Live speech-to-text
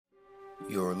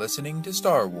You're listening to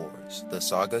Star Wars, The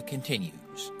Saga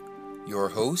Continues. Your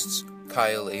hosts,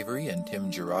 Kyle Avery and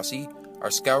Tim Gerasi,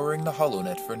 are scouring the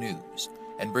HoloNet for news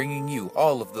and bringing you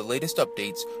all of the latest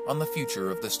updates on the future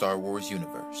of the Star Wars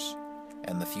universe.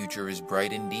 And the future is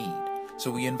bright indeed,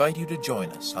 so we invite you to join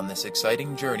us on this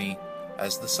exciting journey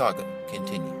as the saga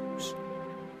continues.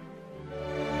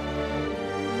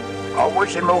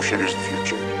 Always in motion is the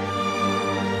future.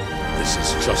 This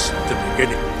is just the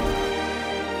beginning.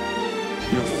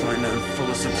 You'll find I'm full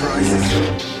of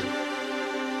surprises.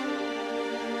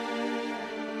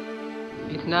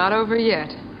 It's not over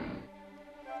yet.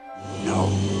 No,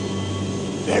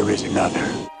 there is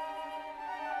another.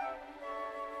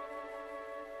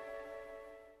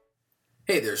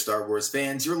 Hey there, Star Wars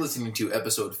fans. You're listening to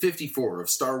episode 54 of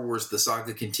Star Wars The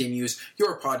Saga Continues,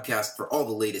 your podcast for all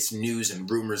the latest news and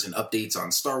rumors and updates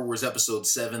on Star Wars Episode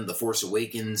 7, The Force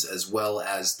Awakens, as well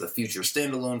as the future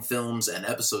standalone films and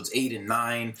Episodes 8 and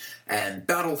 9, and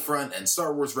Battlefront and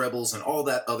Star Wars Rebels, and all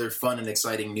that other fun and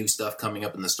exciting new stuff coming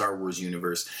up in the Star Wars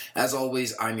universe. As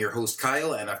always, I'm your host,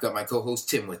 Kyle, and I've got my co-host,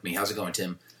 Tim, with me. How's it going,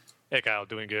 Tim? Hey, Kyle,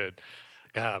 doing good.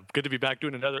 Good to be back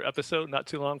doing another episode, not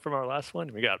too long from our last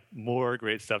one. We got more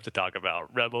great stuff to talk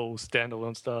about. Rebels,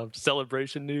 standalone stuff,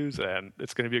 celebration news, and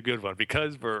it's going to be a good one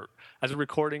because as we're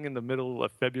recording in the middle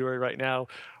of February right now,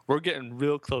 we're getting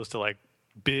real close to like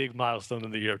big milestone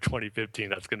in the year of 2015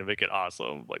 that's going to make it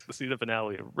awesome. Like the season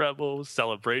finale of Rebels,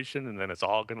 celebration, and then it's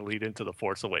all going to lead into The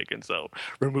Force Awakens. So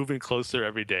we're moving closer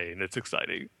every day, and it's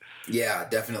exciting. Yeah,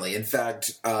 definitely. In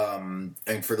fact, and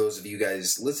for those of you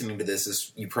guys listening to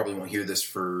this, you probably won't hear this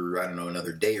for, I don't know,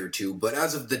 another day or two, but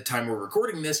as of the time we're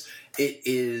recording this, it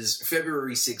is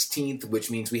February 16th,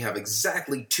 which means we have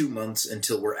exactly 2 months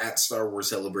until we're at Star Wars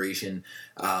Celebration,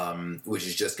 which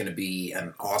is just going to be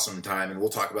an awesome time, and we'll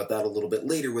talk about that a little bit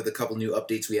later with a couple new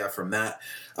updates we have from that.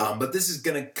 But this is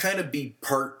going to kind of be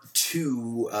part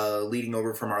two, leading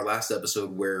over from our last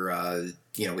episode where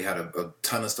we had a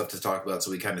ton of stuff to talk about,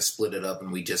 so we kind of split it up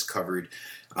and we just covered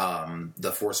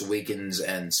The Force Awakens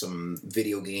and some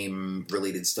video game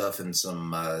related stuff and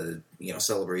some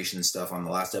celebration stuff on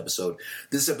the last episode.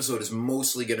 This episode is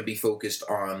mostly going to be focused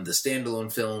on the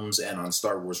standalone films and on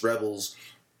Star Wars Rebels.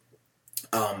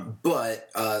 But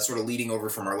sort of leading over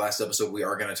from our last episode, we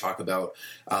are going to talk about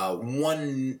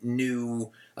one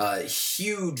new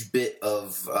huge bit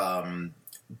of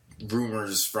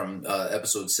rumors from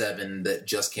episode 7 that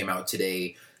just came out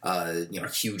today. A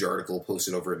huge article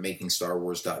posted over at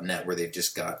makingstarwars.net where they've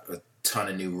just got a ton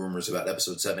of new rumors about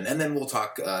episode 7. And then we'll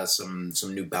talk some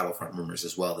new Battlefront rumors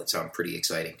as well that sound pretty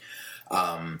exciting.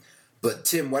 But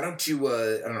Tim, why don't you,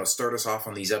 start us off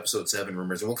on these episode 7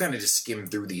 rumors, and we'll kind of just skim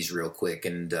through these real quick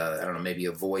and, maybe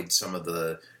avoid some of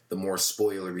the more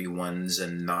spoilery ones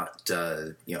and not,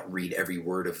 read every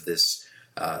word of this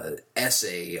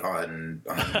essay on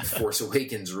Force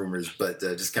Awakens rumors, but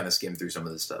just kind of skim through some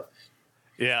of this stuff.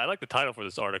 Yeah, I like the title for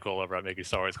this article over at Making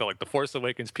Star Wars. It's called The Force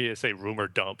Awakens PSA Rumor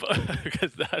Dump,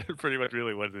 because that is pretty much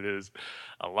really what it is.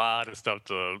 A lot of stuff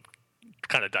to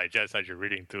kind of digest as you're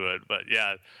reading through it. But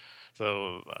yeah,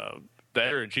 so the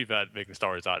editor-in-chief at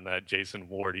MakingStarWars.net, Jason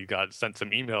Ward, he got sent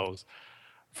some emails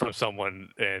from someone,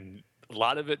 and a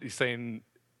lot of it he's saying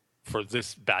for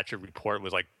this batch of report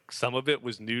was like some of it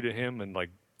was new to him and like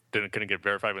couldn't get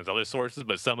verified with his other sources,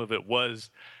 but some of it was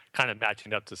kind of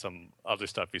matching up to some other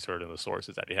stuff he's heard in the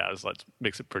sources that he has. That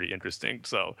makes it pretty interesting.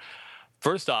 So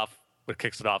first off, what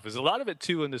kicks it off is a lot of it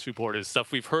too in this report is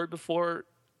stuff we've heard before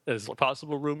as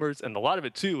possible rumors, and a lot of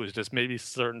it too is just maybe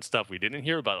certain stuff we didn't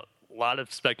hear about. A lot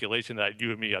of speculation that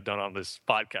you and me have done on this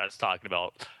podcast talking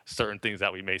about certain things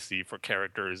that we may see for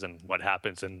characters and what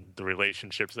happens in the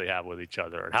relationships they have with each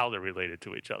other and how they're related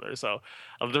to each other. So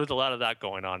there's a lot of that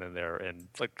going on in there. And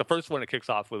like the first one it kicks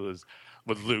off with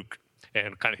Luke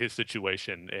and kind of his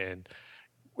situation. And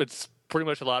it's pretty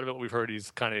much a lot of it we've heard he's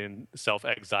kind of in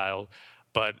self-exile.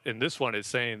 But in this one, it's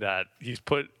saying that he's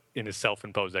put in his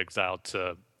self-imposed exile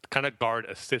to kind of guard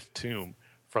a Sith tomb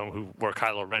from where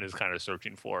Kylo Ren is kind of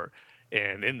searching for.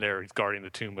 And in there, he's guarding the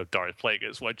tomb of Darth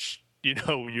Plagueis, which, you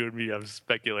and me have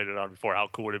speculated on before. How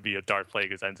cool would it be if Darth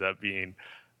Plagueis ends up being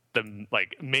the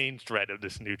main threat of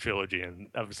this new trilogy? And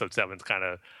episode 7's kind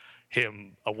of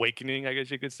him awakening, I guess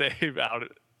you could say,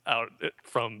 out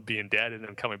from being dead and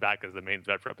then coming back as the main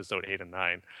threat for episode 8 and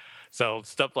 9. So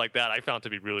stuff like that I found to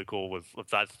be really cool if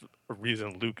that's a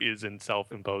reason Luke is in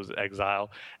self-imposed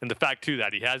exile. And the fact, too,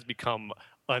 that he has become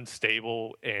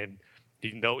unstable and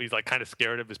he's like kind of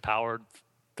scared of his power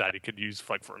that he could use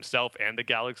for himself and the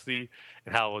galaxy,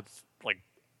 and how it's like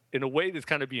in a way that's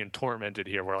kind of being tormented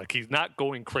here where like he's not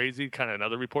going crazy kind of in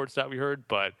other reports that we heard,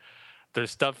 but there's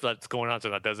stuff that's going on so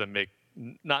that doesn't make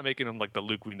not making him like the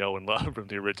Luke we know and love from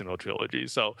the original trilogy.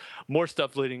 So more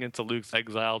stuff leading into Luke's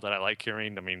exile that I like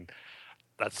hearing. I mean,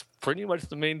 that's pretty much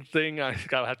the main thing I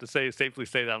have to safely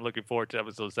say that I'm looking forward to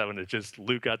episode 7. It's just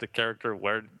Luke as a character,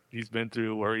 where he's been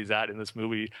through, where he's at in this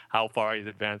movie, how far he's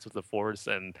advanced with the Force.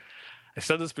 And I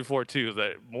said this before too,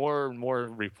 that more and more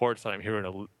reports that I'm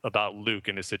hearing about Luke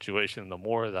in this situation, the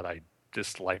more that I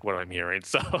dislike what I'm hearing.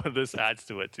 So this adds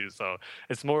to it too. So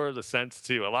it's more of the sense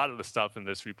too. A lot of the stuff in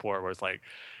this report where it's like,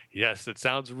 yes, it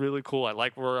sounds really cool. I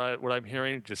like what I'm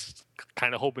hearing. Just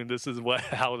kind of hoping this is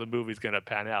how the movie's going to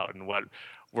pan out, and what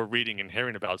we're reading and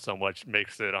hearing about so much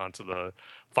makes it onto the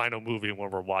final movie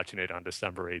when we're watching it on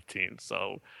December 18th.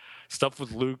 So stuff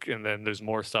with Luke, and then there's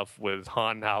more stuff with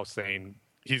Han now saying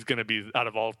he's going to be, out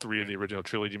of all 3 of the original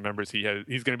trilogy members, he's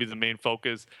going to be the main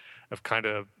focus of kind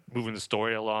of moving the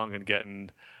story along and getting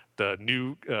the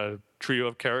new trio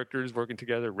of characters working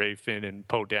together, Rey, Finn, and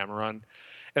Poe Dameron.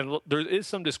 And there is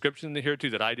some description in here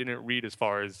too that I didn't read as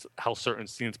far as how certain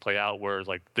scenes play out, where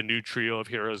like the new trio of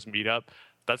heroes meet up.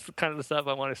 That's kind of the stuff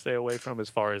I want to stay away from, as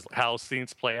far as how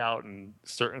scenes play out and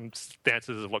certain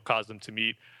stances of what caused them to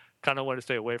meet. Kind of want to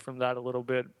stay away from that a little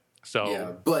bit. So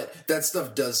yeah, but that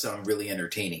stuff does sound really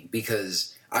entertaining,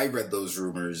 because I read those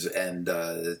rumors, and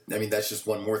I mean, that's just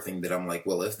one more thing that I'm like,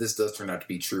 well, if this does turn out to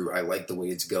be true, I like the way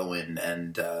it's going,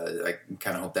 and I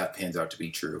kind of hope that pans out to be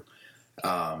true.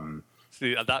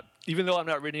 See, that, even though I'm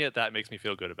not reading it, that makes me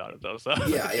feel good about it, though. So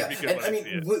yeah. And I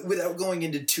mean, without going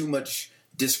into too much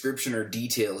description or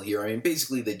detail here, I mean,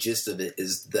 basically the gist of it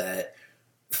is that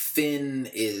Finn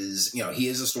is, he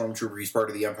is a stormtrooper, he's part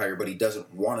of the Empire, but he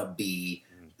doesn't want to be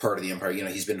part of the Empire.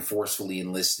 He's been forcefully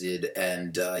enlisted,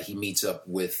 and he meets up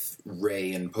with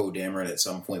Rey and Poe Dameron at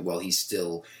some point while he's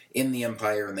still in the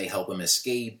Empire, and they help him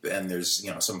escape, and there's,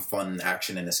 some fun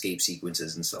action and escape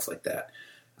sequences and stuff like that.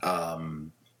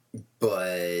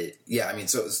 But yeah, I mean,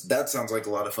 so that sounds like a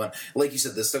lot of fun. Like you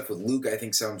said, the stuff with Luke, I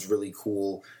think, sounds really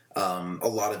cool. A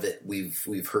lot of it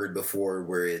we've heard before,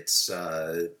 where it's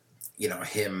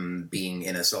him being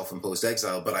in a self-imposed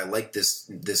exile. But I like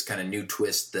this kind of new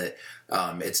twist that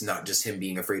it's not just him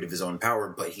being afraid of his own power,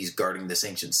 but he's guarding this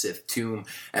ancient Sith tomb,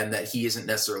 and that he isn't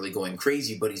necessarily going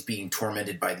crazy, but he's being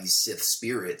tormented by these Sith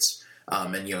spirits.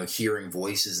 And hearing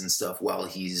voices and stuff while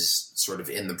he's sort of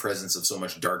in the presence of so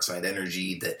much dark side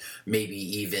energy that maybe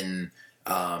even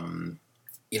the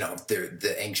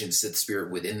ancient Sith spirit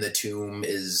within the tomb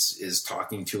is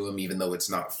talking to him, even though it's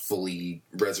not fully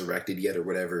resurrected yet or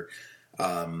whatever.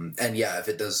 And yeah, if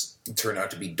it does turn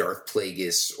out to be Darth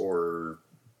Plagueis or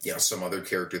some other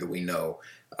character that we know,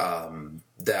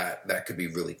 that could be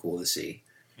really cool to see.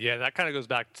 Yeah, that kind of goes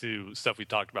back to stuff we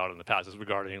talked about in the past, is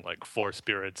regarding like Force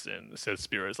spirits and Sith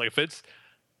spirits. Like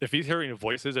if he's hearing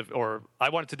voices, or I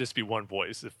want it to just be one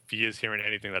voice, if he is hearing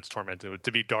anything that's tormented,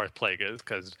 to be Darth Plagueis,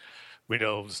 because we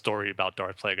know the story about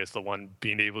Darth Plagueis, the one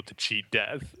being able to cheat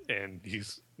death, and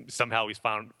he's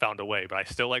found a way. But I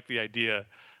still like the idea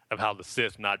of how the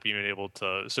Sith not being able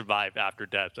to survive after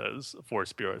death as Force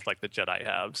spirits like the Jedi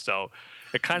have. So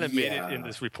it kind of made it in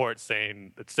this report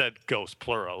saying, it said ghost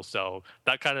plural. So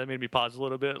that kind of made me pause a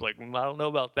little bit. Like, I don't know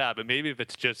about that, but maybe if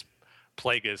it's just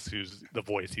Plagueis, who's the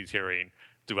voice he's hearing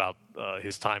throughout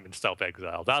his time in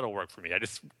self-exile, that'll work for me. I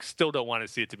just still don't want to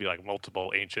see it to be like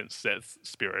multiple ancient Sith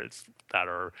spirits that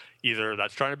are either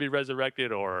that's trying to be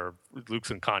resurrected or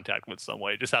Luke's in contact with some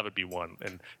way. Just have it be one,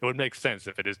 and it would make sense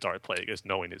if it is Darth Plagueis,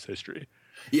 knowing his history.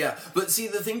 Yeah, but see,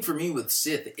 the thing for me with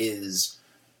Sith is,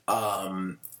 I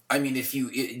mean, if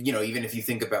even if you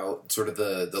think about sort of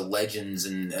the legends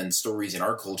and stories in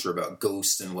our culture about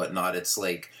ghosts and whatnot, it's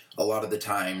like a lot of the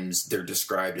times they're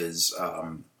described as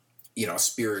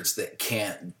spirits that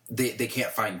can't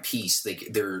find peace.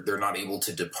 They're not able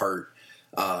to depart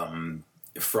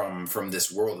from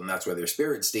this world, and that's why their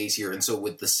spirit stays here. And so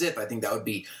with the Sith, I think that would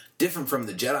be different from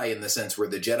the Jedi, in the sense where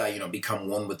the Jedi become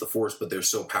one with the Force, but they're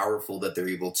so powerful that they're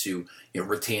able to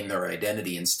retain their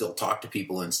identity and still talk to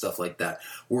people and stuff like that.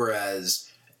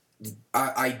 Whereas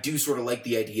I do sort of like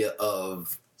the idea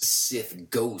of Sith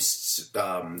ghosts,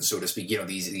 so to speak.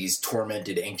 These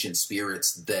tormented ancient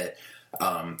spirits that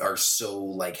are so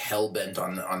like hell-bent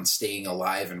on staying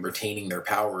alive and retaining their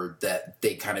power that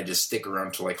they kind of just stick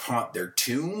around to like haunt their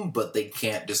tomb, but they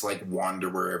can't just like wander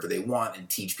wherever they want and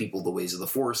teach people the ways of the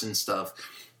Force and stuff.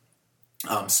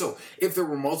 So if there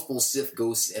were multiple Sith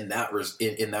ghosts in that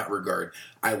regard,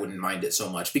 I wouldn't mind it so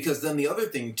much. Because then the other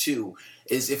thing too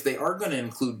is, if they are going to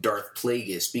include Darth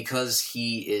Plagueis, because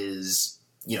he is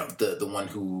the one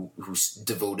who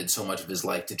devoted so much of his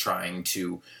life to trying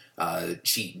to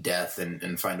cheat death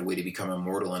and find a way to become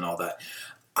immortal and all that,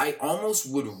 I almost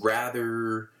would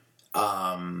rather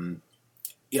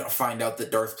find out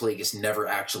that Darth Plagueis never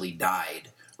actually died,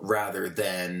 rather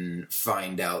than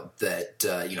find out that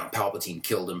Palpatine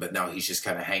killed him, but now he's just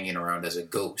kind of hanging around as a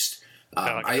ghost.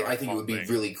 I think it would be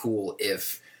really cool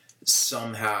if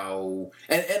somehow,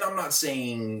 and I'm not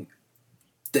saying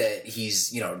that he's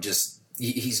just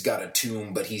he's got a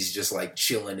tomb, but he's just like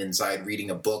chilling inside reading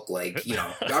a book, like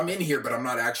I'm in here, but I'm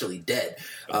not actually dead.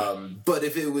 But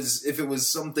if it was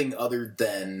something other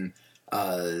than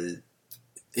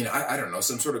I don't know,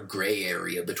 some sort of gray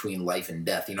area between life and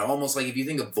death. Almost like if you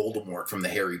think of Voldemort from the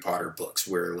Harry Potter books,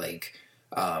 where like,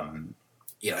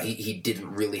 he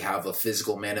didn't really have a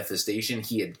physical manifestation.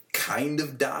 He had kind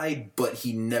of died, but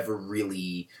he never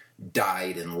really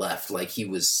died and left. Like, he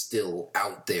was still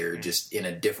out there, just in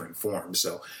a different form.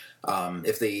 So,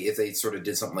 if they sort of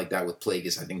did something like that with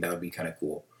Plagueis, I think that would be kind of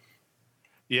cool.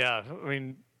 Yeah, I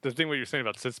mean, the thing what you're saying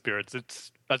about Sith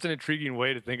spirits, that's an intriguing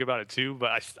way to think about it too.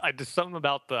 But I just something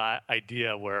about the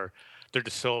idea where they're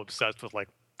just so obsessed with like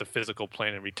the physical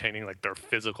plane and retaining like their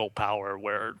physical power,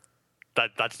 where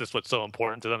that's just what's so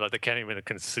important to them that they can't even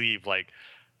conceive like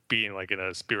being like in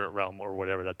a spirit realm or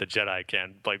whatever that the Jedi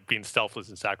can, like being selfless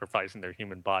and sacrificing their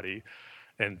human body,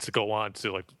 and to go on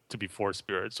to be Force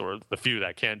spirits, or the few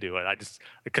that can do it. I just,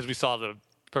 because we saw the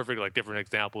perfect like different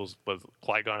examples with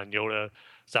Qui-Gon and Yoda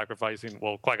sacrificing.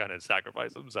 Well, Qui-Gon didn't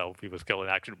sacrifice himself; he was killed in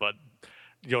action. But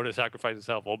Yoda sacrificed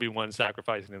himself. Obi-Wan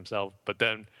sacrificing himself. But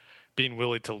then being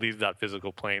willing to leave that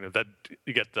physical plane, and then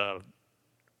you get the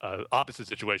opposite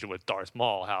situation with Darth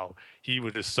Maul, how he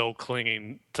was just so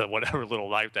clinging to whatever little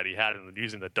life that he had, and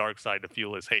using the dark side to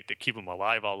fuel his hate to keep him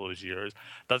alive all those years.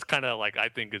 That's kind of like, I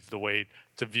think it's the way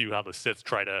to view how the Sith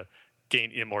try to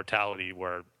gain immortality,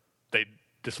 where they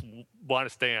just want to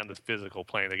stay on this physical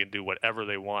plane. They can do whatever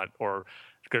they want, or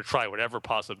going to try whatever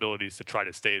possibilities to try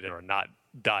to stay there and not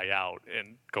die out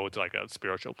and go to like a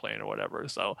spiritual plane or whatever.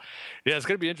 So yeah, it's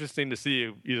going to be interesting to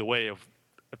see either way if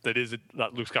that is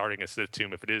not Luke Skywalker a Sith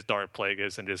tomb, if it is Darth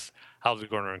Plagueis, and just how's it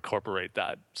going to incorporate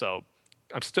that. So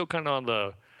I'm still kind of on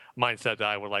the mindset that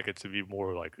I would like it to be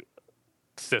more like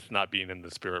Sith not being in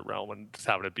the spirit realm, and just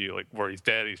having it be like where he's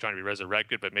dead, he's trying to be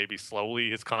resurrected, but maybe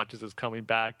slowly his consciousness is coming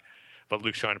back. But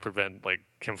Luke's trying to prevent like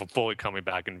him from fully coming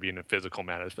back and being a physical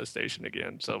manifestation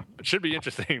again. So it should be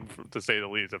interesting, to say the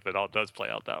least, if it all does play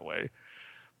out that way.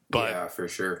 But, yeah, for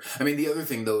sure. I mean, the other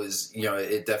thing, though, is,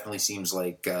 it definitely seems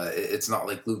like it's not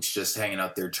like Luke's just hanging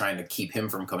out there trying to keep him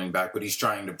from coming back, but he's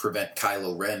trying to prevent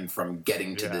Kylo Ren from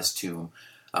getting to this tomb,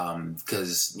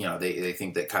 because, they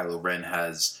think that Kylo Ren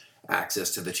has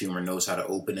access to the tomb, or knows how to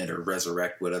open it or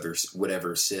resurrect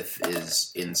whatever Sith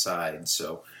is inside.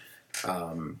 So,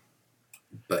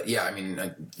 but yeah, I mean,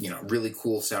 really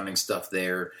cool sounding stuff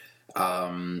there.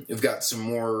 We've got some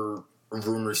more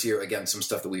rumors here, again, some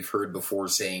stuff that we've heard before,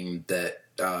 saying that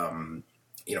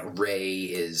Rey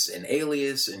is an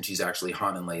alias and she's actually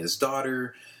Han and Leia's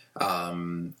daughter.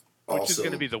 Which is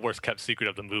going to be the worst kept secret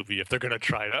of the movie if they're going to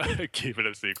try to keep it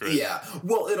a secret. Yeah.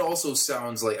 Well, it also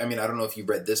sounds like, I mean, I don't know if you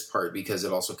read this part, because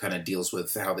it also kind of deals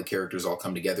with how the characters all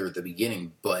come together at the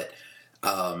beginning, but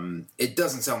it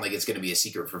doesn't sound like it's going to be a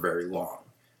secret for very long.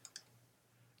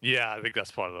 Yeah, I think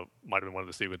that's might have been one of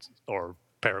the sequences or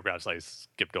paragraphs I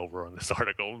skipped over on this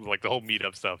article. Like the whole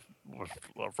meetup stuff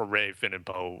for Rey, Finn, and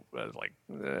Poe. I was like,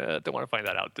 don't want to find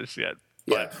that out just yet.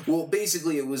 But, yeah. Well,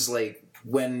 basically, it was like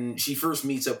when she first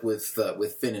meets up with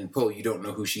Finn and Poe, you don't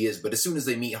know who she is. But as soon as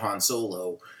they meet Han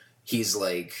Solo, he's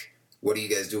like, "What are you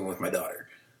guys doing with my daughter?"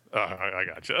 I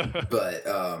gotcha. But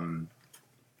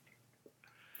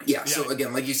yeah. So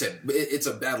again, like you said, it's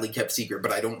a badly kept secret,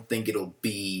 but I don't think it'll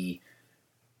be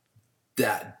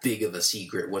that big of a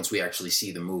secret once we actually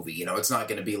see the movie. It's not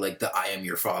going to be like the "I am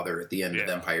your father" at the end of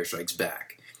Empire Strikes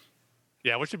Back.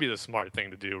 Yeah, which would be the smart thing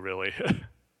to do, really.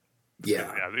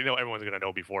 Yeah. Everyone's going to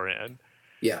know beforehand.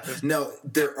 Yeah. Now,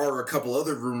 there are a couple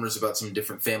other rumors about some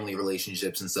different family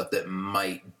relationships and stuff that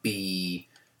might be,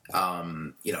 a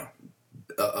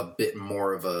bit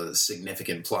more of a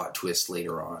significant plot twist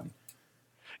later on.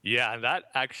 Yeah, and that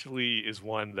actually is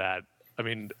one that, I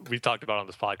mean, we talked about on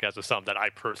this podcast is something that I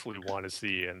personally want to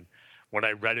see. And when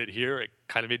I read it here, it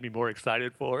kind of made me more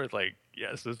excited for it. Like,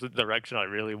 yes, this is the direction I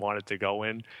really wanted to go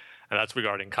in. And that's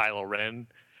regarding Kylo Ren,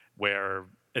 where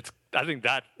I think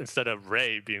that instead of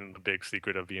Rey being the big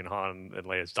secret of being Han and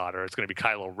Leia's daughter, it's going to be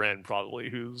Kylo Ren probably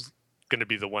who's going to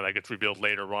be the one that gets revealed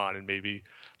later on, and maybe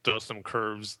throw some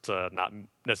curves to not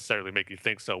necessarily make you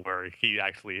think so, where he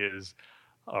actually is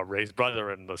Rey's brother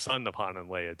and the son of Han and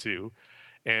Leia too.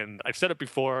 And I've said it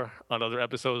before on other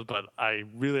episodes, but I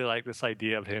really like this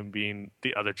idea of him being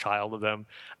the other child of them.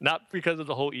 Not because of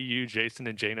the whole EU Jason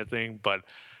and Jaina thing, but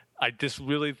I just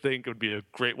really think it would be a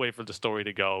great way for the story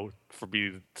to go, for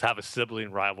me to have a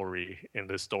sibling rivalry in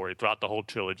this story throughout the whole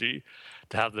trilogy,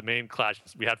 to have the main clash.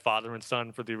 We had father and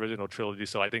son for the original trilogy,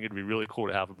 so I think it'd be really cool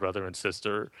to have a brother and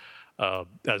sister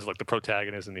as like the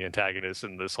protagonist and the antagonist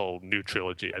in this whole new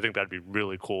trilogy. I think that'd be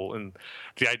really cool. And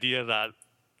the idea that,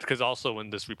 because also in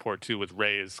this report too with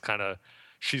Rey is kind of,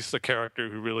 she's the character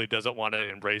who really doesn't want to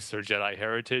embrace her Jedi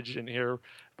heritage in here,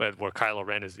 but where Kylo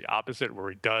Ren is the opposite, where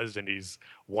he does, and he's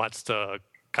wants to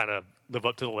kind of live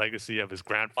up to the legacy of his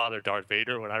grandfather, Darth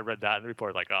Vader. When I read that in the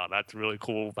report, like, oh, that's really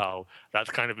cool how that's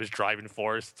kind of his driving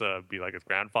force to be like his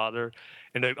grandfather.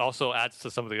 And it also adds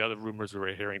to some of the other rumors we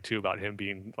were hearing too about him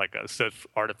being like a Sith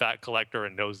artifact collector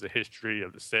and knows the history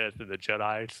of the Sith and the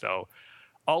Jedi. So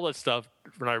all that stuff,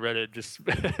 when I read it, just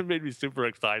made me super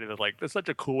excited. It's like, that's such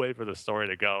a cool way for the story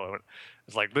to go. And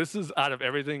it's like, this is, out of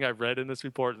everything I've read in this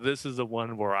report, this is the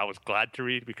one where I was glad to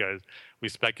read because we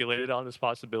speculated on this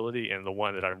possibility, and the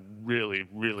one that I'm really,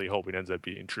 really hoping ends up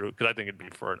being true, because I think it'd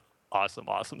be for an awesome,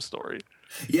 awesome story.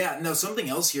 Yeah, no, something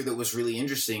else here that was really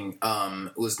interesting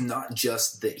was not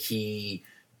just that he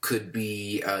could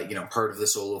be, part of the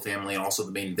Solo family and also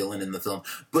the main villain in the film,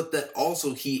 but that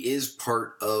also he is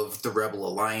part of the Rebel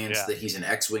Alliance, that he's an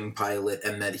X-Wing pilot,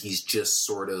 and that he's just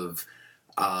sort of,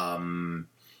 the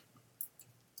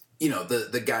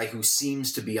guy who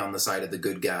seems to be on the side of the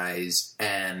good guys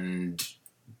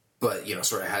but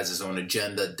sort of has his own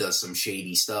agenda, does some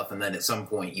shady stuff, and then at some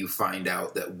point you find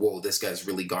out that, whoa, this guy's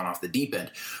really gone off the deep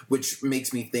end, which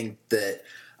makes me think that,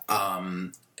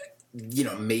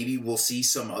 maybe we'll see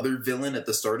some other villain at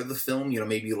the start of the film.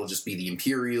 Maybe it'll just be the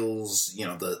Imperials,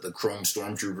 the Chrome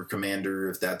Stormtrooper commander,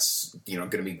 if that's, going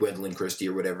to be Gwendolyn Christie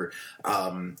or whatever.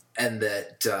 And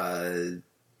that,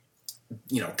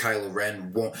 Kylo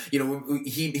Ren won't,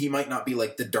 he might not be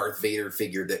like the Darth Vader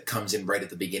figure that comes in right at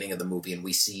the beginning of the movie and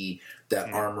we see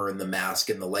that armor and the mask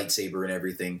and the lightsaber and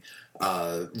everything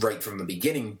right from the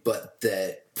beginning, but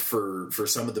that for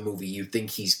some of the movie you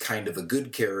think he's kind of a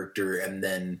good character, and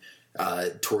then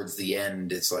towards the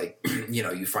end it's like,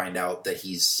 you find out that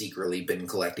he's secretly been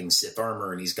collecting Sith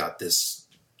armor and he's got this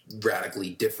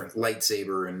radically different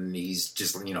lightsaber and he's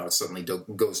just, suddenly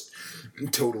goes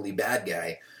totally bad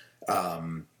guy.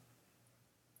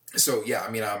 So yeah, I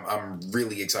mean, I'm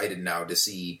really excited now to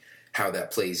see how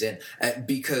that plays in,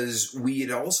 because we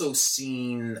had also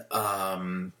seen,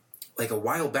 like a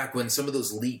while back when some of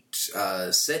those leaked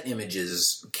set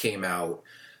images came out,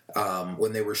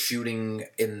 when they were shooting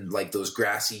in like those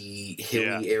grassy,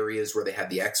 hilly areas where they had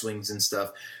the X-Wings and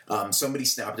stuff. Somebody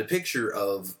snapped a picture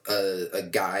of a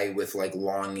guy with like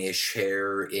longish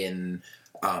hair in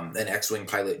an X-Wing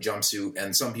pilot jumpsuit,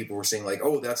 and some people were saying like,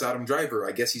 oh, that's Adam Driver.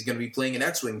 I guess he's going to be playing an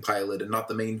X-Wing pilot and not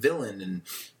the main villain. And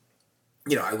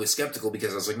I was skeptical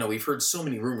because I was like, no, we've heard so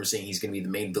many rumors saying he's going to be the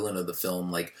main villain of the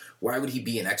film. Like, why would he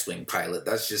be an X-Wing pilot?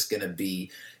 That's just going to be,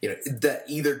 that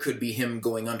either could be him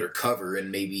going undercover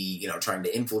and maybe, trying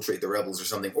to infiltrate the rebels or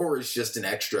something, or it's just an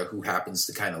extra who happens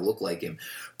to kind of look like him.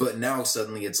 But now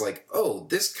suddenly it's like, oh,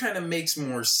 this kind of makes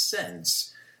more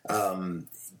sense.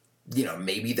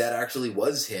 Maybe that actually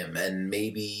was him, and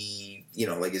maybe,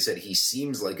 like I said, he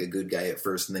seems like a good guy at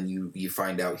first, and then you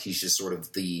find out he's just sort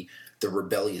of the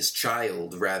rebellious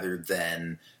child rather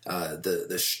than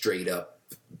the straight up,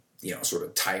 sort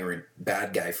of tyrant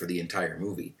bad guy for the entire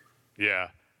movie. Yeah.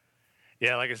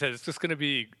 Yeah, like I said, it's just going to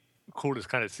be cool to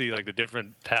kind of see like the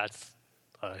different paths,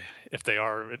 if they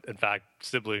are in fact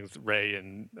siblings, Rey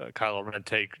and Kylo Ren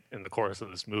take in the course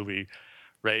of this movie.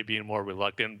 Rey being more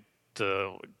reluctant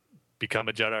to become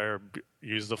a Jedi or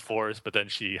use the Force, but then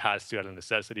she has to out of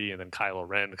necessity, and then Kylo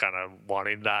Ren kind of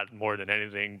wanting that more than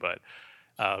anything, but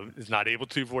is not able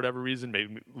to for whatever reason.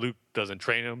 Maybe Luke doesn't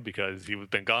train him because he's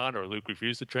been gone, or Luke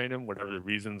refused to train him, whatever the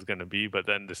reason's going to be. But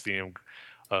then to see him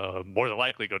more than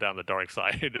likely go down the dark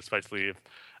side, especially if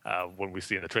when we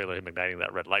see in the trailer him igniting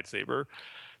that red lightsaber.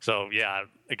 So yeah,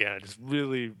 again, I just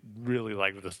really, really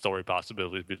like the story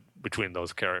possibilities between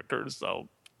those characters. So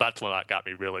that's what got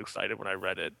me really excited when I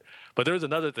read it. But there was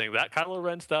another thing, that Kylo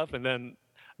Ren stuff, and then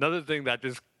another thing that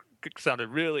just sounded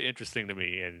really interesting to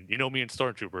me, and me and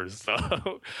Stormtroopers,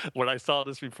 so when I saw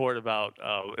this report about,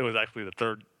 it was actually the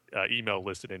third email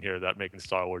listed in here that Making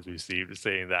Star Wars received,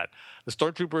 saying that the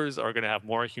Stormtroopers are going to have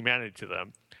more humanity to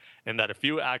them, and that a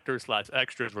few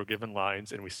actors/extras were given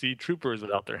lines, and we see troopers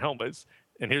without their helmets.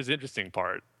 And here's the interesting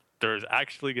part. There's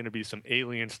actually going to be some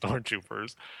alien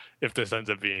Stormtroopers if this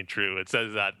ends up being true. It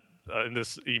says that in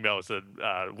this email, it said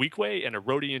Weequay and a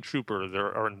Rhodian trooper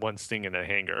are in one sting in a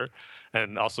hangar,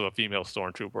 and also a female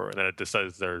Stormtrooper. And then it just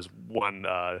says there's one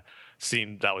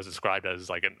scene that was described as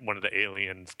like one of the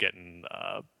aliens getting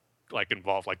like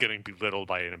involve like getting belittled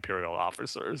by an Imperial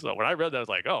officer. So when I read that, I was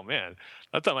like, oh man,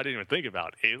 that's something I didn't even think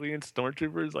about. Alien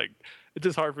stormtroopers, like it's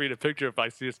just hard for me to picture if I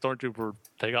see a stormtrooper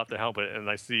take off their helmet and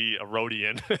I see a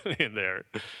Rodian in there.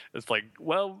 It's like,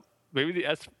 well, maybe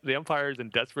the Empire is in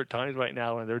desperate times right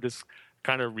now, and they're just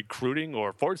kind of recruiting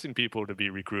or forcing people to be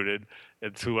recruited.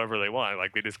 It's whoever they want.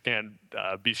 Like they just can't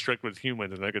be strict with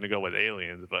humans, and they're going to go with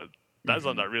aliens. But that's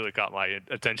something that really caught my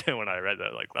attention when I read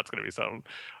that. Like that's going to be something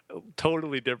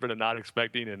totally different and not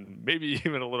expecting, and maybe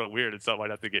even a little weird and something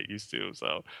I'd have to get used to.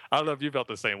 So I don't know if you felt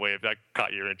the same way, if that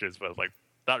caught your interest, but like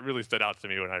that really stood out to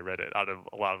me when I read it out of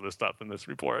a lot of the stuff in this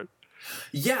report.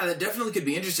 Yeah, that definitely could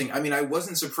be interesting. I mean, I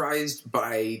wasn't surprised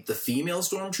by the female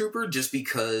stormtrooper just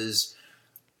because,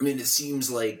 I mean, it seems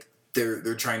like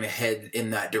they're trying to head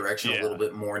in that direction a little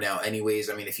bit more now anyways.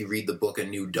 I mean, if you read the book A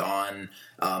New Dawn,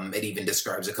 it even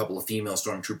describes a couple of female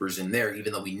stormtroopers in there,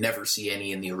 even though we never see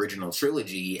any in the original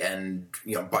trilogy. And,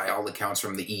 you know, by all accounts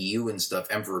from the EU and stuff,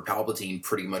 Emperor Palpatine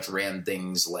pretty much ran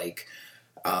things like,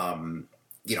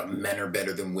 you know, men are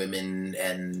better than women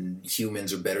and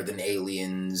humans are better than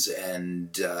aliens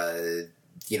and,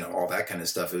 you know, all that kind of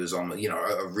stuff. It was almost, you know,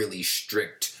 a really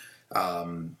strict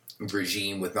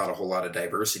regime with not a whole lot of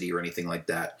diversity or anything like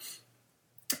that.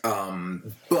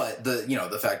 But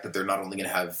the fact that they're not only going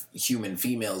to have human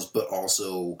females, but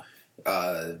also,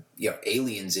 you know,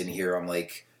 aliens in here, I'm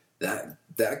like,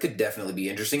 that could definitely be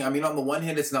interesting. I mean, on the one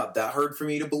hand, it's not that hard for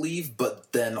me to believe,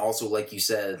 but then also, like you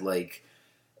said, like,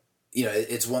 you know,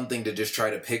 it's one thing to just try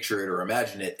to picture it or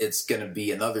imagine it. It's going to be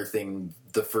another thing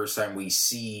the first time we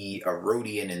see a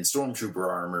Rodian in stormtrooper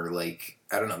armor. Like,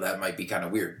 I don't know, that might be kind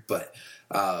of weird, but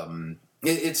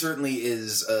it certainly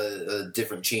is a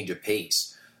different change of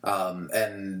pace.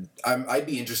 And I'd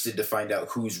be interested to find out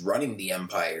who's running the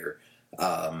Empire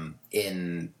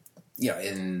in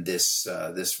this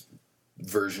this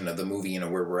version of the movie, you know,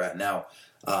 where we're at now.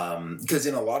 Because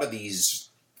in a lot of these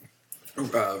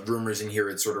rumors in here,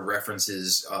 it sort of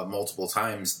references multiple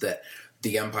times that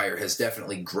the Empire has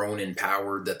definitely grown in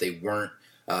power, that they weren't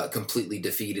completely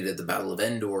defeated at the Battle of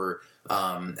Endor,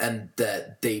 and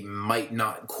that they might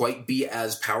not quite be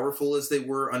as powerful as they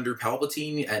were under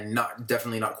Palpatine, and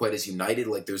definitely not quite as united.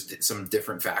 Like there's some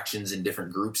different factions and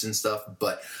different groups and stuff,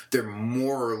 but they're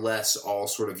more or less all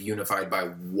sort of unified by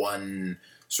one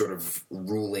sort of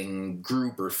ruling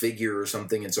group or figure or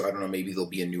something. And so I don't know, maybe there'll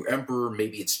be a new emperor,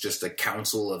 maybe it's just a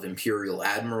council of imperial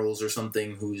admirals or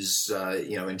something who's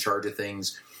in charge of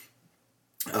things.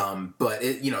 But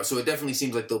it, you know, so it definitely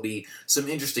seems like there'll be some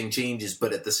interesting changes,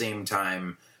 but at the same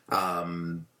time,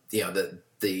 the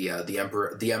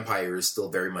Empire is still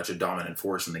very much a dominant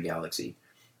force in the galaxy.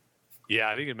 Yeah,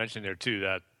 I think you mentioned there too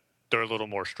that they're a little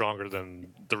more stronger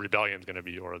than the Rebellion's going to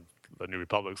be, or the New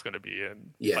Republic's going to be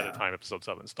by the time Episode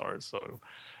 7 starts. So,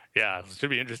 yeah, it should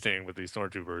be interesting with these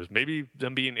stormtroopers. Maybe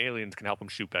them being aliens can help them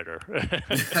shoot better.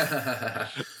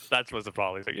 That's what's the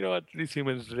problem. It's like, you know what? These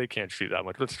humans, they can't shoot that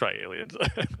much. Let's try aliens.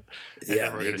 And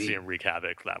then we're going to see them wreak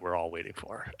havoc that we're all waiting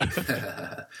for.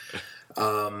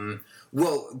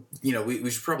 Well, you know, we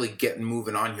should probably get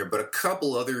moving on here, but a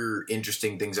couple other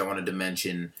interesting things I wanted to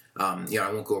mention. I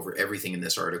won't go over everything in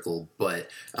this article, but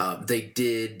they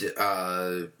did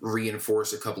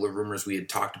reinforce a couple of rumors we had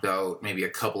talked about maybe a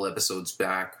couple episodes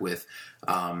back with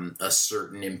a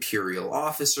certain Imperial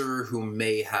officer who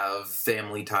may have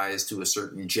family ties to a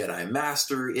certain Jedi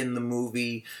Master in the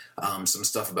movie, some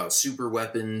stuff about super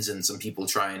weapons, and some people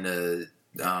trying to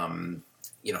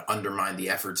undermine the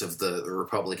efforts of the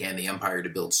Republic and the Empire to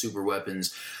build super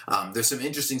weapons. There's some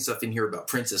interesting stuff in here about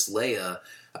Princess Leia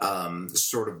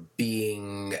sort of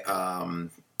being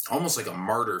almost like a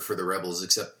martyr for the rebels,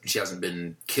 except she hasn't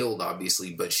been killed,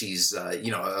 obviously, but she's,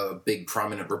 a big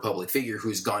prominent Republic figure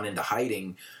who's gone into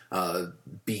hiding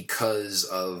because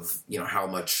of, how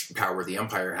much power the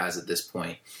Empire has at this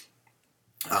point.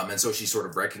 And so she's sort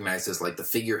of recognized as like the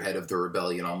figurehead of the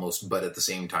rebellion almost, but at the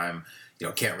same time,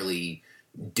 can't really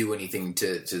do anything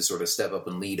to sort of step up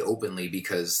and lead openly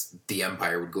because the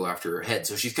Empire would go after her head.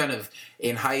 So she's kind of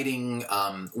in hiding,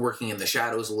 working in the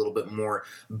shadows a little bit more,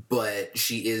 but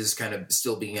she is kind of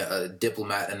still being a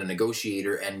diplomat and a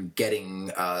negotiator and getting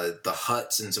the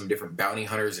Hutts and some different bounty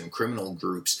hunters and criminal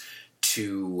groups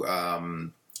to,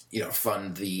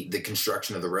 fund the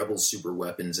construction of the rebels' super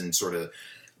weapons and sort of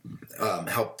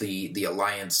help the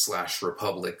Alliance /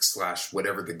 Republic /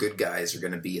 whatever the good guys are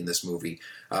going to be in this movie,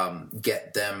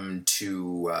 get them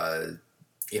to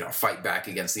fight back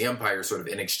against the Empire, sort of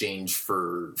in exchange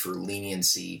for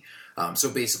leniency. So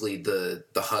basically, the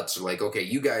Hutts are like, okay,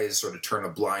 you guys sort of turn a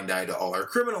blind eye to all our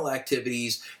criminal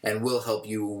activities, and we'll help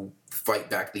you fight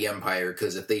back the Empire,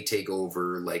 because if they take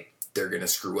over, like, they're going to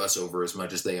screw us over as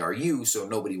much as they are you, so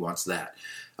nobody wants that.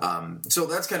 So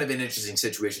that's kind of an interesting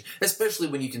situation, especially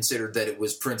when you consider that it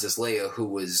was Princess Leia who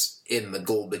was in the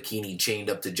gold bikini chained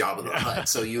up to Jabba the Hutt.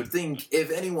 So you would think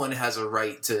if anyone has a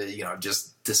right to,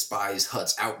 just despise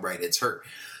Hutts outright, it's her.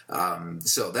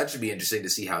 So that should be interesting to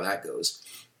see how that goes.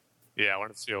 Yeah, I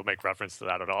want to see if make reference to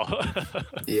that at all.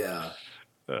 Yeah.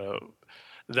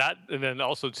 That, and then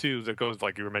also, too, that goes,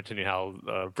 like you were mentioning,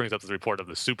 how brings up the report of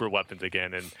the super weapons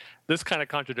again. And this kind of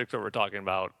contradicts what we're talking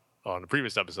about on the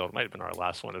previous episode. It might have been our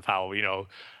last one, of how,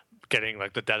 getting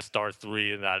like the Death Star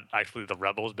 3 and that actually the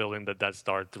Rebels building the Death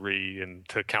Star 3 and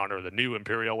to counter the new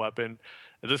Imperial weapon.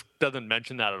 And this doesn't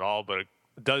mention that at all, but it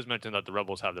does mention that the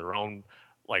Rebels have their own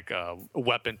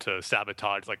weapon to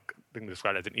sabotage, like I think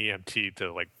described as an EMT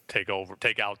to take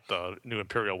out the new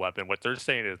Imperial weapon. What they're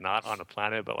saying is not on a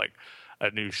planet, but like a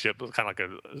new ship, kind of like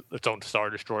its own Star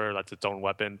Destroyer. That's its own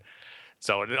weapon.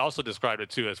 So it also described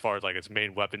it too, as far as like its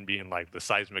main weapon being like the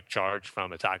seismic charge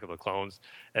from Attack of the Clones,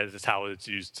 as it's how it's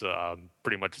used to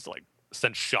pretty much just like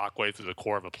send shockwave through the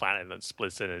core of a planet and then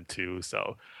splits it in two.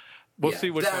 So we'll see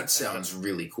which one. That sounds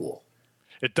really cool.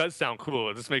 It does sound cool.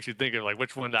 It just makes you think of like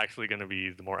which one's actually going to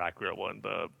be the more accurate one.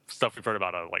 The stuff we've heard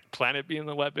about like planet being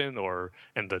the weapon, or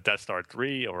in the Death Star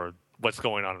 3, or what's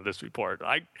going on in this report.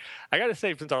 I got to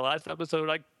say, since our last episode,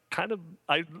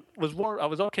 I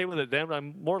was okay with it then, but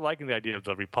I'm more liking the idea of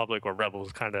the Republic or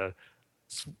Rebels kind of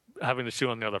having the shoe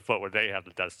on the other foot where they have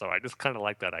the Death Star. I just kind of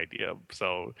like that idea.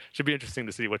 So it should be interesting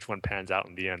to see which one pans out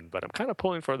in the end. But I'm kind of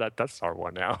pulling for that Death Star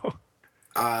one now.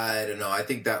 I don't know. I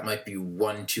think that might be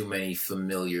one too many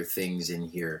familiar things in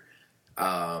here.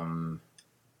 Maybe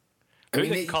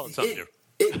they can call it something different.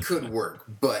 It could work,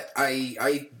 but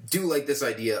I do like this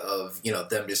idea of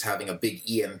them just having a big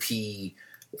EMP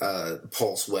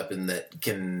pulse weapon that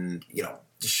can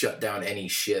shut down any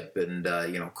ship and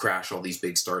crash all these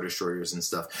big Star Destroyers and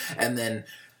stuff. And then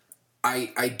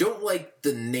I don't like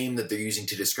the name that they're using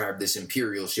to describe this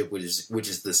Imperial ship, which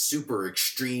is the Super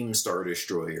Extreme Star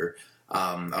Destroyer.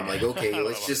 I'm like, okay,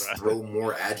 let's just throw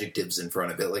more adjectives in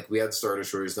front of it. Like, we had Star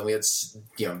Destroyers, then we had,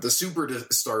 the Super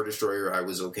Star Destroyer I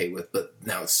was okay with, but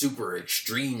now it's Super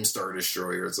Extreme Star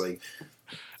Destroyer. It's like,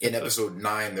 in Episode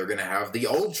 9, they're going to have the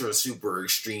Ultra Super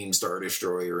Extreme Star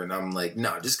Destroyer, and I'm like,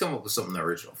 nah, just come up with something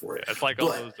original for it. Yeah, it's like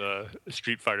all those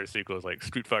Street Fighter sequels, like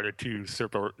Street Fighter 2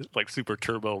 Super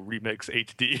Turbo Remix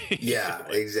HD. Yeah,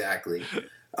 exactly.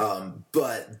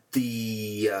 But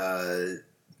the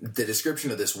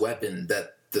description of this weapon,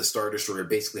 that the Star Destroyer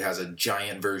basically has a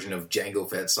giant version of Jango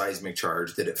Fett seismic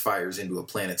charge that it fires into a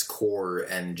planet's core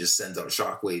and just sends out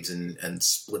shockwaves and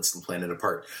splits the planet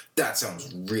apart. That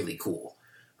sounds really cool.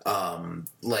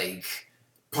 Like,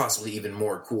 possibly even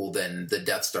more cool than the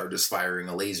Death Star just firing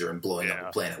a laser and blowing up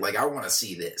a planet. Like, I want to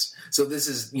see this. So this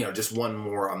is, just one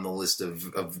more on the list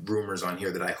of rumors on here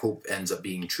that I hope ends up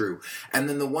being true. And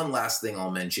then the one last thing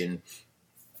I'll mention,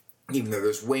 even though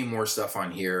there's way more stuff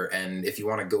on here, and if you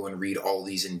want to go and read all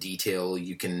these in detail,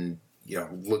 you can,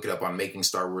 look it up on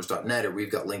makingstarwars.net, or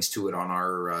we've got links to it on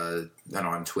our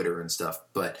on Twitter and stuff.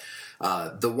 But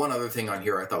the one other thing on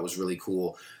here I thought was really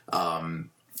cool.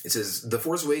 It says, The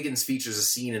Force Awakens features a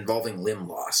scene involving limb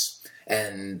loss.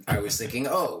 And I was thinking,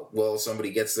 oh, well, somebody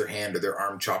gets their hand or their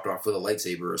arm chopped off with a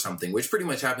lightsaber or something, which pretty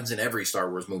much happens in every Star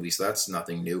Wars movie, so that's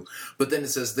nothing new. But then it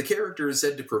says, the character is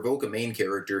said to provoke a main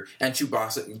character, and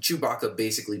Chewbacca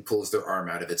basically pulls their arm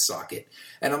out of its socket.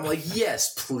 And I'm like,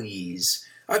 yes, please.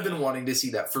 I've been wanting to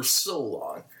see that for so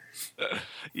long.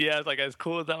 Yeah, it's like, as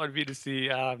cool as that would be to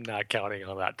see, I'm not counting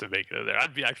on that to make it in there.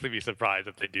 I'd actually be surprised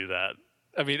if they do that.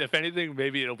 I mean, if anything,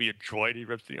 maybe it'll be a droid he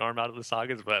rips the arm out of the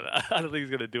sockets, but I don't think he's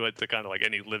going to do it to kind of like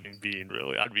any living being,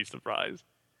 really. I'd be surprised.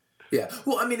 Yeah.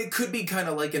 Well, I mean, it could be kind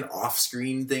of like an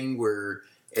off-screen thing where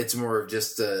it's more of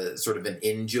just a sort of an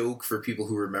in-joke for people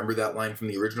who remember that line from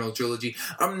the original trilogy.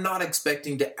 I'm not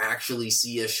expecting to actually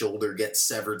see a shoulder get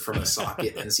severed from a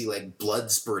socket and see, like, blood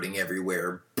spurting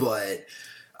everywhere, but,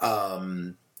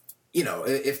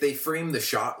 if they frame the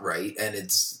shot right and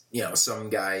it's, some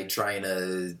guy trying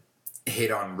to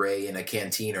hit on Rey in a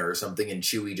cantina or something, and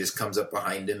Chewie just comes up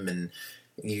behind him, and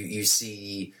you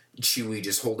see Chewie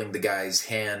just holding the guy's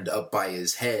hand up by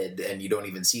his head, and you don't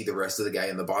even see the rest of the guy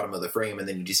in the bottom of the frame, and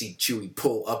then you just see Chewie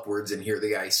pull upwards and hear the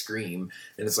guy scream,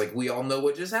 and it's like, we all know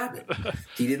what just happened.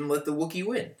 He didn't let the Wookiee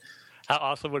win. How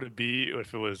awesome would it be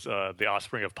if it was the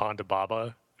offspring of Ponda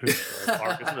Baba, who's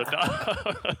Marcus the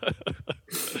dog?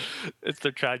 It's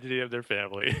the tragedy of their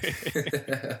family.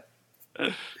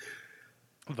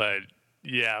 But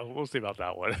yeah, we'll see about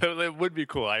that one. It would be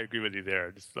cool. I agree with you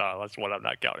there. Just, that's what I'm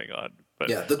not counting on. But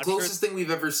yeah, the closest thing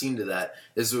we've ever seen to that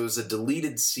is there was a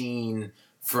deleted scene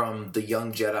from the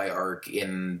Young Jedi arc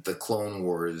in the Clone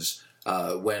Wars,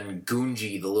 when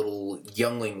Gunji, the little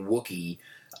youngling Wookiee,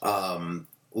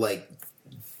 like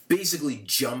basically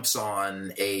jumps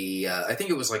on a, I think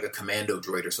it was like a commando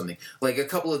droid or something. Like a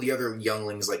couple of the other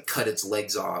younglings like cut its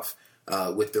legs off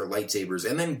with their lightsabers,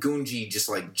 and then Gunji just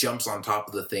like jumps on top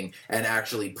of the thing and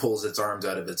actually pulls its arms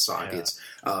out of its sockets.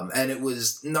 Yeah. And it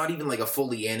was not even like a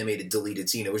fully animated deleted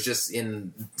scene. It was just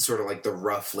in sort of like the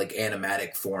rough like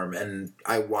animatic form, and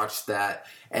I watched that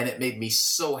and it made me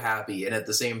so happy. And at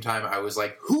the same time I was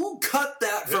like, who cut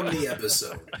that from the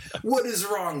episode? What is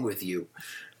wrong with you?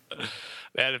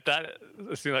 Man, if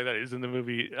a scene like that is in the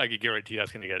movie, I can guarantee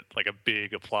that's going to get like a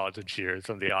big applause and cheers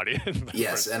from the audience.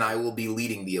 Yes, and I will be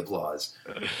leading the applause.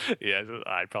 Yeah,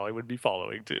 I probably would be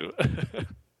following too.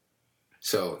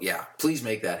 So yeah, please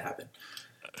make that happen.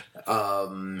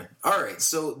 All right,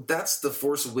 so that's the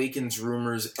Force Awakens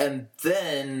rumors, and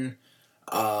then,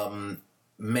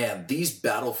 man, these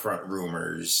Battlefront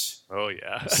rumors. Oh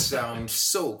yeah, sound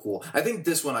so cool. I think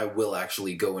this one I will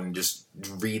actually go and just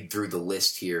read through the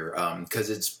list here, because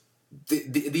it's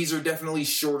these are definitely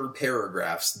shorter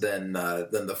paragraphs than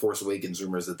the Force Awakens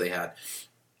rumors that they had.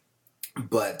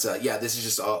 But yeah, this is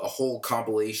just a whole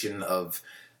compilation of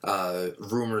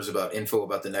rumors about info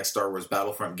about the next Star Wars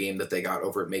Battlefront game that they got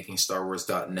over at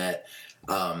MakingStarWars.net.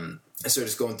 So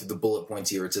just going through the bullet points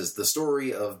here, it says the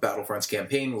story of Battlefront's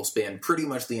campaign will span pretty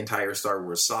much the entire Star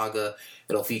Wars saga.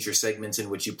 It'll feature segments in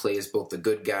which you play as both the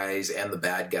good guys and the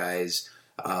bad guys.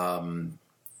 And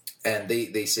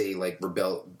they say like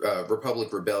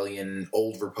Republic Rebellion,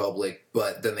 Old Republic,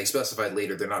 but then they specified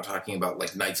later they're not talking about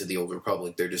like Knights of the Old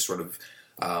Republic. They're just sort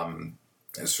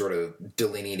of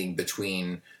delineating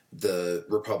between the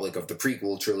Republic of the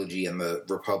prequel trilogy and the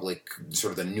Republic,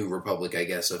 sort of the new Republic, I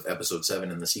guess, of Episode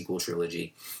 7 in the sequel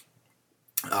trilogy.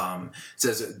 It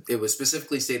says it was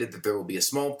specifically stated that there will be a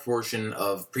small portion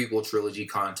of prequel trilogy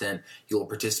content. You will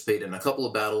participate in a couple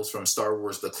of battles from Star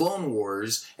Wars The Clone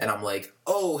Wars, and I'm like,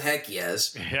 oh, heck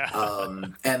yes. Yeah.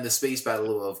 And the space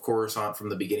battle of Coruscant from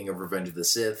the beginning of Revenge of the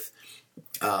Sith.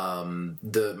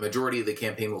 The majority of the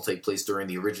campaign will take place during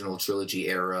the original trilogy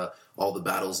era. All the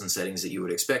battles and settings that you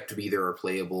would expect to be there are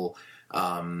playable.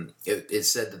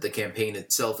 It's said that the campaign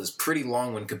itself is pretty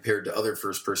long when compared to other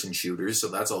first-person shooters, so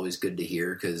that's always good to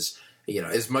hear, because, you know,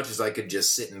 as much as I could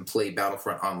just sit and play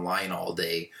Battlefront Online all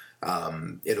day,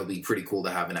 it'll be pretty cool to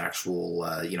have an actual,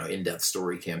 in-depth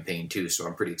story campaign, too, so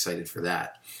I'm pretty excited for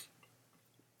that.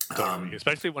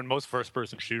 Especially when most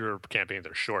first-person shooter campaigns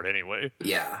are short anyway.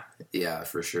 Yeah,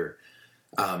 for sure.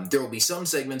 There will be some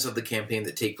segments of the campaign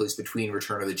that take place between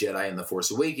Return of the Jedi and The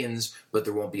Force Awakens, but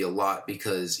there won't be a lot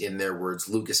because, in their words,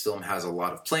 Lucasfilm has a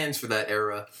lot of plans for that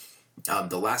era.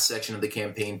 The last section of the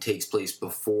campaign takes place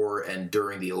before and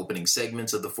during the opening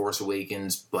segments of The Force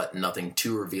Awakens, but nothing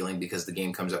too revealing because the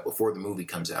game comes out before the movie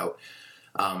comes out.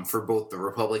 For both the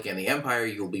Republic and the Empire,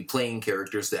 you'll be playing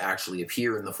characters that actually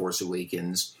appear in The Force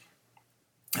Awakens.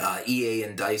 EA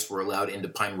and DICE were allowed into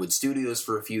Pinewood Studios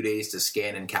for a few days to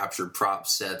scan and capture prop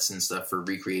sets and stuff for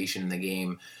recreation in the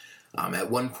game. At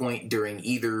one point during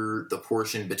either the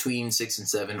portion between 6 and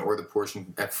 7 or the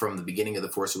portion from the beginning of The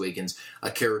Force Awakens, a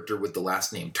character with the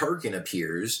last name Tarkin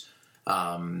appears.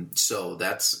 So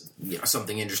that's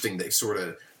something interesting that sort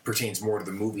of pertains more to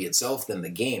the movie itself than the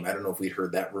game. I don't know if we'd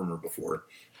heard that rumor before.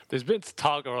 There's been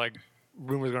talk or like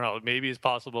rumors going on. Maybe it's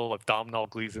possible if Domhnall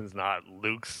Gleeson's not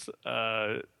Luke's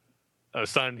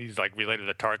son, he's like related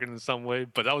to Tarkin in some way.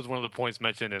 But that was one of the points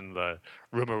mentioned in the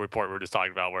rumor report we were just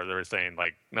talking about, where they were saying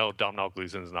like, no, Domhnall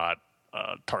Gleeson's not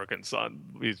Tarkin's son.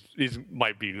 He's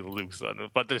might be Luke's son.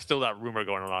 But there's still that rumor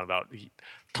going on about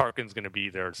Tarkin's going to be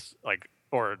there, like,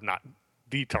 or not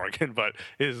the Tarkin, but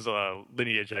his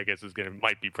lineage, I guess,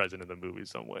 might be present in the movie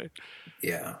some way.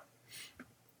 Yeah.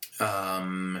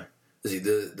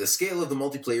 The scale of the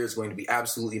multiplayer is going to be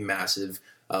absolutely massive,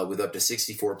 with up to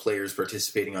 64 players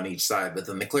participating on each side. But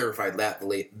then they clarified that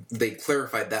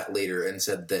later and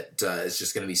said that it's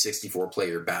just going to be 64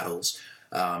 player battles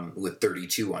with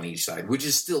 32 on each side, which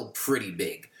is still pretty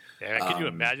big. Yeah, can you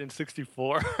imagine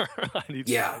 64?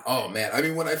 Yeah. Oh man. I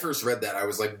mean, when I first read that, I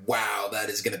was like, "Wow, that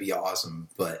is going to be awesome."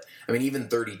 But I mean, even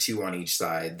 32 on each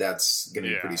side, that's going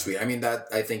to be pretty sweet. I mean, that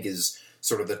I think is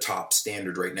sort of the top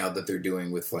standard right now that they're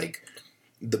doing with like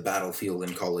the Battlefield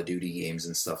and Call of Duty games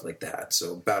and stuff like that.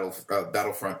 So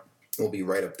Battlefront will be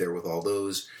right up there with all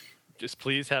those. Just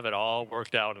please have it all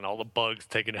worked out and all the bugs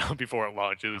taken out before it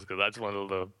launches, because that's one of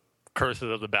the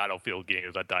curses of the Battlefield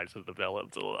games that DICE has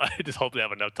developed. So I just hope they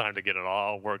have enough time to get it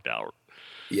all worked out.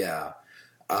 Yeah.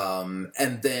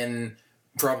 And then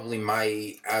probably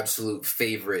my absolute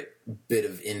favorite bit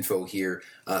of info here.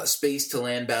 Space to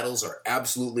land battles are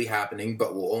absolutely happening,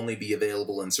 but will only be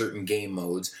available in certain game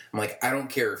modes. I'm like, I don't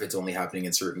care if it's only happening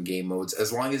in certain game modes,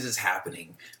 as long as it's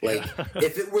happening. Like,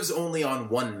 if it was only on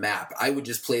one map, I would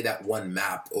just play that one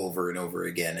map over and over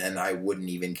again, and I wouldn't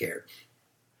even care.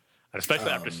 And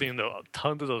especially after seeing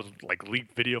tons of those like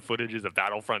leaked video footages of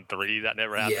Battlefront 3 that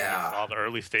never happened. Yeah. All the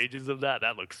early stages of that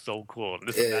looks so cool. And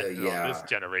this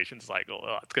generation cycle,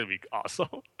 it's going to be awesome.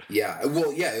 Yeah,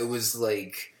 well, yeah, it was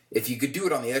like, if you could do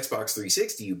it on the Xbox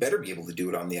 360, you better be able to do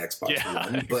it on the Xbox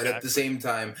One. But at the same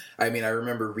time, I mean, I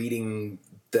remember reading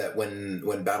that when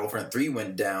Battlefront 3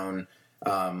 went down,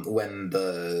 when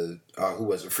the, who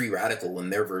was it, Free Radical,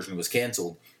 when their version was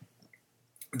canceled,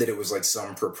 that it was like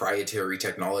some proprietary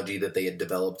technology that they had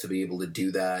developed to be able to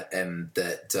do that, and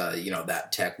that,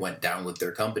 that tech went down with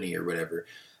their company or whatever.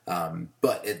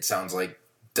 But it sounds like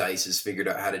DICE has figured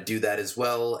out how to do that as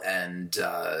well, and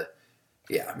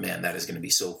yeah, man, that is going to be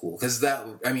so cool. Because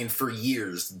for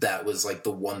years, that was like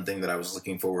the one thing that I was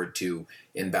looking forward to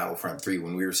in Battlefront 3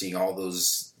 when we were seeing all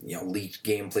those, leaked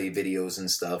gameplay videos and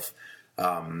stuff.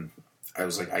 I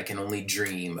was like, I can only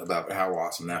dream about how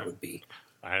awesome that would be.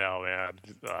 I know, man.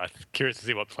 Curious to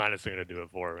see what planets they're going to do it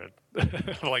for. And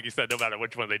like you said, no matter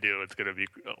which one they do, it's going to be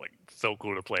like so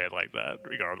cool to play it like that,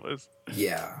 regardless.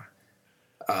 Yeah.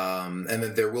 And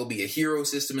then there will be a hero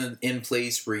system in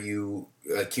place where you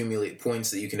accumulate points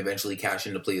that you can eventually cash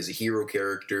in to play as a hero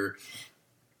character.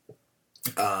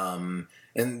 And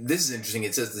this is interesting.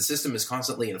 It says the system is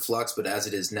constantly in flux, but as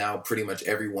it is now, pretty much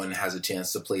everyone has a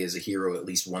chance to play as a hero at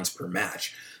least once per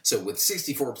match. So with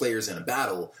 64 players in a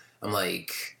battle, I'm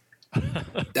like,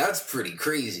 that's pretty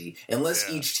crazy.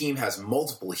 Unless each team has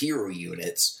multiple hero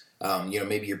units,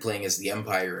 maybe you're playing as the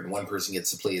Empire and one person gets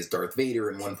to play as Darth Vader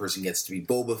and one person gets to be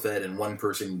Boba Fett and one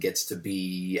person gets to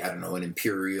be, I don't know, an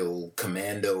Imperial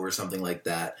Commando or something like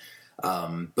that.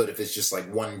 But if it's just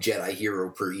like one Jedi hero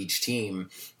per each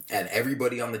team and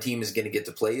everybody on the team is going to get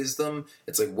to play as them,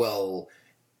 it's like, well,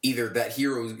 either that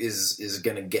hero is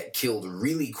going to get killed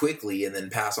really quickly and then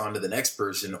pass on to the next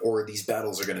person, or these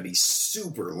battles are going to be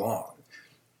super long.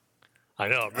 I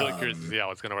know. I'm really curious to see how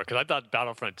it's going to work. Because I thought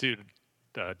Battlefront 2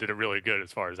 did it really good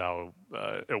as far as how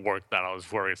it worked, that I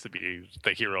was worried to be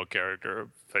the hero character.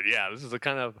 But yeah, this is a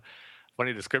kind of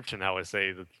funny description how I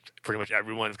say that pretty much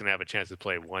everyone's going to have a chance to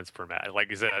play once per match. Like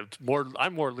you said,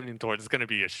 I'm more leaning towards it's going to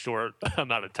be a short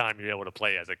amount of time you're able to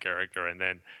play as a character, and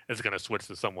then it's going to switch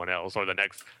to someone else or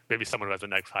maybe someone who has the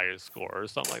next highest score or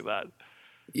something like that.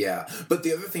 Yeah, but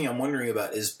the other thing I'm wondering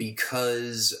about is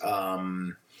because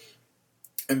from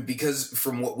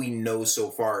what we know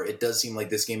so far, it does seem like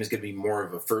this game is going to be more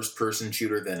of a first-person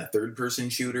shooter than a third-person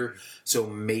shooter. So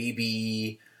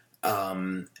maybe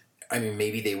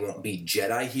maybe they won't be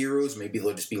Jedi heroes. Maybe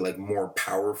they'll just be like more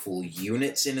powerful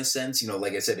units in a sense.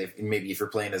 Like I said, if you're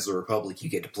playing as the Republic, you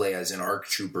get to play as an ARC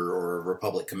Trooper or a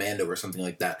Republic Commando or something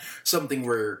like that. Something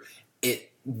where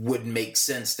it would make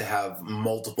sense to have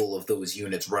multiple of those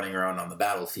units running around on the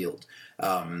battlefield.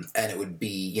 And it would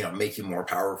be, make you more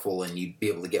powerful and you'd be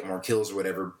able to get more kills or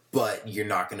whatever, but you're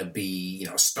not going to be,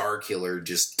 Star Killer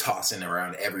just tossing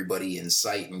around everybody in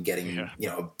sight and getting,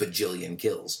 a bajillion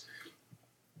kills.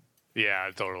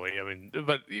 Yeah, totally. I mean,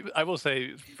 but I will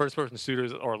say first-person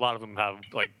shooters, or a lot of them have,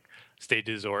 like,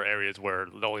 stages or areas where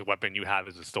the only weapon you have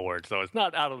is a sword. So it's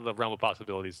not out of the realm of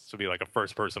possibilities to be like a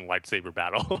first-person lightsaber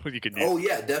battle you can use. Oh,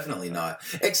 yeah, definitely not.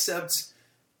 Except,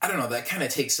 I don't know, that kind of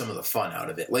takes some of the fun out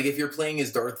of it. Like, if you're playing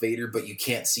as Darth Vader, but you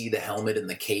can't see the helmet and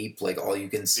the cape, like, all you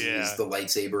can see is the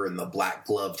lightsaber and the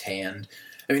black-gloved hand.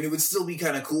 I mean, it would still be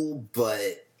kind of cool,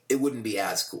 but it wouldn't be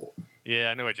as cool.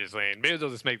 Yeah, I know what you're saying. Maybe they'll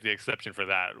just make the exception for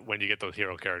that when you get those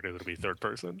hero characters. It'll be third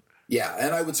person. Yeah,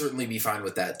 and I would certainly be fine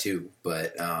with that too.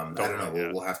 But I don't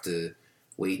know. We'll have to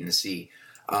wait and see.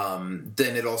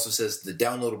 Then it also says the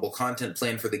downloadable content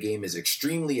plan for the game is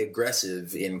extremely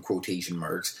aggressive in quotation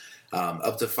marks.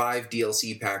 Up to 5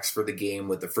 DLC packs for the game,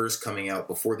 with the first coming out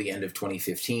before the end of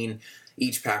 2015.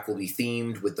 Each pack will be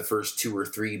themed, with the first 2 or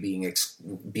 3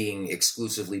 being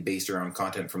exclusively based around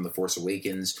content from The Force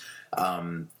Awakens.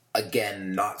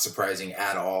 Again, not surprising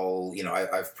at all.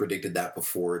 I've predicted that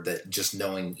before, that just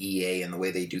knowing EA and the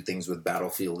way they do things with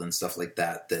Battlefield and stuff like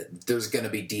that there's going to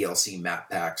be DLC map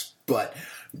packs. But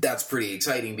that's pretty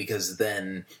exciting because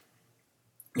then,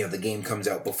 the game comes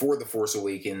out before The Force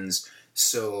Awakens,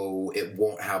 so it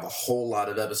won't have a whole lot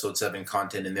of Episode 7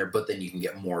 content in there, but then you can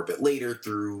get more of it later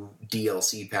through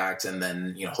DLC packs, and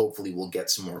then, hopefully we'll get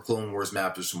some more Clone Wars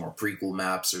maps or some more prequel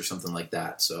maps or something like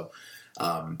that. So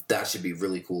that should be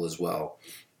really cool as well.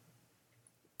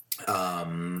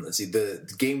 Let's see. The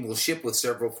game will ship with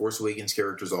several Force Awakens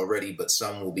characters already, but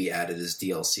some will be added as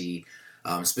DLC.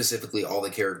 Specifically, all the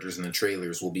characters in the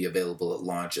trailers will be available at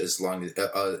launch, as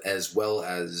well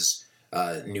as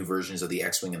new versions of the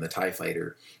X-wing and the TIE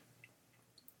Fighter.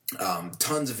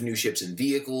 Tons of new ships and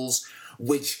vehicles,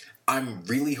 which I'm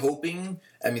really hoping.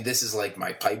 I mean, this is like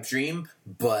my pipe dream,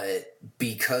 but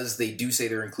because they do say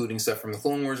they're including stuff from the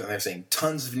Clone Wars, and they're saying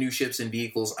tons of new ships and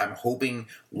vehicles, I'm hoping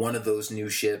one of those new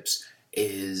ships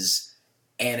is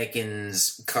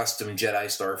Anakin's custom Jedi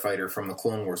Starfighter from the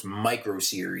Clone Wars micro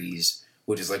series,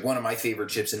 which is like one of my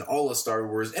favorite ships in all of Star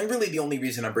Wars. And really the only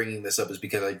reason I'm bringing this up is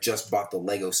because I just bought the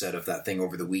Lego set of that thing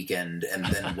over the weekend and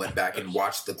then went back and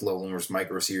watched the Clone Wars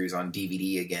micro series on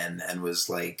DVD again and was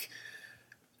like,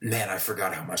 man, I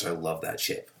forgot how much I love that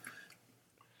ship.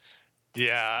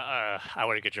 Yeah, I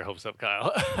want to get your hopes up,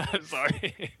 Kyle. I'm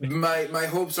sorry. My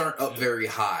hopes aren't up very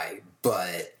high,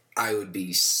 but I would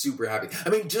be super happy. I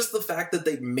mean, just the fact that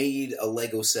they made a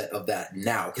Lego set of that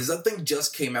now, because that thing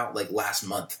just came out like last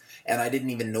month, and I didn't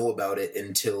even know about it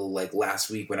until like last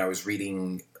week when I was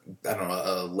reading, I don't know,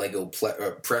 a Lego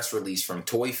press release from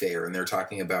Toy Fair, and they're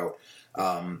talking about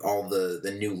all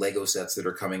the new Lego sets that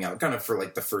are coming out kind of for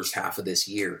like the first half of this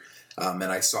year. And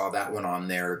I saw that one on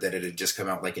there that it had just come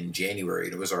out like in January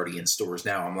and it was already in stores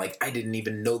now. I'm like, I didn't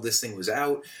even know this thing was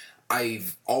out.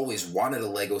 I've always wanted a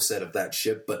Lego set of that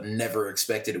ship, but never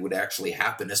expected it would actually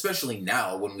happen, especially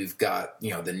now when we've got,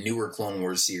 you know, the newer Clone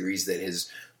Wars series that has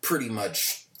pretty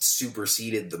much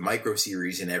superseded the micro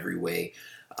series in every way.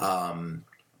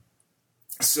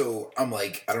 So I'm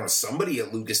like, I don't know, somebody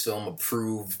at Lucasfilm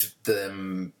approved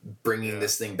them bringing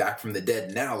this thing back from the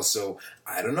dead now, so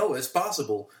I don't know, it's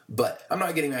possible, but I'm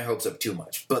not getting my hopes up too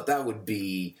much. But that would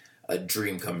be a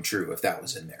dream come true if that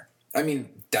was in there. I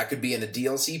mean, that could be in a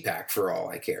DLC pack for all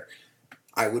I care.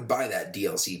 I would buy that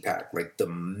DLC pack like the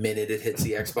minute it hits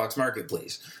the Xbox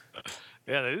Marketplace.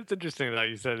 Yeah, it's interesting that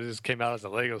you said it just came out as a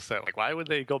Lego set. Like, why would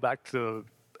they go back to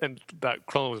that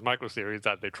Clone Wars micro series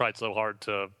that they tried so hard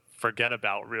to forget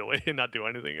about, really, and not do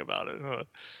anything about it? Huh?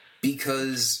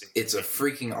 Because it's a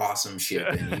freaking awesome ship,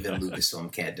 and even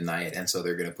Lucasfilm can't deny it, and so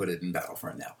they're going to put it in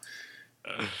Battlefront now.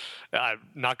 I'm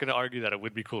not going to argue that it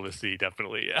would be cool to see,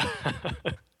 definitely, yeah.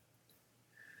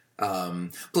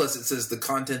 Plus, it says the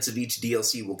contents of each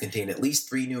DLC will contain at least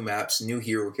 3 new maps, new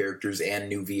hero characters, and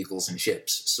new vehicles and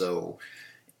ships. So,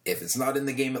 if it's not in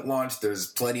the game at launch, there's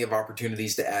plenty of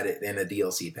opportunities to add it in a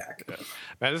DLC pack. Yeah.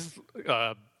 Man, this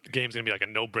game's gonna be like a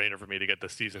no-brainer for me to get the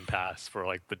season pass for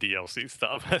like the DLC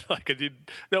stuff. Like, 'cause you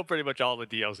know, pretty much all the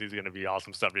DLC is gonna be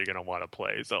awesome stuff you're gonna want to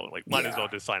play. So, like, might as well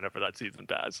just sign up for that season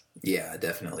pass. Yeah,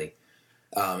 definitely.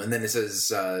 And then it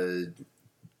says,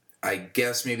 I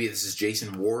guess maybe this is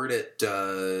Jason Ward at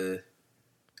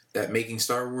Making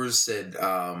Star Wars said,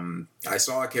 I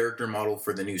saw a character model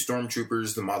for the new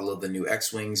Stormtroopers, the model of the new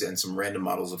X-Wings, and some random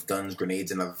models of guns,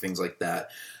 grenades, and other things like that.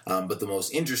 But the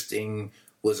most interesting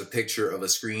was a picture of a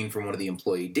screen from one of the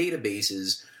employee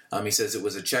databases. He says it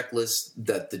was a checklist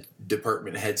that the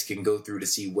department heads can go through to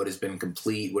see what has been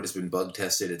complete, what has been bug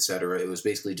tested, etc. It was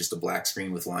basically just a black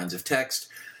screen with lines of text.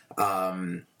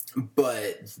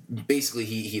 But basically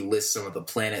he lists some of the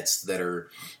planets that are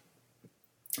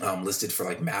listed for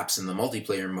like maps in the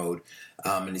multiplayer mode.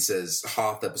 And he says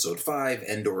Hoth episode 5,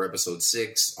 Endor episode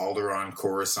 6, Alderaan,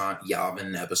 Coruscant,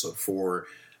 Yavin episode 4,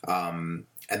 and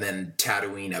then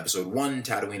Tatooine episode 1,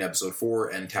 Tatooine episode 4,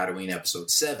 and Tatooine episode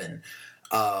 7.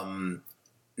 Now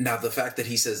the fact that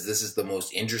he says this is the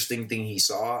most interesting thing he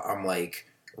saw, I'm like,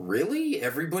 really?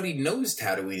 Everybody knows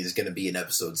Tatooine is going to be in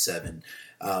episode 7.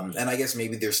 And I guess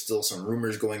maybe there's still some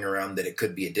rumors going around that it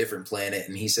could be a different planet.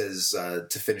 And he says,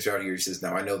 to finish out here, he says,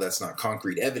 now I know that's not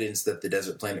concrete evidence that the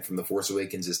desert planet from The Force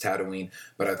Awakens is Tatooine,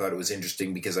 but I thought it was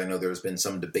interesting because I know there's been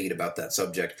some debate about that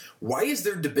subject. Why is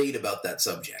there debate about that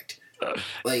subject?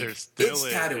 Like, it's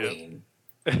Tatooine.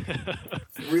 Yeah.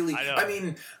 Really? I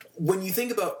mean, when you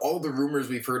think about all the rumors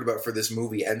we've heard about for this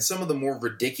movie and some of the more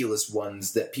ridiculous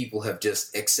ones that people have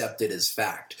just accepted as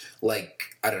fact, like,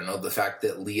 I don't know, the fact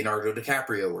that Leonardo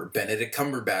DiCaprio or Benedict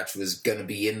Cumberbatch was going to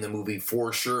be in the movie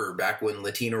for sure back when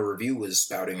Latino Review was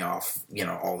spouting off, you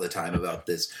know, all the time about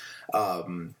this.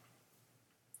 You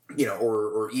know,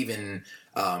 or even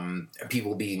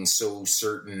people being so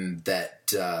certain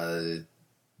that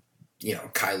you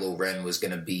know, Kylo Ren was going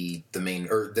to be the main,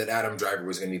 or that Adam Driver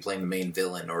was going to be playing the main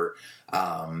villain, or,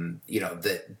 you know,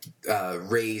 that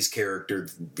Rey's character,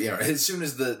 you know, as soon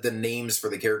as the names for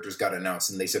the characters got announced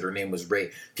and they said her name was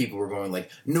Rey, people were going like,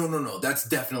 no, that's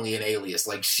definitely an alias.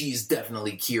 Like, she's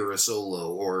definitely Kira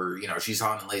Solo, or, you know, she's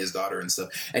Han and Leia's daughter and stuff.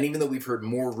 And even though we've heard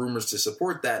more rumors to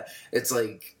support that, it's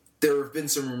like, there have been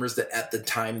some rumors that at the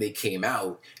time they came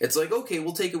out, it's like, okay,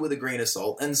 we'll take it with a grain of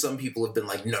salt. And some people have been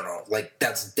like, no, like,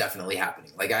 that's definitely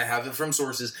happening. Like, I have it from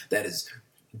sources that is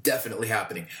definitely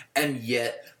happening. And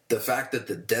yet, the fact that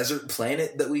the desert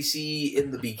planet that we see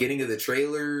in the beginning of the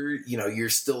trailer, you know, you're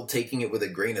still taking it with a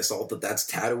grain of salt that that's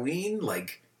Tatooine.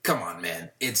 Like, come on,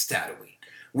 man. It's Tatooine.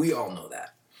 We all know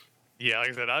that. Yeah, like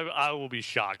I said, I will be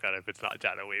shocked that if it's not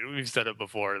Tatooine. We've said it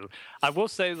before. I will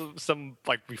say some,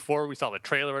 like, before we saw the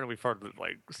trailer and we've heard,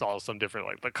 like, saw some different,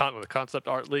 like, the concept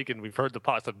art leak, and we've heard the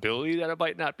possibility that it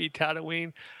might not be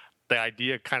Tatooine. The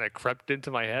idea kind of crept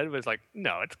into my head. It was like,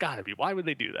 no, it's got to be. Why would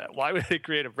they do that? Why would they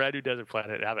create a brand new desert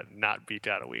planet and have it not be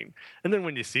Tatooine? And then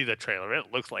when you see the trailer,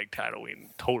 it looks like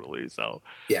Tatooine totally. So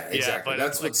yeah, exactly. But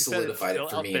that's what solidified it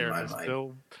for me in my mind.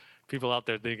 Still people out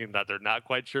there thinking that they're not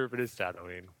quite sure if it is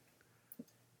Tatooine.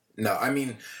 No, I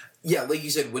mean, yeah, like you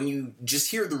said, when you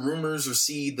just hear the rumors or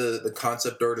see the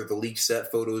concept art or the leaked set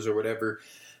photos or whatever,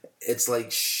 it's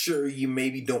like, sure, you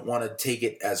maybe don't want to take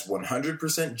it as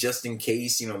 100% just in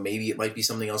case, you know, maybe it might be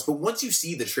something else. But once you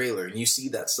see the trailer and you see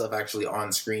that stuff actually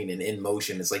on screen and in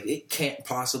motion, it's like, it can't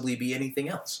possibly be anything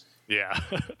else. Yeah,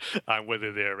 I'm with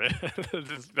you there, man.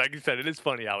 Like you said, it is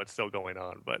funny how it's still going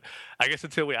on. But I guess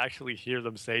until we actually hear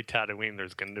them say Tatooine,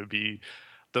 there's going to be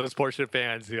those portion of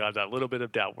fans who have that little bit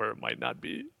of doubt where it might not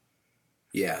be.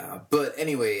 Yeah, but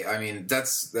anyway, I mean,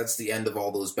 that's the end of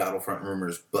all those Battlefront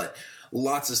rumors, but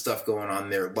lots of stuff going on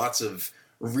there, lots of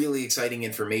really exciting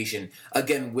information.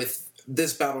 Again, with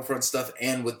this Battlefront stuff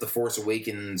and with the Force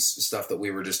Awakens stuff that we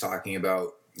were just talking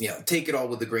about, you know, take it all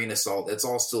with a grain of salt. It's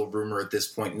all still rumor at this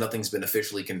point. Nothing's been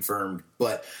officially confirmed,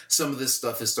 but some of this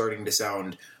stuff is starting to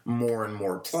sound more and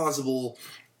more plausible,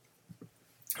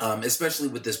 especially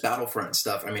with this Battlefront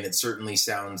stuff. I mean, it certainly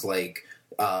sounds like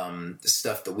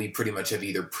stuff that we pretty much have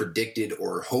either predicted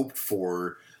or hoped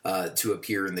for to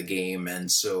appear in the game.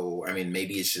 And so, I mean,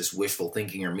 maybe it's just wishful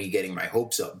thinking or me getting my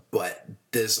hopes up, but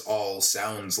this all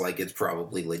sounds like it's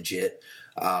probably legit.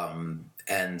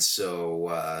 And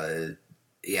so,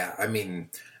 yeah, I mean,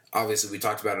 obviously we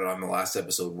talked about it on the last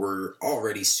episode. We're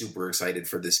already super excited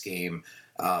for this game.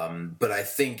 But I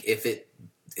think if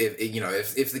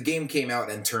the game came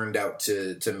out and turned out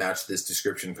to match this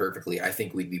description perfectly, I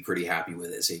think we'd be pretty happy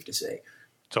with it, safe to say.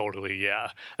 Totally, yeah.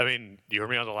 I mean, you heard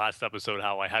me on the last episode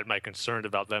how I had my concerns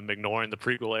about them ignoring the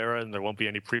prequel era and there won't be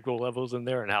any prequel levels in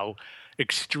there, and how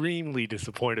extremely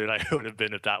disappointed I would have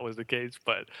been if that was the case.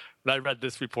 But when I read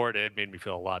this report, it made me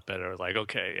feel a lot better. I was like,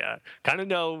 okay, yeah, kind of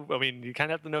know. I mean, you kind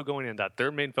of have to know going in that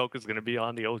their main focus is going to be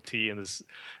on the OT and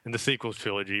the sequels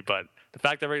trilogy. But the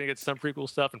fact that we're going to get some prequel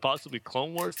stuff and possibly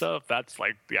Clone Wars stuff, that's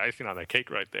like the icing on the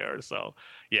cake right there. So,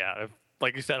 yeah,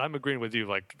 like you said, I'm agreeing with you.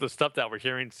 Like, the stuff that we're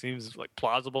hearing seems like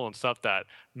plausible and stuff that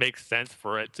makes sense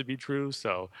for it to be true.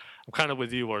 So I'm kind of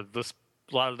with you, where a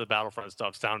lot of the Battlefront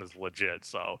stuff sounds legit.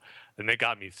 So, and they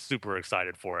got me super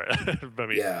excited for it. I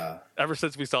mean, yeah. Ever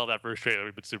since we saw that first trailer,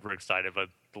 we've been super excited. But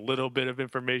the little bit of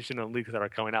information and leaks that are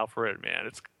coming out for it, man,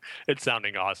 it's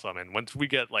sounding awesome. And once we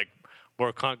get like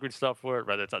more concrete stuff for it,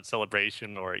 whether it's at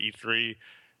Celebration or E3,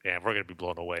 yeah, we're gonna be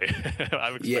blown away.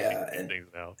 I'm expecting things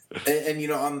now. And you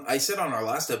know, I said on our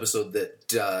last episode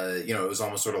that you know, it was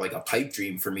almost sort of like a pipe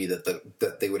dream for me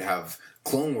that they would have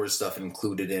Clone Wars stuff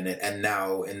included in it. And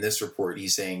now in this report,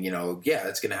 he's saying, you know, yeah,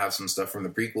 it's gonna have some stuff from the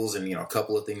prequels and, you know, a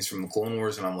couple of things from the Clone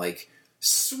Wars. And I'm like,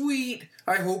 sweet.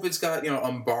 I hope it's got, you know,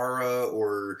 Umbara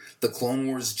or the Clone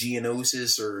Wars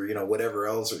Geonosis or, you know, whatever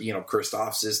else, or, you know,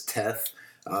 Christophsis, Teth,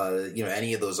 you know,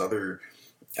 any of those other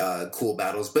cool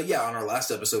battles. But yeah, on our last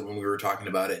episode when we were talking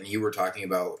about it and you were talking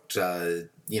about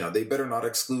you know, they better not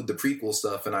exclude the prequel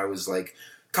stuff, and I was like,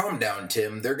 calm down,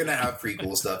 Tim, they're gonna have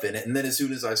prequel stuff in it. And then as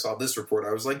soon as I saw this report,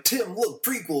 I was like, Tim, look,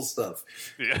 prequel stuff.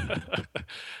 Yeah.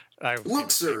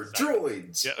 Look, sir,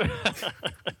 droids. Yeah.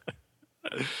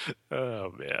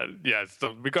 Oh man, yeah.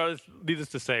 So regardless, needless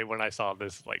to say, when I saw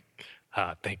this, like,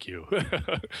 thank you,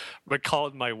 but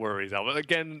called my worries out. But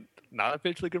again, not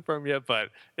officially confirmed yet, but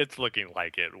it's looking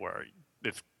like it. Where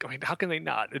it's, I mean, how can they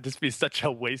not? It'd just be such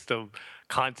a waste of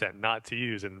content not to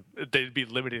use, and they'd be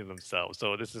limiting themselves.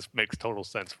 So this just makes total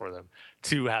sense for them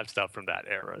to have stuff from that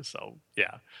era. So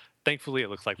yeah, thankfully, it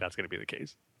looks like that's going to be the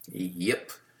case.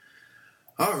 Yep.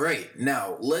 All right,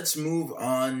 now let's move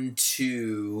on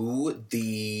to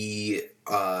the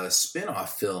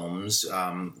spin-off films,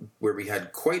 where we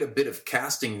had quite a bit of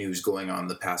casting news going on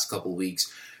the past couple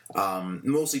weeks,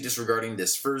 mostly just regarding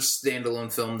this first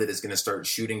standalone film that is going to start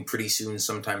shooting pretty soon,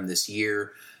 sometime this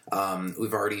year.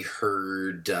 We've already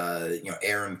heard you know,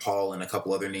 Aaron Paul and a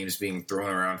couple other names being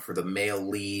thrown around for the male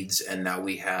leads, and now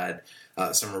we had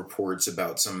some reports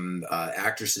about some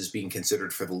actresses being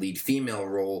considered for the lead female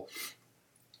role.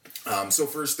 So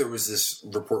first there was this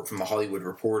report from the Hollywood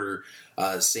Reporter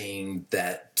saying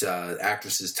that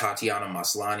actresses Tatiana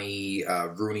Maslany,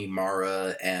 Rooney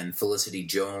Mara, and Felicity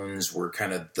Jones were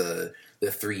kind of the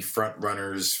three front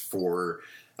runners for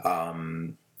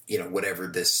whatever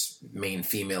this main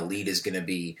female lead is going to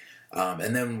be.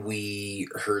 And then we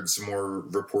heard some more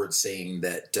reports saying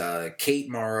that Kate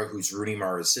Mara, who's Rooney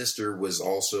Mara's sister, was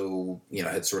also,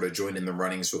 had sort of joined in the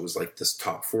running, so it was like this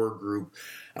top four group.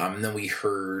 And then we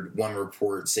heard one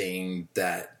report saying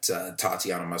that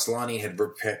Tatiana Maslany had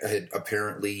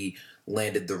apparently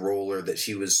landed the role, or that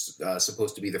she was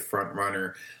supposed to be the front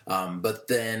runner. But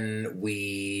then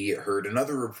we heard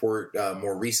another report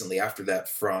more recently after that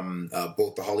from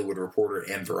both the Hollywood Reporter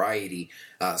and Variety.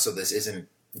 So this isn't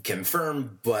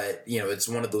confirmed, but it's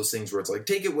one of those things where it's like,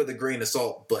 take it with a grain of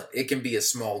salt, but it can be a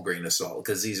small grain of salt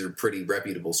because these are pretty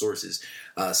reputable sources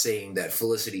saying that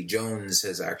Felicity Jones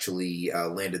has actually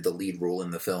landed the lead role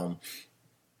in the film.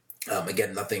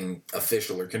 Again, nothing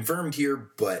official or confirmed here,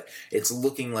 but it's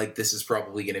looking like this is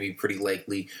probably going to be pretty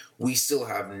likely. We still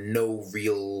have no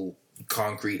real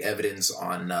concrete evidence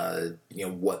on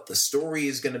what the story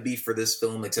is going to be for this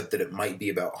film, except that it might be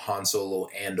about Han Solo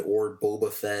and or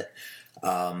Boba Fett.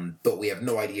 But we have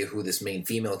no idea who this main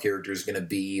female character is going to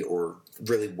be, or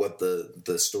really what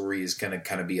the story is going to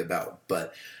kind of be about.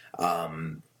 But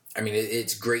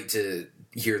it's great to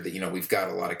hear that we've got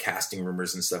a lot of casting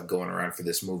rumors and stuff going around for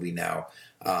this movie now,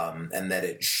 and that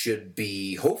it should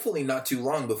be hopefully not too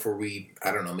long before we,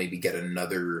 maybe get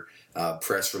another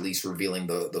press release revealing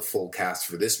the full cast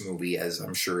for this movie, as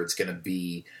I'm sure it's going to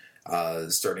be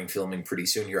starting filming pretty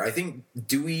soon here. I think,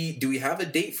 do we have a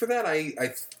date for that?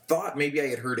 I thought maybe I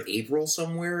had heard April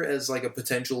somewhere as like a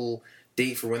potential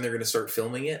date for when they're going to start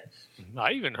filming it.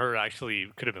 I even heard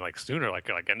actually could have been like sooner, like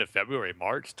end of February,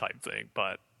 March type thing,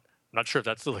 but I'm not sure if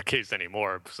that's still the case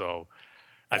anymore. So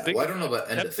I think I don't know about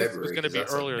end of February. It's going to be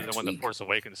earlier than when The Force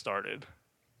Awakens started,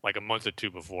 like a month or two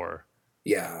before.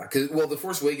 Yeah, because The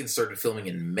Force Awakens started filming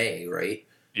in May, right?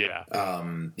 Yeah.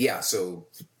 So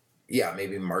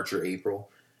maybe March or April.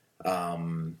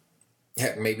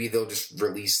 Heck, maybe they'll just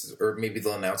release, or maybe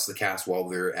they'll announce the cast while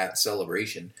they're at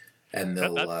Celebration, and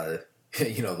they'll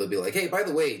they'll be like, hey, by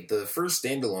the way, the first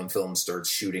standalone film starts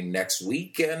shooting next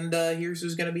week, and here's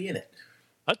who's going to be in it.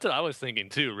 That's what I was thinking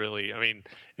too, really. I mean,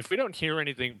 if we don't hear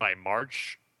anything by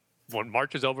March, when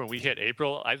March is over and we hit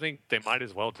April, I think they might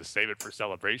as well just save it for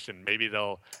Celebration. Maybe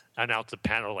they'll announce a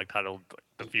panel like titled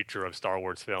 "The Future of Star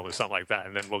Wars Film" or something like that,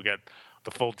 and then we'll get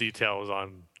the full details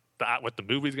on what the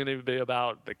movie's going to be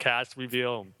about, the cast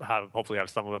reveal, hopefully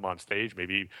have some of them on stage.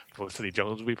 Maybe Felicity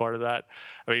Jones will be part of that.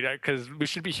 I mean, because we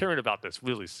should be hearing about this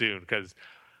really soon, because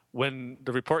when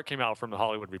the report came out from the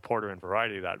Hollywood Reporter and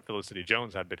Variety that Felicity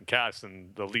Jones had been cast in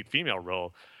the lead female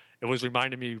role, it was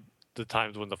reminding me the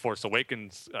times when The Force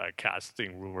Awakens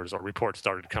casting rumors or reports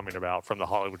started coming about from the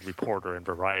Hollywood Reporter and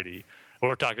Variety. We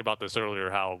were talking about this earlier,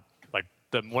 how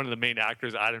one of the main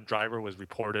actors, Adam Driver, was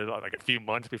reported like a few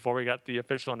months before we got the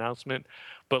official announcement,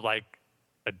 but like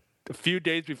a few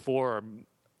days before,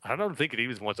 I don't think it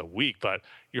even was once a week, but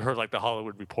you heard like the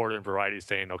Hollywood Reporter and Variety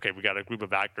saying, okay, we got a group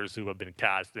of actors who have been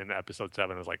cast in Episode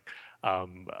 7. It was like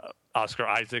Oscar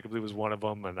Isaac, I believe, was one of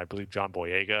them, and I believe John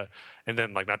Boyega. And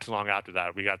then like not too long after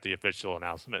that, we got the official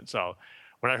announcement. So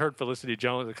when I heard Felicity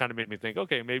Jones, it kind of made me think,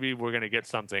 okay, maybe we're going to get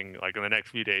something like in the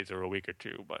next few days or a week or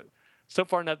two, but so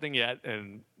far, nothing yet,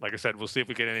 and like I said, we'll see if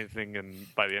we get anything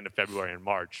by the end of February and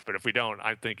March. But if we don't,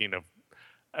 I'm thinking of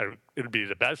it would be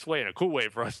the best way and a cool way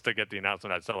for us to get the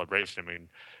announcement at Celebration. I mean,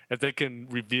 if they can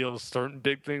reveal certain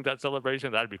big things at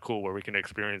Celebration, that'd be cool, where we can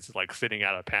experience like sitting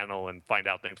at a panel and find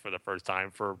out things for the first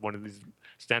time for one of these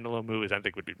standalone movies. I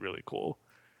think would be really cool.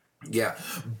 Yeah,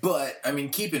 but I mean,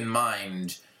 keep in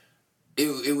mind,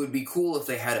 it would be cool if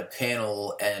they had a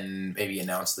panel and maybe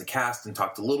announced the cast and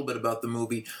talked a little bit about the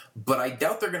movie, but I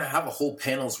doubt they're going to have a whole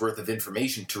panel's worth of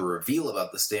information to reveal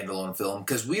about the standalone film,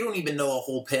 because we don't even know a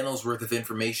whole panel's worth of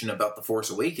information about The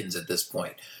Force Awakens at this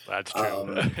point. That's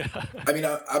true. I mean,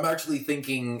 I'm actually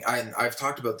thinking, I've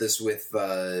talked about this with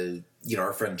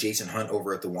our friend Jason Hunt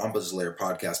over at the Wampa's Lair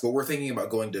podcast, but we're thinking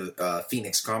about going to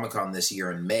Phoenix Comic-Con this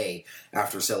year in May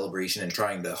after Celebration and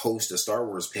trying to host a Star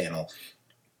Wars panel.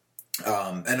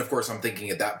 And of course, I'm thinking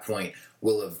at that point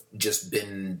we'll have just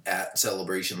been at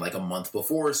Celebration like a month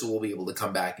before, so we'll be able to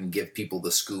come back and give people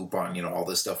the scoop on all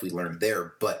the stuff we learned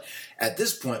there. But at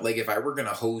this point, like if I were going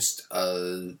to host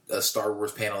a Star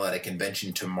Wars panel at a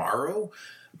convention tomorrow,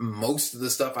 most of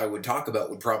the stuff I would talk about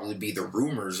would probably be the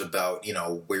rumors about,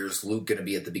 where's Luke going to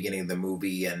be at the beginning of the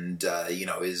movie, and,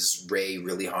 is Rey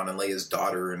really Han and Leia's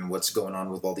daughter, and what's going on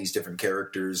with all these different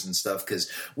characters and stuff, because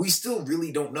we still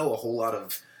really don't know a whole lot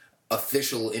of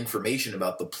official information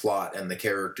about the plot and the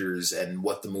characters and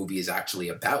what the movie is actually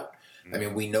about. I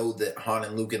mean, we know that Han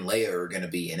and Luke and Leia are going to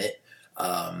be in it.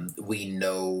 We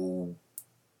know,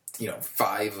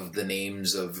 5 of the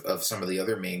names of some of the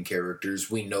other main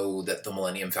characters. We know that the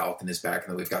Millennium Falcon is back,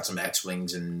 and that we've got some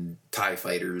X-Wings and TIE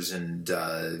fighters and,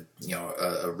 a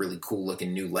really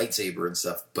cool-looking new lightsaber and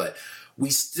stuff. But we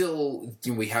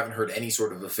haven't heard any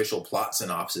sort of official plot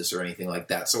synopsis or anything like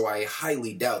that. So I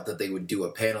highly doubt that they would do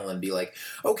a panel and be like,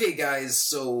 okay, guys,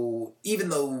 so even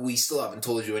though we still haven't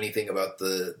told you anything about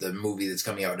the movie that's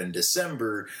coming out in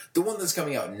December, the one that's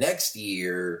coming out next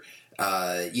year...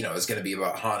 is going to be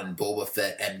about Han and Boba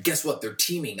Fett, and guess what? They're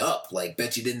teaming up. Like,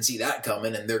 bet you didn't see that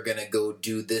coming, and they're going to go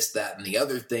do this, that, and the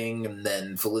other thing, and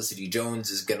then Felicity Jones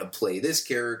is going to play this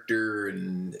character,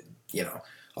 and,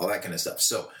 all that kind of stuff.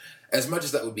 So, as much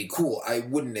as that would be cool, I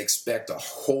wouldn't expect a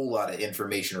whole lot of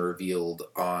information revealed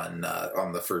on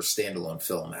the first standalone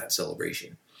film at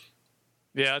Celebration.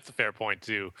 Yeah, that's a fair point,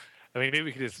 too. I mean,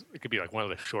 maybe it could be like one of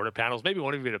the shorter panels. Maybe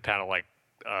one of you a panel like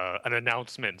an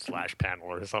announcement / panel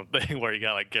or something where you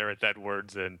got like Gareth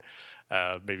Edwards and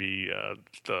maybe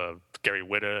the Gary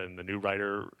Whitta and the new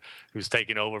writer who's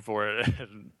taking over for it,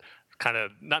 and kind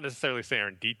of not necessarily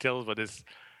saying details, but it's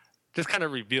just kind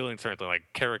of revealing certain like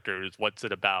characters, what's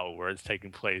it about, where it's taking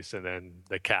place, and then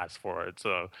the cast for it.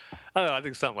 So I don't know, I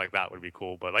think something like that would be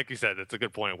cool. But like you said, it's a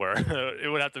good point where it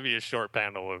would have to be a short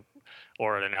panel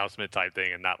or an announcement type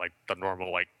thing, and not like the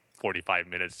normal like 45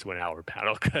 minutes to an hour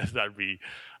panel, because that'd be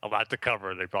a lot to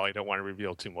cover. They probably don't want to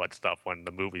reveal too much stuff when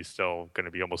the movie's still going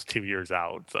to be almost 2 years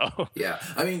out. So yeah,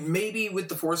 I mean, maybe with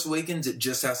The Force Awakens, it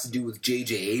just has to do with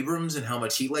J.J. Abrams and how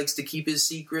much he likes to keep his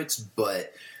secrets,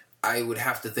 but I would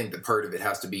have to think that part of it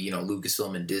has to be,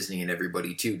 Lucasfilm and Disney and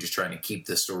everybody too, just trying to keep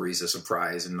the stories a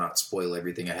surprise and not spoil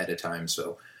everything ahead of time.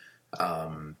 So,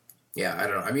 yeah, I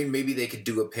don't know. I mean, maybe they could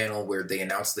do a panel where they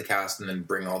announce the cast and then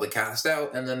bring all the cast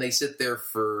out, and then they sit there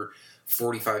for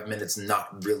 45 minutes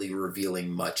not really revealing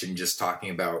much and just talking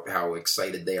about how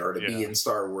excited they are to be in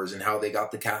Star Wars and how they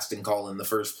got the casting call in the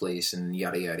first place and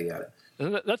yada, yada, yada.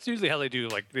 And that's usually how they do,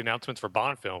 like, the announcements for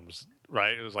Bond films,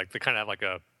 right? It was like they kind of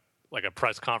have like a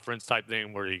press conference type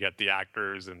thing where you get the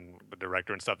actors and the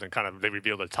director and stuff, and kind of they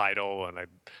reveal the title. And I'm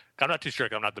not too sure,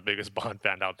 'cause I'm not the biggest Bond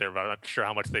fan out there, but I'm not sure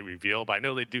how much they reveal. But I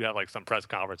know they do have like some press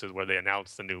conferences where they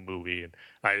announce the new movie, and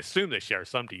I assume they share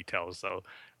some details. So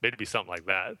maybe it'd be something like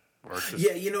that.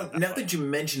 Yeah, now that you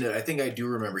mention it, I think I do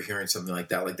remember hearing something like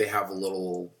that. Like they have a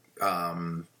little,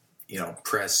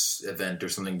 press event or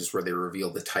something just where they reveal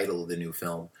the title of the new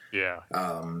film. Yeah.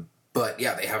 But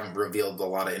yeah, they haven't revealed a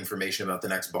lot of information about the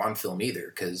next Bond film either,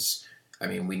 because, I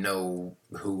mean, we know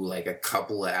who like a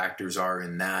couple of actors are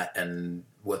in that and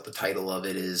what the title of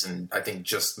it is. And I think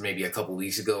just maybe a couple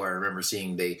weeks ago, I remember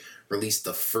seeing they released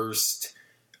the first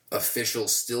official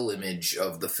still image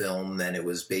of the film. Then it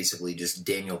was basically just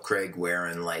Daniel Craig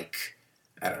wearing like,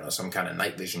 I don't know, some kind of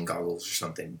night vision goggles or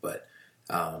something. But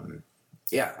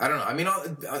yeah, I don't know. I mean,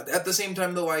 at the same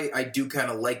time, though, I do kind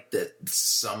of like that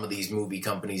some of these movie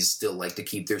companies still like to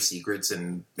keep their secrets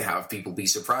and have people be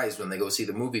surprised when they go see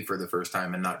the movie for the first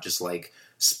time and not just, like,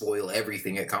 spoil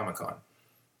everything at Comic-Con.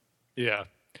 Yeah.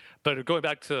 But going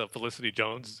back to Felicity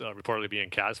Jones reportedly being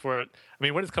cast for it, I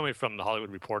mean, when it's coming from The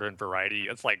Hollywood Reporter and Variety,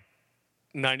 it's like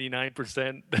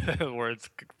 99% where it's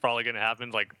probably going to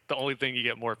happen. Like, the only thing you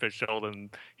get more official than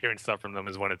hearing stuff from them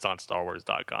is when it's on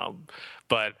StarWars.com.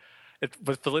 But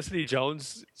with Felicity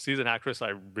Jones, she's an actress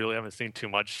I really haven't seen too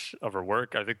much of her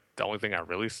work. I think the only thing I've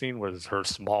really seen was her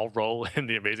small role in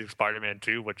The Amazing Spider-Man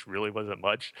 2, which really wasn't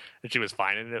much, and she was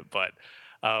fine in it. But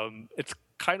it's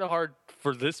kind of hard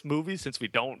for this movie, since we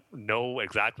don't know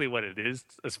exactly what it is,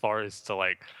 as far as to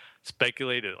like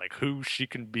speculate at like who she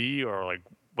can be or like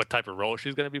what type of role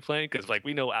she's going to be playing, because like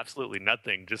we know absolutely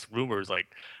nothing, just rumors.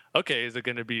 Like, okay, is it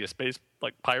going to be a space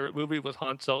like pirate movie with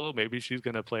Han Solo? Maybe she's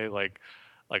going to play like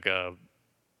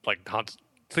Han.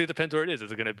 So it depends where it is.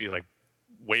 Is it going to be like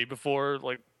way before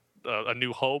like A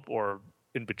New Hope, or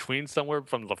in between somewhere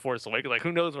from The Force Awakens? Like,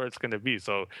 who knows where it's going to be?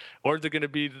 So, or is it going to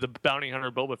be the Bounty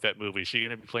Hunter Boba Fett movie? Is she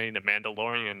going to be playing a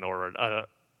Mandalorian or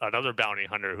another bounty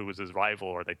hunter who was his rival,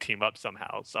 or they team up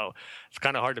somehow? So it's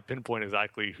kind of hard to pinpoint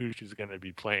exactly who she's going to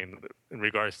be playing in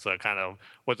regards to kind of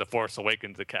what The Force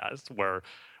Awakens the cast, where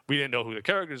we didn't know who the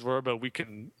characters were, but we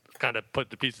can kind of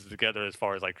put the pieces together as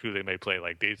far as like who they may play.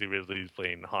 Like Daisy Ridley's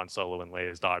playing Han Solo and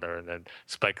Leia's daughter, and then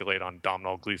speculate on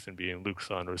Domhnall Gleeson being Luke's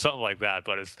son or something like that.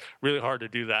 But it's really hard to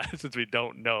do that since we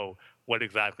don't know what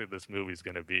exactly this movie's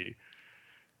going to be.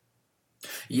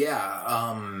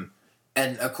 Yeah,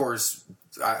 and of course,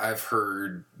 I've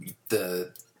heard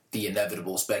the the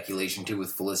inevitable speculation too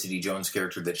with Felicity Jones'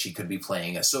 character that she could be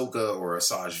playing Ahsoka or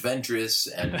Asajj Ventress,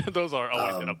 and those are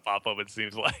always going to pop up. It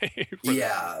seems like.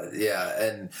 yeah,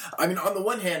 and I mean, on the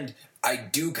one hand, I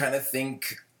do kind of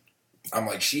think I'm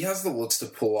like, she has the looks to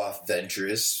pull off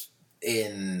Ventress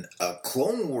in a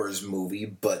Clone Wars movie,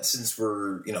 but since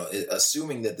we're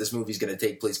assuming that this movie is going to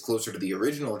take place closer to the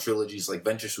original trilogies, like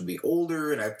Ventress would be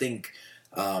older, and I think.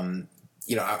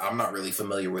 I'm not really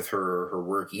familiar with her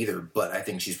work either, but I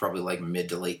think she's probably like mid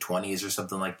to late 20s or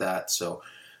something like that. So,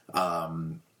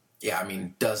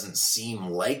 doesn't seem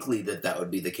likely that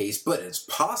would be the case, but it's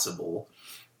possible.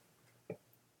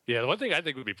 Yeah, the one thing I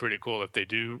think would be pretty cool if they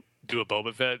do a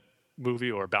Boba Fett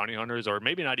movie or Bounty Hunters, or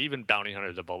maybe not even Bounty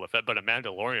Hunters or Boba Fett, but a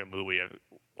Mandalorian movie.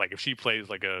 Like if she plays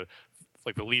like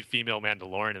the lead female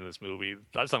Mandalorian in this movie,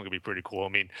 that's something could be pretty cool. I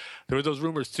mean, there were those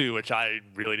rumors too, which I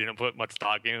really didn't put much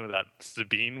stock in, that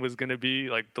Sabine was going to be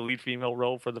like the lead female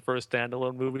role for the first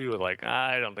standalone movie. With like,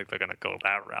 I don't think they're going to go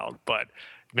that route, but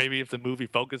maybe if the movie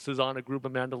focuses on a group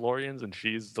of Mandalorians and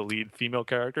she's the lead female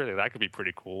character, that could be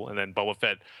pretty cool. And then Boba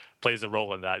Fett plays a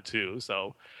role in that too.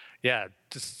 So, yeah,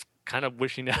 just kind of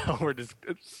wishing now we're just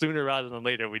sooner rather than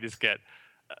later we just get.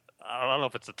 I don't know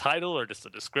if it's a title or just a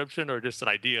description or just an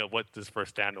idea of what this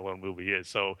first standalone movie is.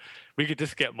 So we could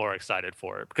just get more excited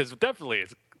for it, because definitely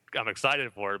I'm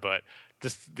excited for it, but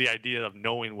just the idea of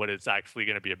knowing what it's actually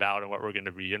going to be about and what we're going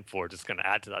to be in for, just going to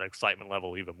add to that excitement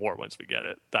level even more once we get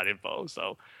that info.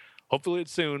 So hopefully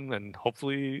it's soon, and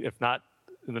hopefully if not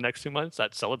in the next 2 months,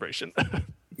 that's Celebration.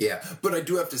 Yeah, but I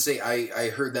do have to say,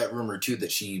 I heard that rumor too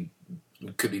that she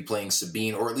could be playing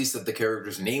Sabine, or at least that the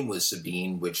character's name was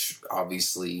Sabine, which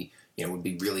obviously, would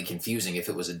be really confusing if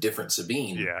it was a different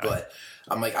Sabine. Yeah. But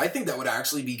I'm like, I think that would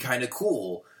actually be kind of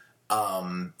cool.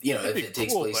 If it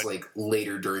takes place like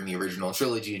later during the original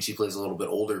trilogy and she plays a little bit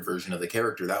older version of the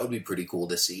character, that would be pretty cool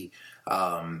to see.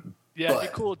 It'd be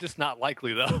cool, just not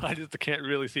likely though. I just can't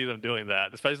really see them doing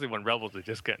that, especially when Rebels are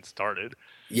just getting started.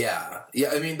 Yeah.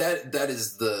 I mean, that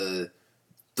is the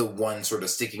one sort of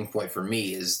sticking point for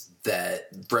me, is that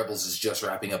Rebels is just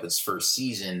wrapping up its first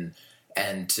season,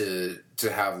 and to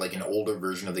have like an older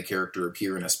version of the character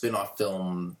appear in a spin-off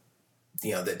film,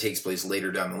 that takes place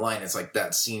later down the line, it's like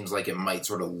that seems like it might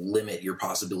sort of limit your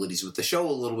possibilities with the show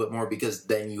a little bit more, because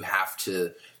then you have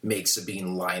to make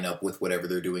Sabine line up with whatever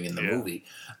they're doing in the movie.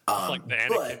 It's like the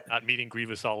Anakin not meeting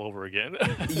Grievous all over again.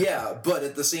 Yeah, but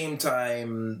at the same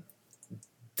time,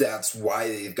 that's why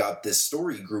they've got this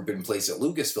story group in place at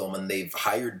Lucasfilm, and they've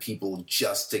hired people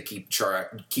just to keep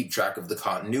track of the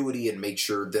continuity and make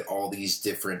sure that all these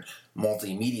different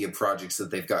multimedia projects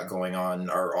that they've got going on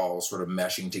are all sort of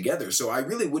meshing together. So I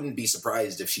really wouldn't be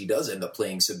surprised if she does end up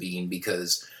playing Sabine,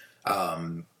 because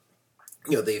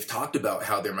they've talked about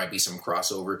how there might be some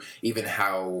crossover, even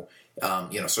how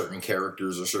certain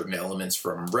characters or certain elements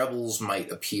from Rebels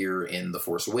might appear in The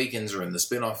Force Awakens or in the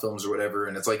spin-off films or whatever.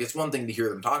 And it's like, it's one thing to hear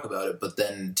them talk about it, but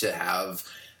then to have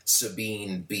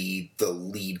Sabine be the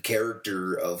lead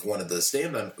character of one of the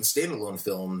standalone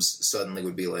films suddenly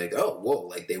would be like, oh, whoa,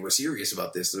 like they were serious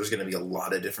about this. There's going to be a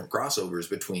lot of different crossovers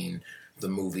between the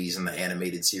movies and the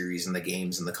animated series and the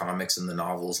games and the comics and the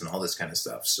novels and all this kind of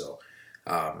stuff. So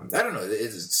I don't know.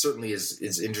 It certainly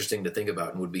is interesting to think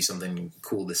about, and would be something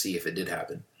cool to see if it did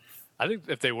happen. I think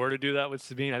if they were to do that with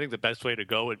Sabine, I think the best way to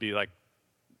go would be like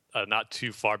a not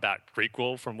too far back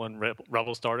prequel from when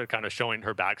Rebel started, kind of showing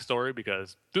her backstory,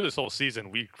 because through this whole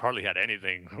season, we hardly had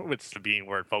anything with Sabine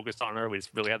where it focused on her. We just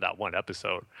really had that one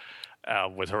episode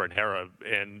with her and Hera,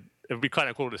 and it would be kind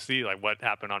of cool to see like what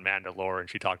happened on Mandalore. And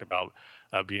she talked about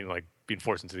being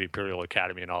forced into the Imperial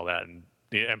Academy and all that, and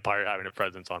the Empire having a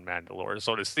presence on Mandalore.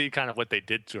 So to see kind of what they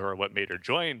did to her, what made her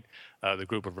join the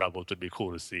group of rebels, would be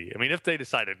cool to see. I mean, if they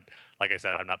decided, like I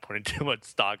said, I'm not putting too much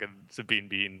stock in Sabine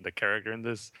being the character in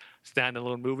this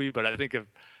standalone movie, but I think if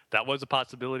that was a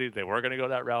possibility, they were going to go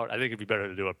that route, I think it'd be better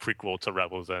to do a prequel to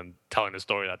Rebels than telling a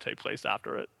story that takes place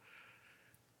after it.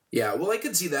 Yeah, well, I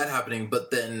could see that happening,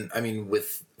 but then, I mean,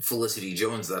 with Felicity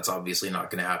Jones, that's obviously not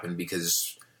going to happen,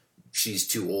 because she's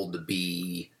too old to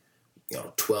be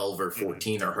 12 or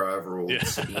 14 or however old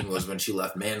Sabine was when she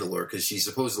left Mandalore, because she's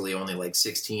supposedly only like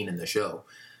 16 in the show.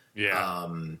 Yeah.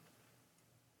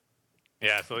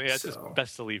 It's just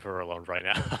best to leave her alone right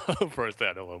now for a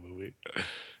standalone movie.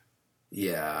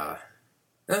 Yeah.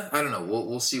 I don't know.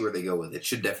 We'll see where they go with it.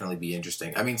 Should definitely be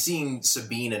interesting. I mean, seeing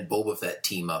Sabine and Boba Fett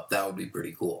team up, that would be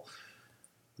pretty cool.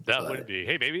 That would be.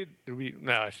 Hey, maybe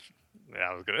I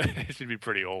was gonna. It should be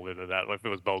pretty old into that. Like if it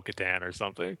was Bo-Katan or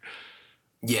something.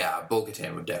 Yeah,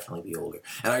 Bo-Katan would definitely be older.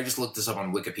 And I just looked this up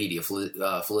on Wikipedia.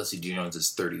 Felicity Jones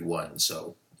is 31,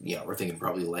 so we're thinking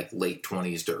probably like late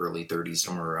 20s to early 30s,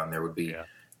 somewhere around there would be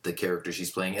the character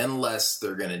she's playing, unless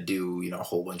they're going to do, a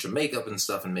whole bunch of makeup and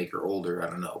stuff and make her older. I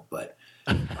don't know, but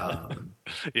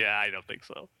yeah, I don't think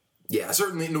so. Yeah,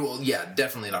 certainly. Well, yeah,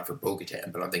 definitely not for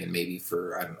Bo-Katan, but I'm thinking maybe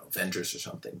for, I don't know, Ventress or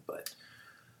something, but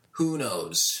who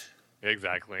knows?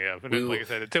 Exactly, yeah. But like I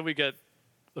said, until we get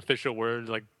official word,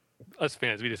 like, us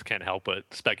fans, we just can't help but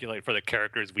speculate for the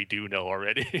characters we do know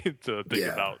already to think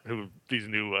about who these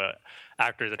new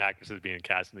actors and actresses being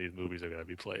cast in these movies are going to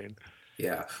be playing.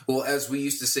 Yeah. Well, as we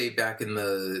used to say back in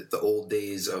the old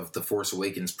days of the Force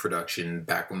Awakens production,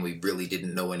 back when we really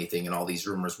didn't know anything and all these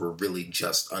rumors were really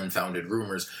just unfounded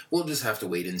rumors, we'll just have to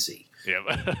wait and see.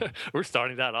 Yeah. We're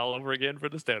starting that all over again for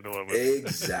the standalone movie.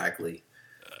 Exactly.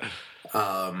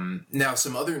 Now,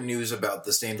 some other news about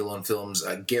the standalone films.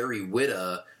 Gary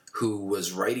Whitta, who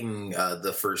was writing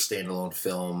the first standalone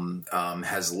film,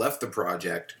 has left the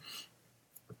project.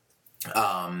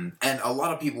 And a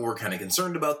lot of people were kind of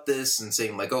concerned about this and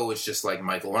saying, like, oh, it's just like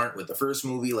Michael Arndt with the first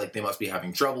movie, like they must be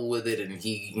having trouble with it, and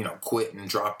he, quit and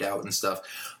dropped out and stuff.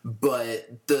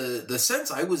 But the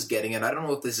sense I was getting, and I don't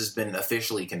know if this has been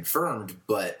officially confirmed,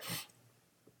 but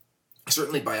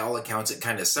certainly by all accounts, it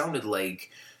kind of sounded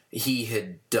like he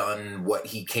had done what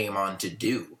he came on to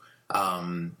do.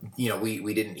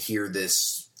 We didn't hear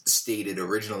this stated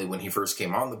originally when he first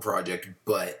came on the project,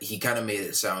 but he kind of made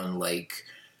it sound like,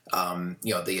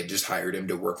 they had just hired him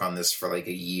to work on this for like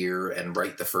a year and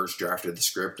write the first draft of the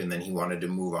script, and then he wanted to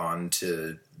move on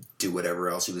to do whatever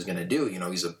else he was going to do.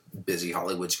 He's a busy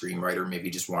Hollywood screenwriter, maybe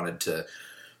just wanted to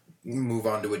move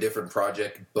on to a different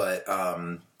project. But,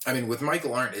 with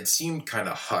Michael Arndt, it seemed kind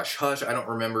of hush-hush. I don't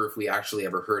remember if we actually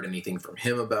ever heard anything from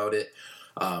him about it.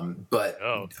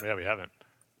 Oh, yeah, we haven't.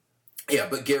 Yeah,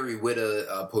 but Gary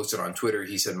Whitta posted on Twitter,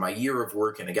 he said, "My year of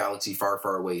work in a galaxy far,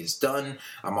 far away is done.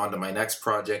 I'm on to my next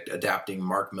project, adapting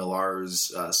Mark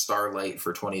Millar's Starlight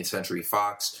for 20th Century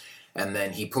Fox." And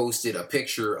then he posted a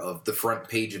picture of the front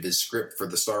page of his script for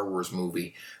the Star Wars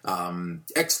movie.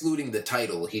 Excluding the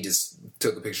title, he just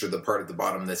took a picture of the part at the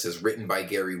bottom that says, "Written by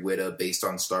Gary Whitta, based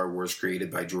on Star Wars, created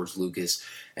by George Lucas."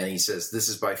 And he says, "This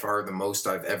is by far the most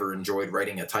I've ever enjoyed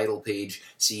writing a title page.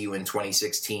 See you in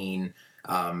 2016.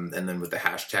 And then with the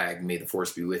hashtag, "May the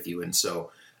Force be with you." And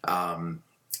so,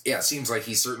 it seems like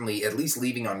he's certainly at least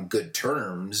leaving on good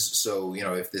terms. So,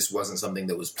 if this wasn't something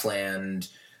that was planned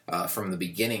from the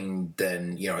beginning,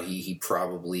 then, he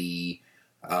probably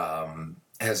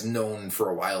has known for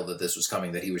a while that this was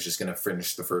coming, that he was just going to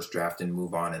finish the first draft and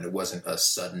move on, and it wasn't a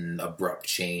sudden, abrupt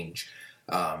change.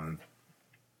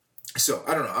 So,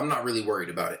 I don't know. I'm not really worried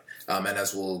about it. And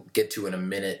as we'll get to in a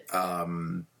minute,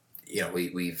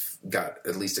 we've got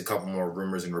at least a couple more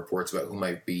rumors and reports about who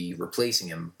might be replacing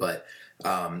him. But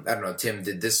I don't know, Tim,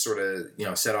 did this sort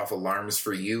of, set off alarms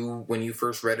for you when you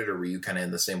first read it, or were you kind of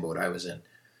in the same boat I was in?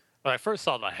 When I first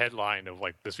saw the headline of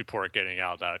like this report getting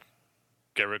out that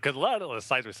because a lot of the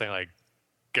sites were saying like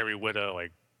Gary Whitta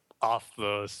like off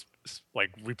the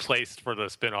replaced for the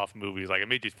spin-off movies, like it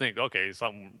made you think, okay,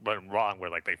 something went wrong where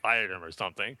like they fired him or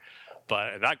something.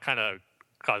 But that kind of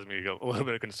caused me a little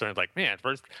bit of concern. Like, man,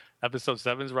 first Episode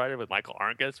 7's writer with Michael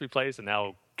Arndt gets replaced, and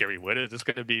now Gary Whitta. Is this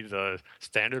going to be the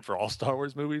standard for all Star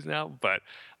Wars movies now? But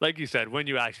like you said, when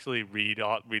you actually read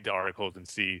the articles and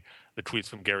see the tweets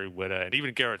from Gary Whitta and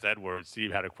even Gareth Edwards,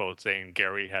 Steve had a quote saying,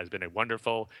 "Gary has been a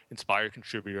wonderful, inspired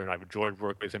contributor, and I've enjoyed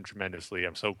working with him tremendously.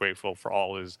 I'm so grateful for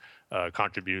all his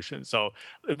contributions." So,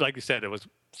 like you said, it was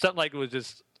something like it was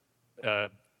just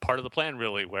part of the plan,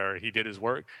 really, where he did his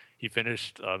work. He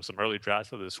finished some early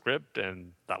drafts of the script,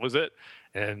 and that was it.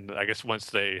 And I guess once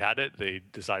they had it, they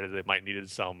decided they might needed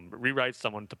some rewrites,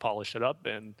 someone to polish it up,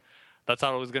 and that's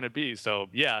how it was going to be. So,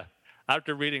 yeah,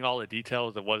 after reading all the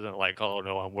details, it wasn't like, oh,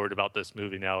 no, I'm worried about this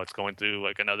movie now. It's going through,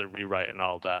 like, another rewrite and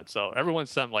all that. So everyone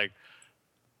seemed, like,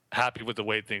 happy with the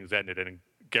way things ended. And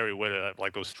Gary Whitta,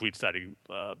 like those tweets that he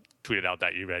tweeted out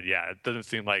that you read, yeah, it doesn't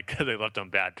seem like they left on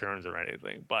bad terms or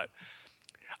anything. But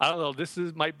I don't know. This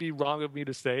might be wrong of me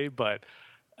to say, but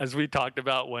as we talked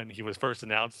about when he was first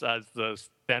announced as the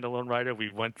standalone writer,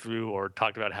 we went through or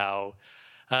talked about how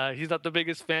he's not the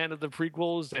biggest fan of the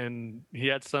prequels, and he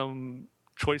had some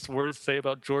choice words to say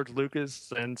about George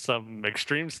Lucas and some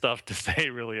extreme stuff to say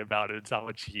really about it. It's how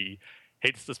much he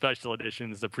hates the special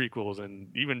editions, the prequels,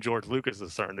 and even George Lucas to a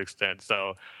certain extent.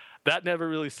 So that never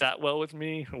really sat well with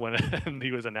me when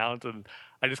he was announced, and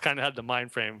I just kind of had the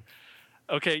mind frame,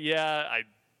 okay, yeah,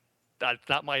 that's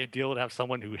not my ideal to have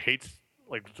someone who hates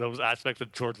like those aspects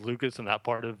of George Lucas and that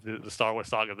part of the Star Wars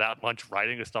saga that much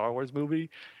writing a Star Wars movie.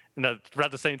 And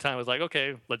at the same time, I was like,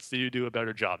 okay, let's see you do a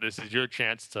better job. This is your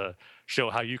chance to show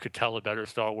how you could tell a better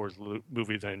Star Wars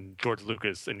movie than George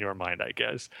Lucas in your mind, I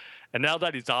guess. And now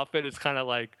that he's off it, it's kind of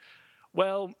like,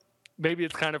 Well, maybe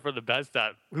it's kind of for the best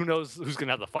that who knows who's going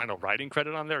to have the final writing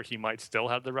credit on there. He might still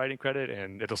have the writing credit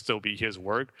and it'll still be his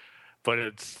work. But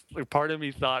it's like, part of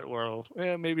me thought, well,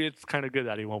 maybe it's kind of good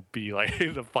that he won't be like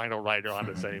the final writer on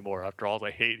this anymore after all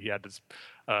the hate he had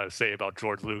to say about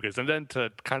George Lucas. And then to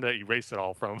kind of erase it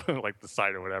all from like the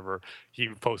site or whatever he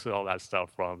posted all that stuff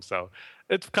from. So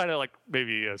it's kind of like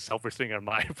maybe a selfish thing on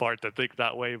my part to think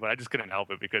that way, but I just couldn't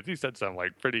help it because he said some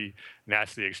like pretty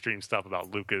nasty, extreme stuff about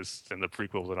Lucas and the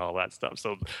prequels and all that stuff.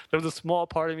 So there was a small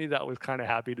part of me that was kind of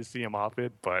happy to see him off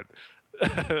it, but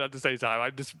at the same time,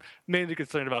 I'm just mainly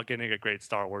concerned about getting a great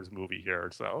Star Wars movie here.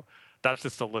 So that's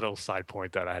just a little side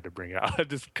point that I had to bring out. I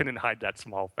just couldn't hide that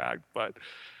small fact. But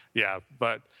yeah,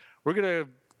 but we're going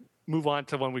to move on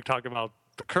to when we talk about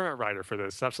the current writer for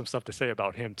this. I have some stuff to say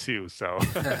about him too. So I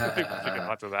think we'll get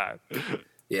onto that.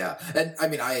 Yeah. And I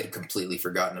mean, I had completely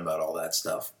forgotten about all that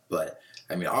stuff. But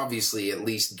I mean, obviously, at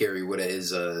least Gary Whitta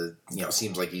is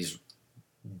seems like he's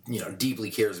deeply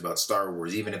cares about Star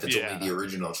Wars, even if it's only the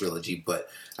original trilogy. But,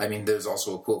 I mean, there's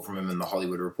also a quote from him in The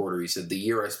Hollywood Reporter. He said, "The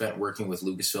year I spent working with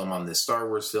Lucasfilm on this Star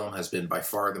Wars film has been by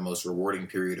far the most rewarding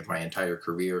period of my entire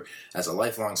career. As a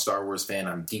lifelong Star Wars fan,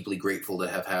 I'm deeply grateful to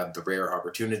have had the rare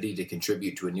opportunity to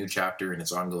contribute to a new chapter in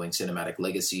its ongoing cinematic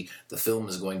legacy. The film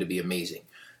is going to be amazing."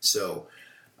 So,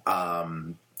 I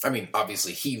mean,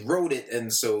 obviously he wrote it,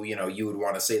 and so, you would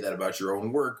want to say that about your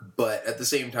own work, but at the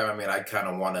same time, I mean, I kind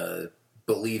of want to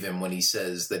believe him when he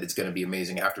says that it's going to be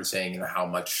amazing after saying how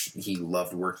much he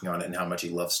loved working on it and how much he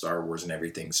loves Star Wars and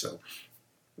everything. So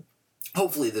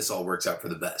hopefully this all works out for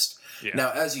the best. Yeah.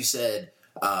 Now, as you said,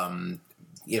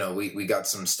 we got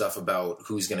some stuff about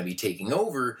who's going to be taking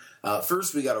over.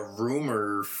 First, we got a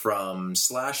rumor from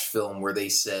Slash Film where they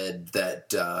said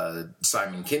that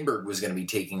Simon Kinberg was going to be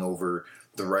taking over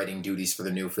the writing duties for the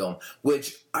new film,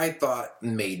 which I thought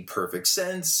made perfect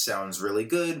sense. Sounds really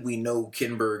good. We know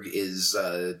Kinberg is,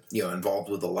 involved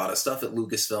with a lot of stuff at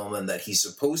Lucasfilm, and that he's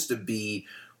supposed to be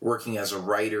working as a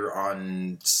writer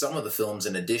on some of the films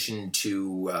in addition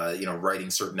to, writing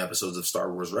certain episodes of Star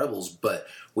Wars Rebels. But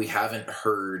we haven't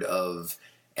heard of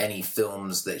any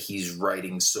films that he's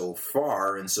writing so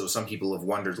far, and so some people have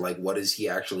wondered, like, what is he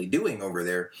actually doing over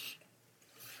there?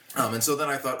 And so then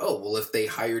I thought, if they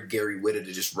hired Gary Whitta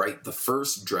to just write the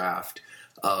first draft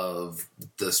of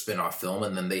the spin-off film,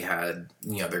 and then they had,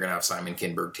 they're going to have Simon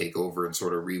Kinberg take over and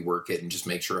sort of rework it and just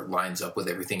make sure it lines up with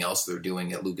everything else they're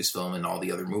doing at Lucasfilm and all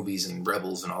the other movies and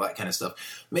Rebels and all that kind of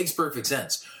stuff, makes perfect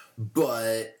sense.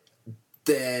 But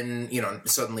then,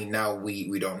 suddenly now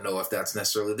we don't know if that's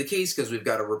necessarily the case, because we've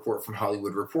got a report from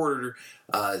Hollywood Reporter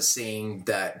saying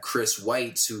that Chris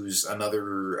Weitz, who's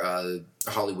another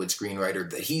Hollywood screenwriter,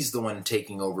 that he's the one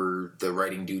taking over the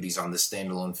writing duties on the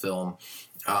standalone film.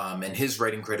 And his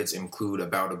writing credits include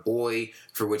About a Boy,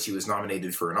 for which he was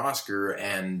nominated for an Oscar,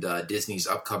 and Disney's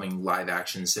upcoming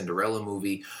live-action Cinderella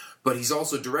movie. But he's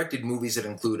also directed movies that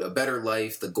include A Better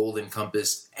Life, The Golden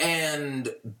Compass,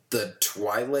 and the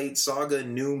Twilight Saga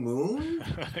New Moon?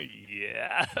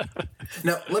 Yeah.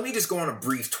 Now, let me just go on a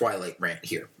brief Twilight rant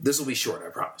here. This will be short, I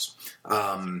promise.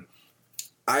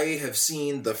 I have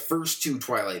seen the first two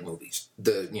Twilight movies,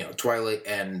 Twilight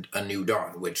and A New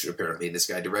Dawn, which apparently this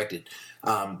guy directed.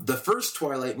 The first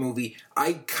Twilight movie,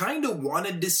 I kind of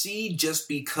wanted to see just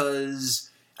because,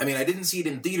 I mean, I didn't see it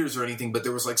in theaters or anything, but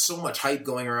there was like so much hype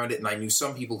going around it, and I knew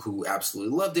some people who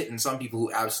absolutely loved it and some people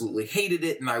who absolutely hated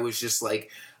it, and I was just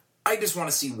like, I just want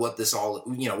to see what this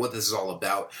is all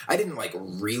about. I didn't like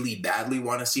really badly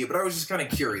want to see it, but I was just kind of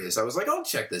curious. I was like, I'll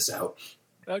check this out.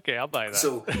 Okay, I'll buy that.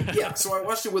 So I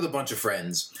watched it with a bunch of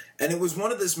friends, and it was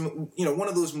one of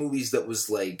those movies that was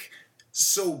like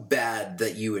so bad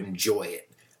that you enjoy it.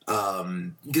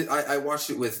 I watched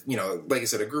it with, like I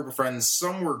said, a group of friends.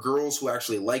 Some were girls who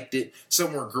actually liked it.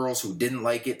 Some were girls who didn't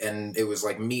like it. And it was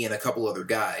like me and a couple other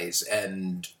guys.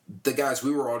 And the guys,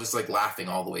 we were all just like laughing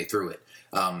all the way through it.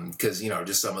 Cause,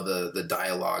 just some of the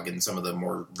dialogue and some of the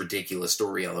more ridiculous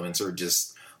story elements are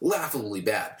just laughably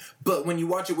bad. But when you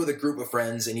watch it with a group of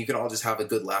friends and you can all just have a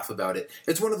good laugh about it,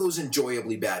 it's one of those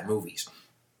enjoyably bad movies.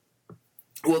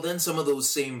 Well, then some of those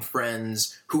same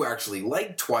friends who actually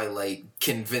liked Twilight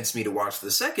convinced me to watch the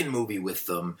second movie with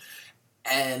them.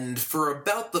 And for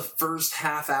about the first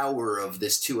half hour of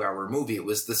this 2-hour movie, it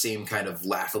was the same kind of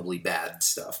laughably bad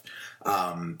stuff.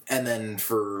 And then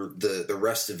for the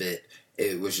rest of it,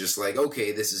 it was just like,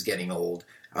 okay, this is getting old.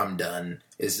 I'm done.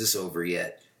 Is this over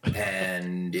yet?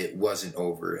 And it wasn't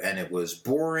over, and it was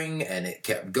boring, and it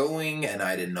kept going, and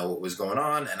I didn't know what was going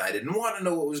on, and I didn't want to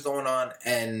know what was going on,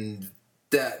 and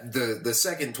that the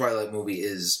second Twilight movie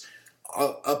is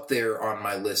up there on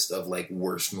my list of like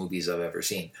worst movies I've ever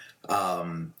seen.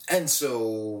 And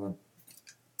so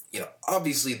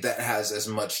obviously that has as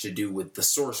much to do with the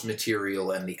source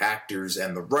material and the actors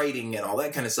and the writing and all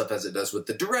that kind of stuff as it does with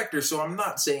the director. So I'm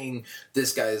not saying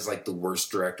this guy is like the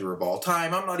worst director of all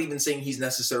time. I'm not even saying he's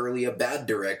necessarily a bad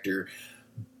director,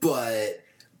 but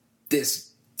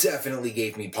this definitely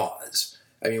gave me pause.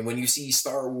 I mean, when you see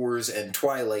Star Wars and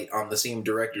Twilight on the same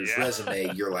director's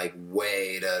resume, you're like,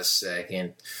 wait a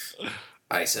second.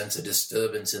 I sense a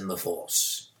disturbance in the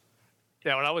Force.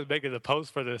 Yeah, when I was making the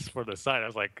post for the site, I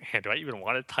was like, "Man, do I even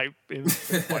want to type in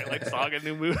Twilight Saga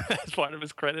new movie as part of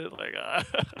his credit?" Like,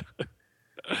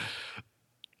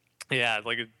 yeah,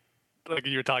 like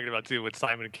you were talking about too with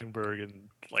Simon Kinberg and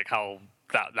like how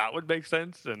that would make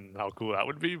sense and how cool that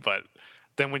would be. But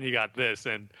then when you got this,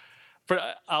 and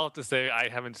I'll have to say I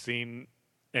haven't seen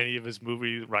any of his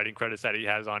movie writing credits that he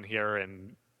has on here,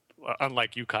 and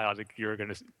unlike you, Kyle, I think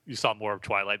you saw more of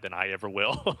Twilight than I ever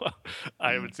will.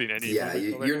 I haven't seen any. Yeah,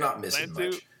 you're not missing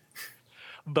much.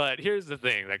 But here's the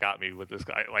thing that got me with this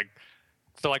guy. Like,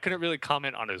 so I couldn't really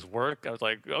comment on his work. I was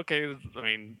like, okay, I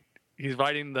mean, he's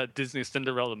writing the Disney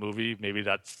Cinderella movie. Maybe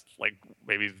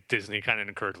Disney kind of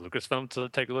encouraged Lucasfilm to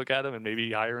take a look at him and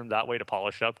maybe hire him that way to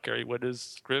polish up Gary Whitta's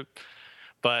script.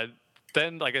 But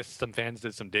then I guess some fans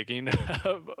did some digging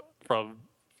from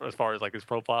as far as like his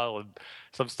profile and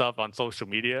some stuff on social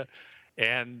media.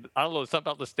 And I don't know,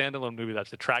 something about the standalone movie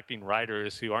that's attracting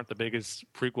writers who aren't the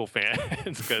biggest prequel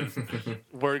fans because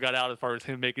word got out as far as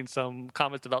him making some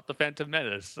comments about The Phantom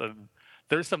Menace. And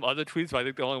there's some other tweets, but I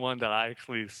think the only one that I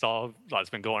actually saw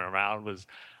that's been going around was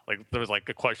like, there was like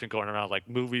a question going around like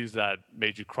movies that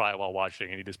made you cry while watching,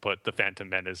 and he just put The Phantom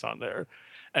Menace on there.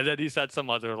 And then he said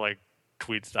some other like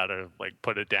tweets that are like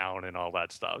put it down and all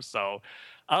that stuff. So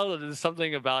I don't know, there's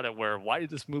something about it where why is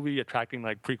this movie attracting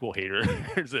like prequel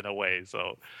haters in a way?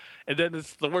 So, and then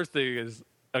the worst thing is,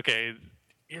 okay,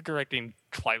 you're directing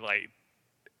Twilight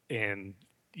and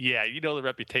yeah, you know the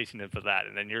reputation for that,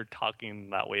 and then you're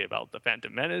talking that way about The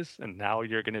Phantom Menace, and now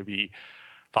you're going to be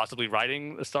possibly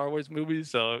writing a Star Wars movie.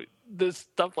 So this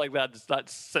stuff like that is not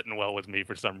sitting well with me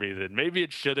for some reason. Maybe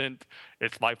it shouldn't.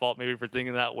 It's my fault maybe for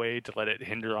thinking that way to let it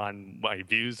hinder on my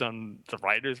views on the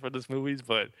writers for this movies.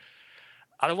 But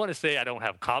I don't want to say I don't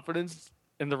have confidence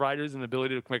in the writers and the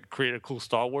ability to create a cool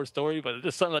Star Wars story, but it's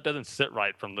just something that doesn't sit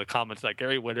right from the comments that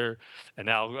Gary Whitta and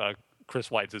now Chris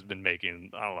Weitz has been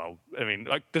making. I don't know. I mean,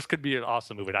 like, this could be an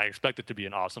awesome movie. I expect it to be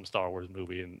an awesome Star Wars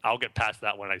movie, and I'll get past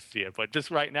that when I see it. But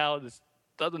just right now, this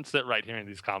doesn't sit right hearing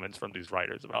these comments from these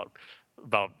writers about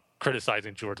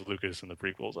criticizing George Lucas and the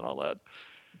prequels and all that.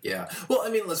 Yeah. Well, I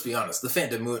mean, let's be honest. The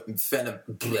Phantom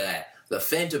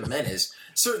Menace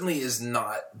certainly is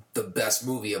not the best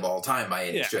movie of all time by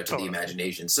any stretch of the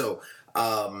imagination. So,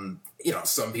 some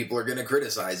people are going to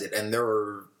criticize it, and there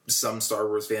are some Star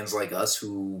Wars fans like us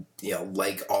who,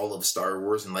 like all of Star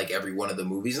Wars and like every one of the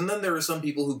movies. And then there are some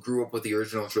people who grew up with the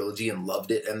original trilogy and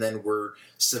loved it and then were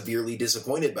severely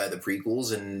disappointed by the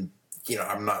prequels. And,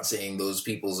 I'm not saying those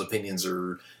people's opinions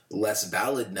are less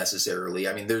valid necessarily.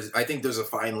 I mean, I think there's a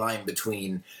fine line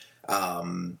between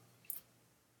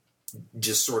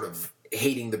just sort of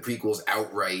hating the prequels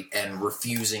outright and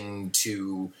refusing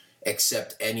to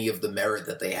accept any of the merit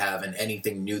that they have and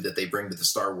anything new that they bring to the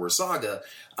Star Wars saga,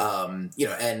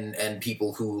 and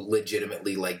people who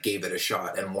legitimately like gave it a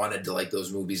shot and wanted to like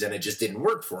those movies and it just didn't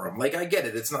work for them. Like, I get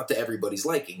it. It's not to everybody's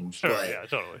liking. Sure, but, yeah,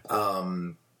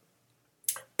 totally.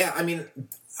 I mean,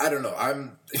 I don't know.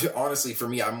 Honestly, for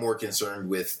me, I'm more concerned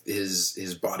with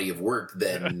his body of work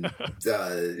than,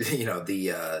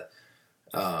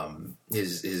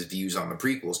 his views on the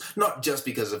prequels. Not just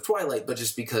because of Twilight, but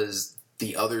just because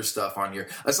the other stuff on here,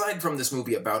 aside from this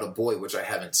movie About a Boy, which I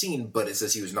haven't seen, but it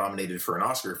says he was nominated for an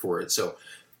Oscar for it. So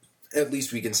at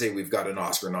least we can say we've got an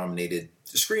Oscar-nominated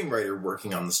screenwriter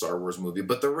working on the Star Wars movie.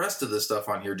 But the rest of the stuff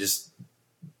on here just,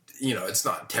 it's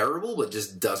not terrible, but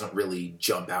just doesn't really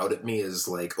jump out at me as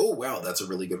like, oh, wow, that's a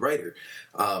really good writer.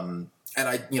 And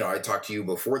I talked to you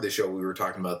before the show, we were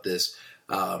talking about this.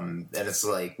 And it's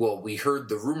like, well, we heard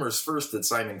the rumors first that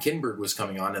Simon Kinberg was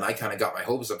coming on, and I kind of got my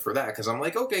hopes up for that, because I'm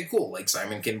like, okay, cool, like,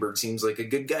 Simon Kinberg seems like a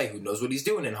good guy who knows what he's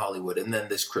doing in Hollywood, and then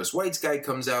this Chris Weitz guy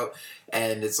comes out,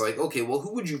 and it's like, okay, well,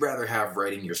 who would you rather have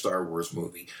writing your Star Wars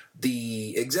movie?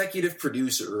 The executive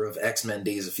producer of X-Men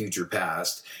Days of Future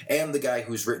Past, and the guy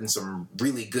who's written some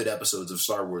really good episodes of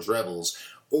Star Wars Rebels,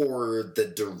 or the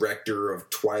director of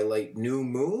Twilight New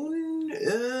Moon?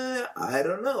 I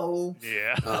don't know.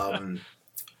 Yeah.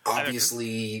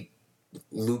 Obviously,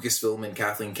 Lucasfilm and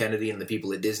Kathleen Kennedy and the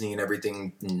people at Disney and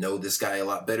everything know this guy a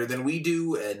lot better than we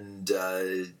do, and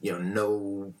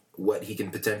know what he can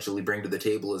potentially bring to the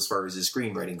table as far as his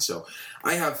screenwriting. So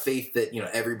I have faith that,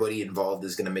 everybody involved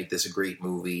is going to make this a great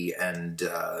movie. And,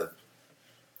 I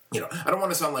don't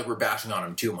want to sound like we're bashing on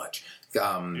him too much.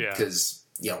 Because,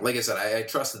 like I said, I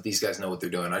trust that these guys know what they're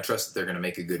doing. I trust that they're going to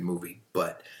make a good movie.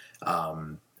 But I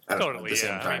don't know, at the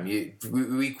same time,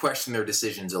 we question their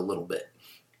decisions a little bit.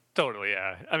 Totally,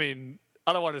 yeah. I mean,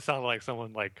 I don't want to sound like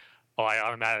someone like, oh, I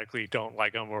automatically don't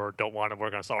like them or don't want to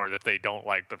work on Star Wars if they don't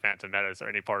like the Phantom Menace or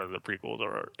any part of the prequels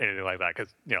or anything like that.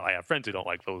 Because, I have friends who don't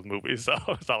like those movies. So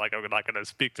it's not like I'm not going to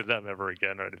speak to them ever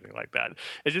again or anything like that.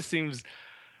 It just seems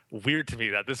weird to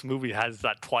me that this movie has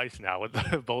that twice now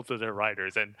with both of their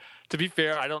writers. And to be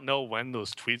fair, I don't know when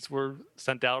those tweets were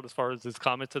sent out as far as his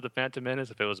comments to the Phantom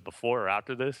Menace, if it was before or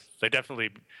after this. They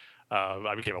definitely,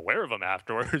 I became aware of them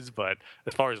afterwards, but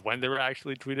as far as when they were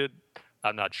actually tweeted,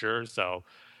 I'm not sure. So,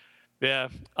 yeah,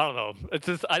 I don't know. It's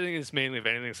just, I think it's mainly, if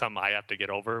anything, something I have to get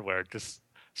over, where just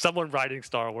someone writing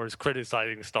Star Wars,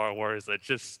 criticizing Star Wars, it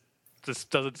just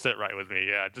doesn't sit right with me.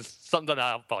 Yeah, just something that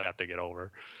I'll probably have to get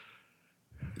over.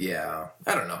 Yeah,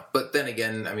 I don't know. But then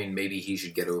again, I mean, maybe he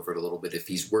should get over it a little bit if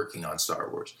he's working on Star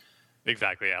Wars.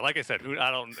 Exactly, yeah. Like I said, I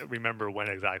don't remember when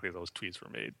exactly those tweets were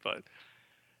made, but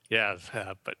yeah,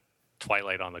 but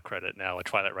Twilight on the credit now, a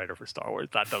Twilight writer for Star Wars.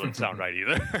 That doesn't sound right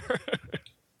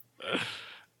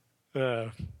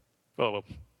either. Well,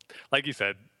 like you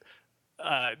said,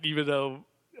 even though,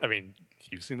 I mean,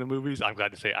 you've seen the movies, I'm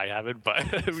glad to say I haven't, but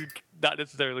not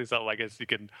necessarily something I guess you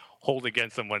can hold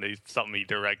against him when it's something he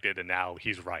directed and now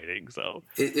he's writing. So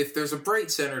if there's a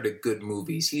bright center to good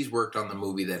movies, he's worked on the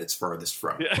movie that it's farthest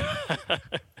from. Yeah.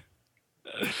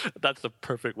 That's the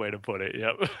perfect way to put it.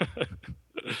 Yep.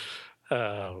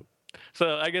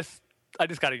 So I guess I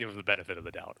just got to give him the benefit of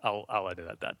the doubt. I'll edit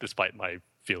at that, despite my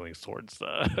feelings towards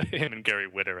him and Gary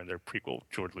Whitta and their prequel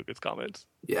George Lucas comments.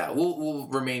 Yeah, we'll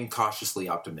remain cautiously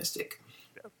optimistic.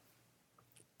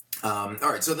 All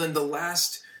right, so then the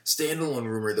last standalone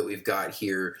rumor that we've got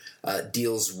here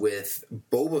deals with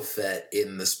Boba Fett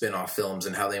in the spin-off films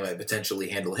and how they might potentially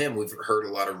handle him. We've heard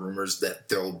a lot of rumors that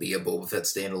there will be a Boba Fett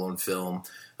standalone film,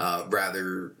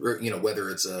 whether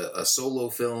it's a solo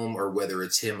film or whether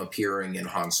it's him appearing in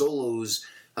Han Solo's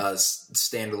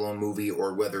standalone movie,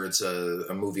 or whether it's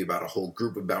a movie about a whole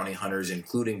group of bounty hunters,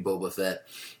 including Boba Fett.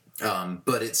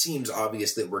 But it seems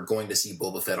obvious that we're going to see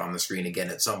Boba Fett on the screen again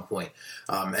at some point.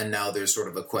 And now there's sort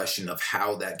of a question of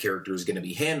how that character is going to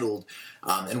be handled.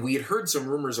 And we had heard some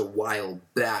rumors a while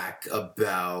back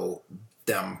about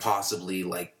them possibly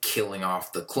killing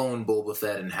off the clone Boba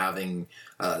Fett and having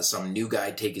some new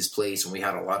guy take his place. And we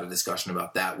had a lot of discussion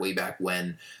about that way back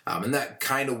when. And that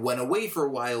kind of went away for a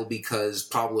while because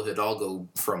Pablo Hidalgo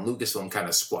from Lucasfilm kind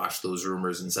of squashed those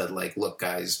rumors and said, look,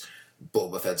 guys,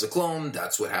 Boba Fett's a clone.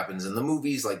 That's what happens in the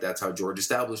movies. That's how George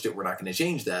established it. We're not going to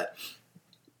change that.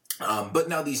 But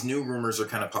now these new rumors are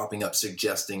kind of popping up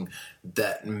suggesting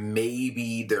that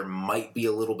maybe there might be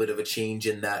a little bit of a change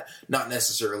in that. Not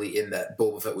necessarily in that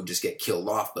Boba Fett would just get killed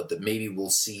off, but that maybe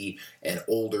we'll see an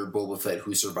older Boba Fett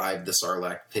who survived the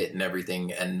Sarlacc pit and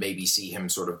everything, and maybe see him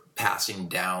sort of passing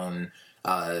down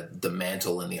the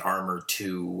mantle and the armor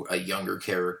to a younger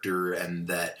character, and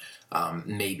that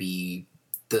maybe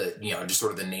just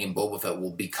sort of the name Boba Fett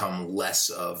will become less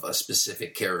of a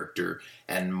specific character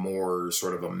and more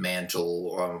sort of a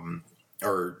mantle,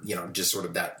 or just sort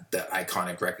of that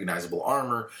iconic recognizable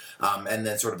armor. And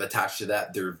then sort of attached to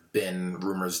that, there have been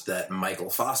rumors that Michael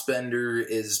Fassbender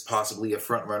is possibly a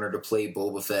front runner to play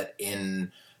Boba Fett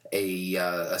in a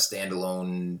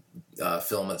standalone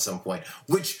film at some point,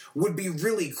 which would be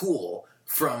really cool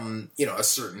from, a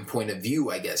certain point of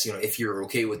view, I guess, if you're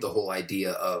okay with the whole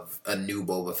idea of a new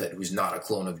Boba Fett who's not a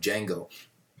clone of Jango.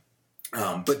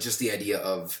 But just the idea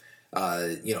of,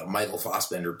 Michael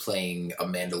Fassbender playing a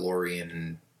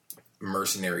Mandalorian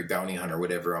mercenary bounty hunter,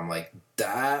 whatever, I'm like,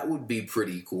 that would be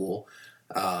pretty cool.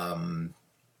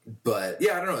 But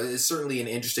yeah, I don't know. It's certainly an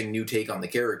interesting new take on the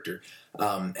character.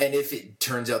 And if it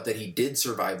turns out that he did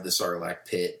survive the Sarlacc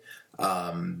pit,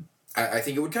 I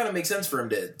think it would kind of make sense for him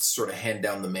to sort of hand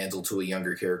down the mantle to a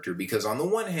younger character, because on the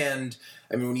one hand,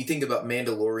 I mean, when you think about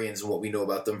Mandalorians and what we know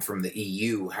about them from the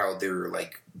EU, how they're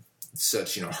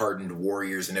such, hardened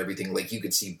warriors and everything, you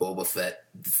could see Boba Fett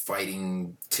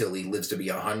fighting till he lives to be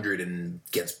 100 and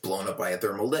gets blown up by a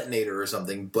thermal detonator or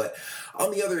something. But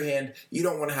on the other hand, you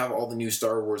don't want to have all the new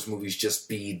Star Wars movies just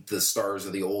be the stars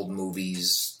of the old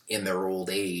movies in their old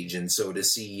age. And so to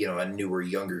see, a newer,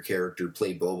 younger character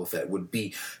play Boba Fett would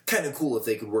be kind of cool if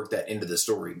they could work that into the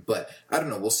story. But I don't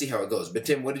know. We'll see how it goes. But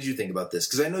Tim, what did you think about this?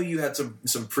 Because I know you had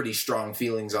some pretty strong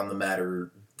feelings on the matter,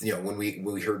 when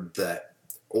we heard that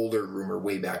older rumor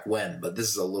way back when, but this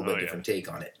is a little bit yeah. different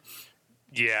take on it.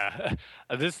 Yeah,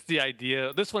 the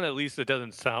idea. This one, at least, it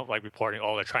doesn't sound like reporting.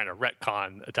 Oh, they're trying to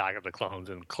retcon Attack of the Clones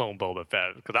and clone Boba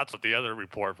Fett, because that's what the other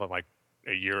report from like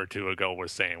a year or two ago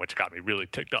was saying, which got me really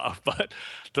ticked off. But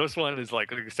this one is like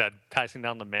you said, passing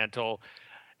down the mantle.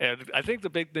 And I think the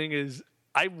big thing is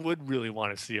I would really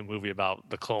want to see a movie about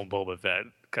the clone Boba Fett,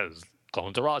 because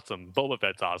clones are awesome. Boba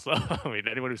Fett's awesome. I mean,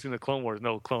 anyone who's seen the Clone Wars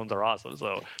knows clones are awesome.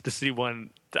 So to see one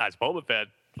as Boba Fett,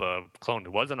 the clone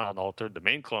who wasn't unaltered, the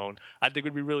main clone, I think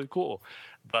would be really cool.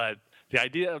 But the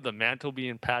idea of the mantle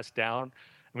being passed down,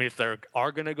 I mean, if they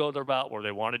are going to go the route where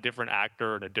they want a different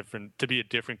actor and to be a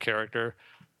different character,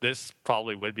 this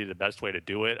probably would be the best way to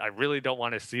do it. I really don't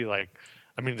want to see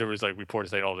there was like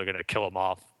reports saying, oh, they're going to kill him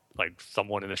off. Like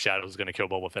someone in the shadows is going to kill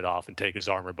Boba Fett off and take his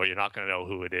armor, but you're not going to know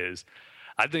who it is.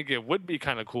 I think it would be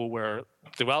kind of cool where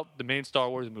throughout the main Star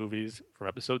Wars movies, from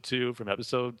Episode 2, from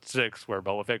Episode 6, where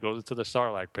Boba Fett goes into the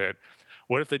Sarlacc pit,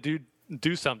 what if they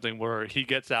do something where he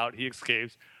gets out, he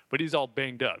escapes, but he's all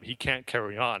banged up. He can't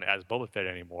carry on as Boba Fett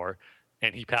anymore,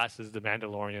 and he passes the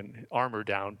Mandalorian armor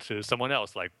down to someone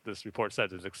else, like this report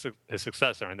says, his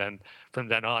successor, and then from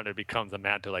then on it becomes a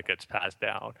mantle that gets passed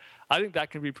down. I think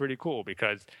that can be pretty cool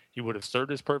because he would have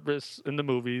served his purpose in the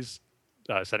movies,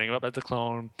 setting him up as a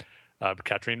clone,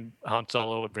 capturing Han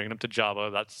Solo and bringing him to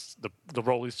Jabba. That's the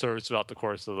role he serves throughout the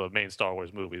course of the main Star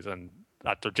Wars movies. And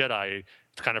after Jedi,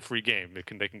 it's kind of free game.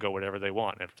 They can go whatever they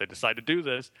want. If they decide to do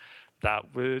this,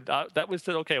 that would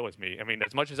still okay with me. I mean,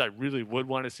 as much as I really would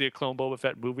want to see a clone Boba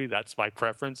Fett movie, that's my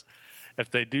preference. If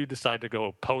they do decide to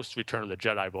go post Return of the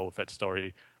Jedi Boba Fett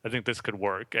story, I think this could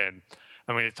work. And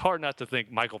I mean, it's hard not to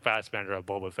think Michael Fassbender of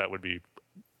Boba Fett would be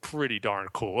pretty darn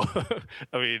cool.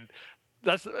 I mean,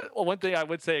 that's one thing I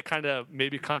would say. It kind of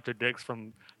maybe contradicts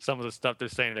from some of the stuff they're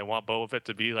saying. They want Boba Fett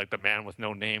to be like the man with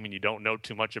no name and you don't know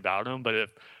too much about him. But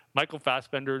if Michael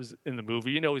Fassbender's in the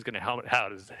movie, he's going to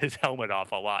have his helmet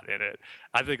off a lot in it.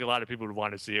 I think a lot of people would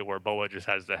want to see it where Boba just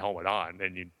has the helmet on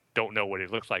and you don't know what he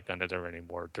looks like under there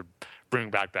anymore to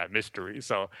bring back that mystery.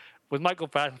 So with Michael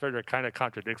Fassbender, it kind of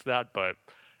contradicts that. But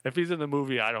if he's in the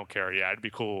movie, I don't care. Yeah, it'd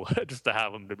be cool just to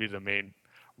have him to be the main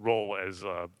role as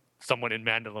someone in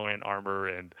Mandalorian armor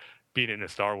and being in a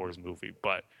Star Wars movie.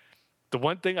 But the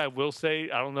one thing I will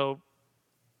say, I don't know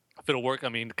if it'll work. I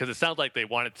mean, because it sounds like they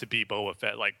want it to be Boba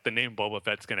Fett. Like the name Boba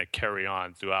Fett's going to carry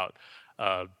on throughout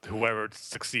whoever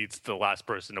succeeds the last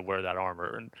person to wear that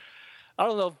armor. And I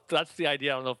don't know if that's the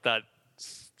idea. I don't know if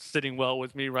that's sitting well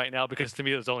with me right now, because to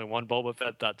me there's only one Boba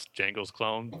Fett. That's Jango's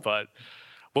clone. But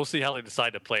we'll see how they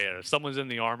decide to play it. If someone's in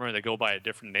the armor and they go by a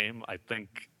different name, I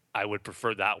think I would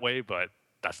prefer that way. But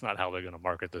that's not how they're going to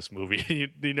market this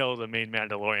movie. You know, the main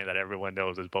Mandalorian that everyone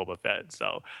knows is Boba Fett.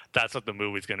 So that's what the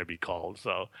movie's going to be called.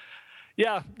 So,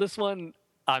 yeah, this one,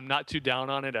 I'm not too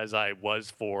down on it as I was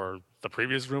for the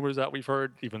previous rumors that we've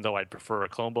heard, even though I'd prefer a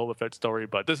clone Boba Fett story.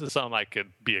 But this is something I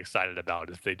could be excited about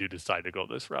if they do decide to go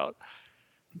this route.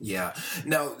 Yeah.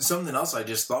 Now, something else I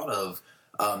just thought of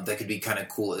that could be kind of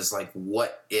cool is, like,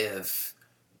 what if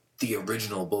the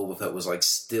original Boba Fett was, like,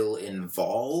 still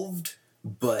involved,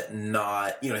 but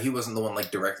not, he wasn't the one, like,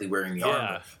 directly wearing the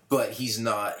armor, but he's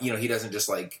not, he doesn't just,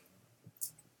 like,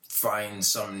 find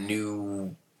some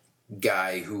new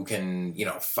guy who can,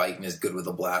 fight and is good with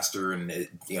a blaster and,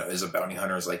 is a bounty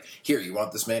hunter, is like, here, you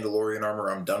want this Mandalorian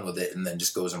armor? I'm done with it, and then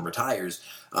just goes and retires.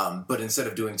 But instead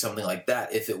of doing something like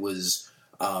that, if it was,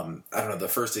 I don't know, the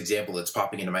first example that's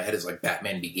popping into my head is, like,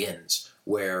 Batman Begins,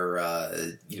 where,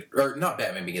 or not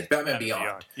Batman Begins, Batman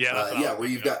Beyond. Where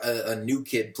you've got a new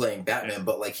kid playing Batman,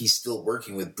 but, like, he's still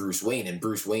working with Bruce Wayne, and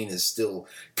Bruce Wayne is still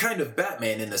kind of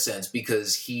Batman in a sense,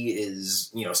 because he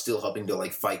is, still helping to,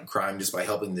 like, fight crime just by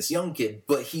helping this young kid,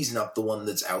 but he's not the one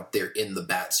that's out there in the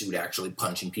bat suit actually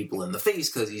punching people in the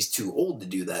face, because he's too old to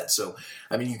do that. So,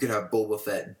 I mean, you could have Boba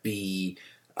Fett be,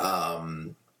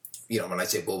 when I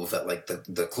say Boba Fett, like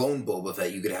the clone Boba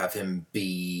Fett, you could have him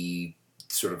be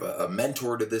sort of a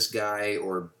mentor to this guy,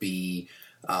 or be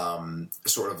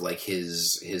sort of like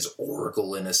his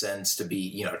oracle in a sense, to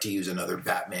be, to use another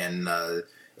Batman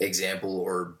example,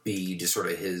 or be just sort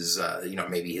of his,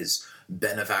 maybe his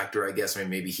benefactor, I guess. I mean,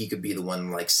 maybe he could be the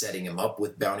one, like, setting him up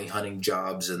with bounty hunting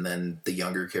jobs, and then the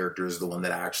younger character is the one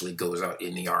that actually goes out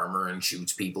in the armor and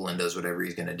shoots people and does whatever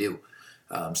he's going to do.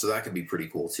 So that could be pretty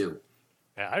cool too.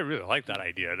 Yeah, I really like that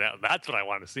idea. That's what I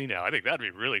want to see now. I think that'd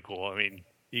be really cool. I mean,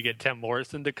 you get Tim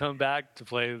Morrison to come back to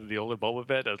play the older Boba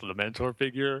Fett as the mentor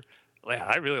figure. Yeah,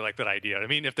 I really like that idea. I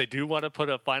mean, if they do want to put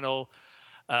a final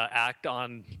act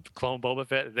on clone Boba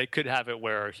Fett, they could have it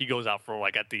where he goes out for,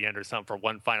 like, at the end or something, for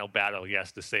one final battle he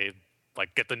has to save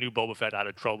like get the new Boba Fett out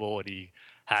of trouble, and he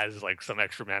has like some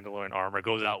extra Mandalorian armor,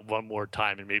 goes out one more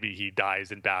time, and maybe he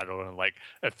dies in battle, and like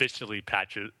officially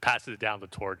passes down the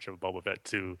torch of Boba Fett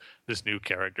to this new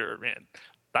character. Man,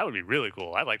 that would be really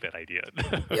cool. I like that idea.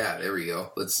 Yeah, there we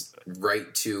go. Let's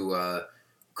write to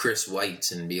Chris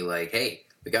Weitz and be like, "Hey,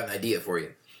 we got an idea for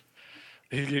you."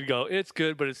 He'd go, "It's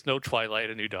good, but it's no Twilight,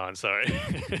 a New Dawn." Sorry.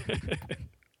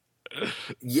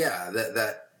 Yeah,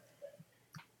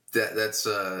 that's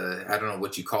I don't know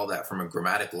what you call that from a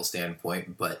grammatical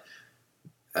standpoint, but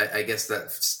I guess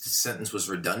that sentence was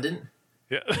redundant.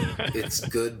 Yeah. It's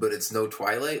good, but it's no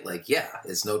Twilight. Like, yeah,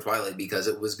 it's no Twilight because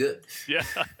it was good. Yeah.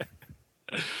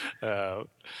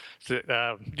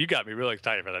 You got me really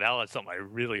excited for that. Now that's something I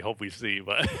really hope we see,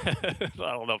 but I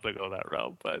don't know if they go that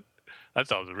route. But that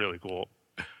sounds really cool.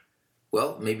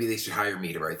 Well, maybe they should hire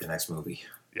me to write the next movie.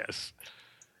 Yes,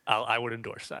 I would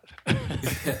endorse that.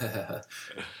 I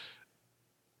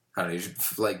don't know, you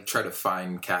should like try to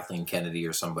find Kathleen Kennedy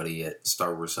or somebody at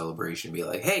Star Wars Celebration and be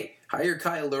like, "Hey, hire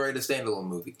Kyle to write a standalone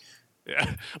movie."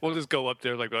 Yeah, we'll just go up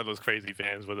there like one of those crazy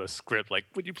fans with a script, like,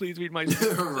 "Would you please read my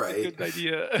script? Right. Good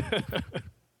idea."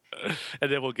 And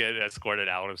then we'll get escorted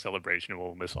out of Celebration, and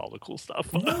we'll miss all the cool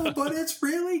stuff. No, but it's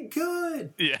really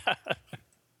good. Yeah,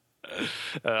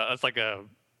 that's like a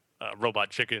Robot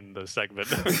Chicken, the segment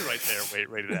right there,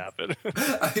 waiting to happen.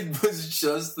 I was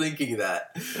just thinking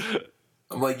that.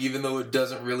 I'm like, even though it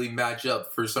doesn't really match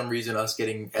up, for some reason, us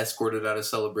getting escorted out of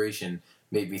Celebration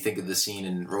made me think of the scene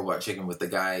in Robot Chicken with the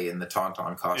guy in the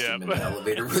Tauntaun costume in the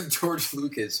elevator with George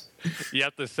Lucas. You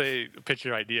have to pitch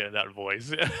your idea in that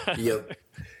voice. Yep.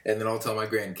 And then I'll tell my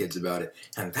grandkids about it.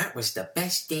 And that was the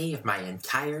best day of my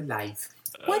entire life.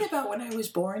 What about when I was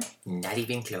born? Not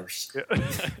even close.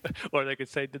 Or they could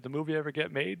say, "Did the movie ever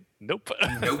get made?" Nope.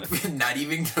 Nope, not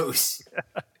even close.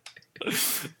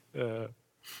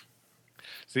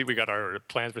 See, we got our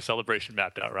plans for Celebration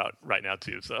mapped out right now,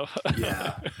 too. So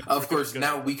Yeah. Of course,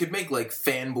 now we could make, like,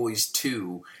 Fanboys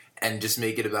 2 and just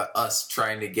make it about us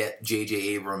trying to get J.J.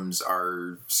 Abrams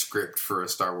our script for a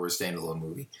Star Wars standalone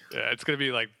movie. yeah, it's going to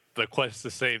be like the quest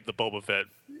to save the Boba Fett.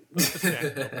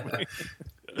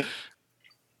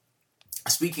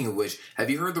 Speaking of which, have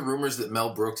you heard the rumors that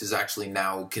Mel Brooks is actually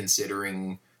now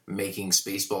considering making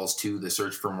Spaceballs 2 The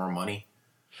Search for More Money?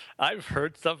 I've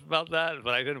heard stuff about that,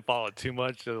 but I didn't follow it too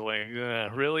much. Like,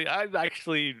 really? I've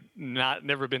actually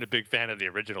never been a big fan of the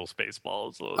original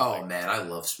Spaceballs. So man, I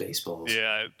love Spaceballs.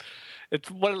 Yeah, it's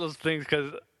one of those things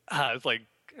because it's like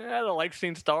I don't like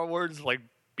seeing Star Wars like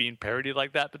being parodied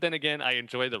like that. But then again, I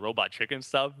enjoy the Robot Chicken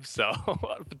stuff. So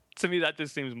to me, that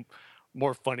just seems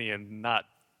more funny and not.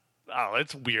 Oh,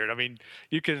 it's weird. I mean,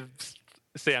 you could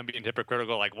say I'm being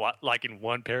hypocritical, like liking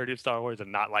one parody of Star Wars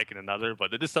and not liking another,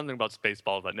 but there's something about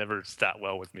Spaceballs that never sat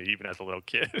well with me, even as a little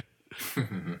kid.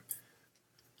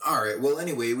 All right. Well,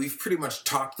 anyway, we've pretty much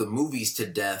talked the movies to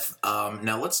death.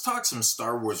 Now let's talk some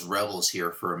Star Wars Rebels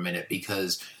here for a minute,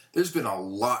 because there's been a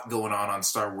lot going on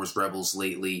Star Wars Rebels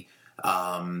lately.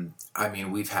 I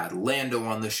mean, we've had Lando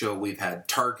on the show. We've had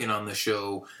Tarkin on the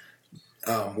show.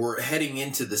 We're heading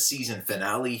into the season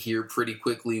finale here pretty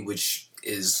quickly, which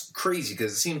is crazy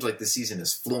because it seems like the season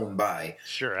has flown by.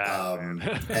 Sure.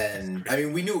 And I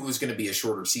mean, we knew it was going to be a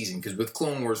shorter season because with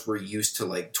Clone Wars, we're used to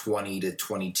like 20 to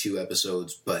 22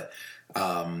 episodes. But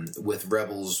with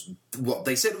Rebels, well,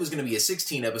 they said it was going to be a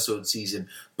 16 episode season,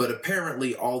 but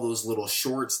apparently all those little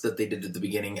shorts that they did at the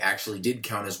beginning actually did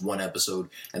count as one episode.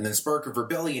 And then Spark of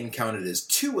Rebellion counted as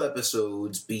 2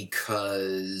 episodes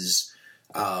because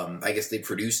I guess they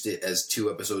produced it as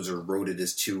 2 episodes or wrote it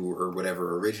as 2 or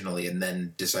whatever originally, and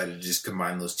then decided to just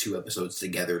combine those 2 episodes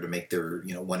together to make their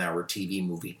 1 hour TV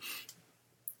movie,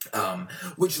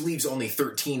 which leaves only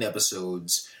 13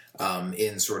 episodes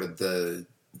in sort of the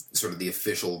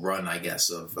official run, I guess,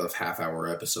 of half-hour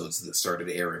episodes that started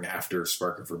airing after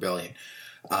Spark of Rebellion.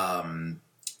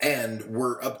 And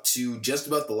we're up to just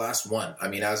about the last one. I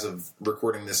mean, as of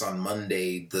recording this on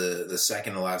Monday, the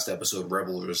second to last episode,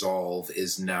 Rebel Resolve,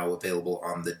 is now available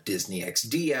on the Disney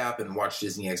XD app and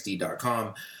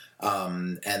watchdisneyxd.com.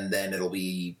 And then it'll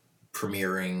be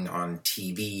premiering on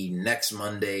TV next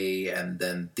Monday, and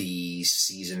then the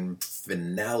season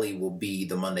finale will be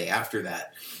the Monday after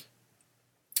that.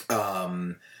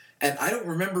 And I don't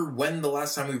remember when the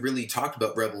last time we really talked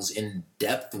about Rebels in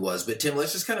depth was, but Tim,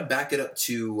 let's just kind of back it up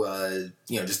to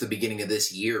just the beginning of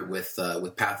this year with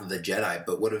Path of the Jedi.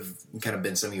 But what have kind of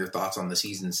been some of your thoughts on the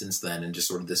season since then, and just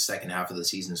sort of the second half of the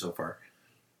season so far?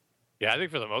 Yeah, I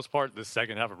think for the most part, the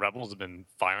second half of Rebels has been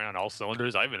firing on all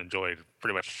cylinders. I've enjoyed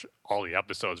pretty much all the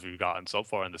episodes we've gotten so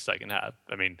far in the second half.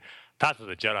 I mean, Path of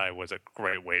the Jedi was a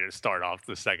great way to start off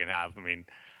the second half. I mean,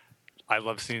 I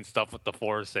love seeing stuff with the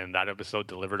Force, and that episode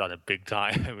delivered on a big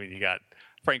time. I mean, you got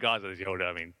Frank Oz as Yoda.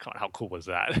 I mean, how cool was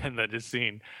that? And then just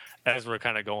seeing Ezra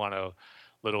kind of go on a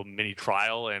little mini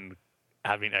trial and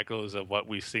having echoes of what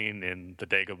we've seen in the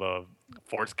Dagobah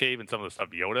Force Cave and some of the stuff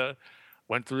Yoda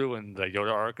went through in the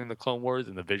Yoda arc in the Clone Wars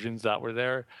and the visions that were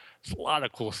there. There's a lot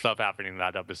of cool stuff happening in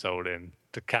that episode, and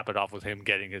to cap it off with him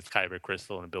getting his Kyber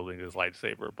crystal and building his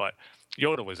lightsaber. But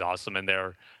Yoda was awesome in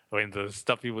there. I mean, the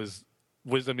stuff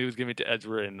wisdom he was giving to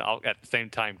Ezra, and at the same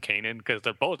time Kanan, because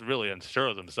they're both really unsure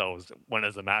of themselves, one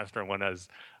as the master and one as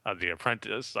the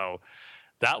apprentice. So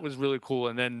that was really cool.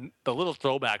 And then the little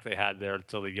throwback they had there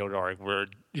to the Yoda arc, where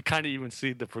you kind of even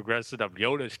see the progression of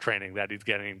Yoda's training that he's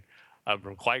getting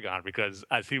from Qui-Gon, because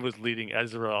as he was leading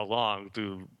Ezra along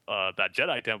through that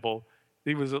Jedi temple,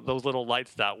 he was those little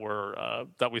lights that were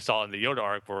that we saw in the Yoda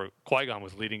arc where Qui-Gon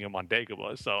was leading him on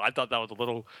Dagobah. So I thought that was a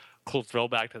little cool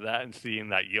throwback to that, and seeing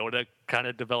that Yoda kind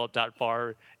of developed that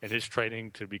far in his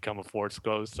training to become a Force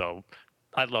ghost. So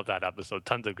I love that episode.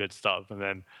 Tons of good stuff. And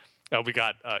then we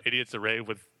got Idiots Array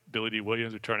with Billy D.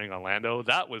 Williams returning on Lando.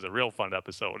 That was a real fun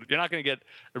episode. You're not going to get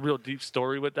a real deep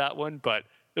story with that one, but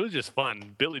it was just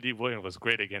fun. Billy D. Williams was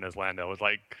great again as Lando. It was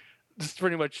like, just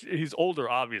pretty much, he's older,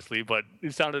 obviously, but he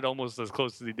sounded almost as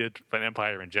close as he did from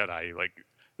Empire and Jedi. Like,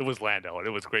 it was Lando, and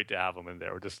it was great to have him in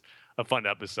there. Just a fun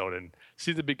episode, and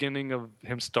see the beginning of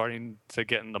him starting to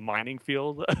get in the mining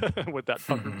field with that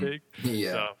fucker pig.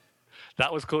 Yeah. So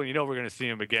that was cool. You know, we're going to see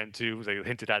him again, too. They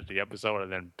hinted at the episode,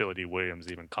 and then Billy D.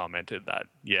 Williams even commented that,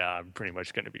 yeah, I'm pretty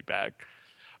much going to be back.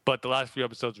 But the last few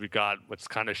episodes we got, what's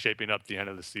kind of shaping up the end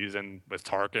of the season with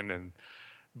Tarkin, and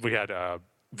we had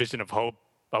Vision of Hope.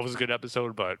 That was a good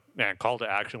episode, but man, Call to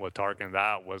Action with Tarkin,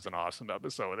 that was an awesome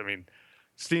episode. I mean,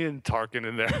 seeing Tarkin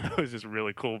in there was just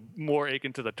really cool. More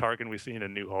akin to the Tarkin we see in A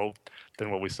New Hope than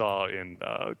what we saw in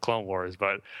Clone Wars.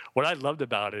 But what I loved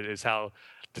about it is how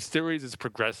the series is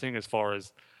progressing as far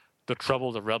as the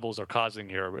trouble the rebels are causing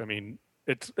here. I mean,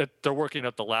 they're working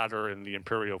up the ladder in the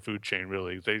Imperial food chain,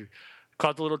 really. They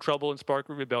caused a little trouble in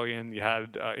Sparkle Rebellion. You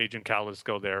had Agent Kallus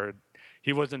go there.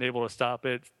 He wasn't able to stop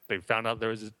it. They found out there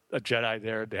was a Jedi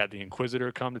there. They had the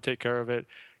Inquisitor come to take care of it.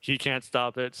 He can't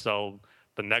stop it. So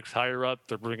the next higher up,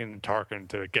 they're bringing in Tarkin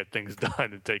to get things done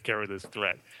and take care of this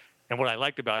threat. And what I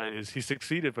liked about it is he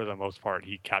succeeded for the most part.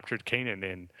 He captured Kanan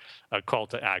in a Call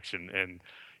to Action. And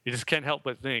you just can't help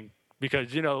but think,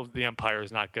 because, you know, the Empire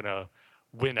is not going to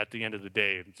win at the end of the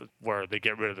day where they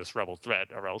get rid of this rebel threat,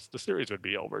 or else the series would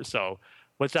be over. So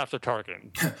what's after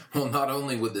Tarkin? Well, not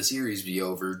only would the series be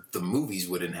over, the movies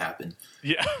wouldn't happen.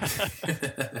 Yeah.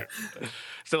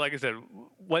 So like I said,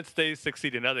 once they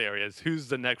succeed in other areas, who's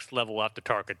the next level after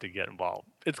Tarkin to get involved?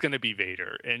 It's going to be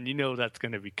Vader. And you know that's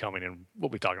going to be coming, and we'll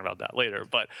be talking about that later.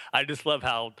 But I just love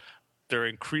how they're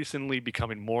increasingly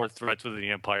becoming more threats within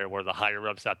the Empire where the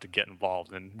higher-ups have to get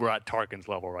involved. And we're at Tarkin's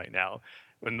level right now,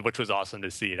 which was awesome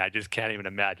to see. And I just can't even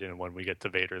imagine when we get to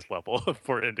Vader's level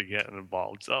for him to get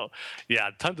involved. So, yeah,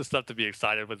 tons of stuff to be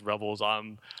excited with Rebels.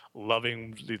 I'm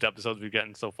loving these episodes we've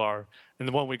gotten so far. And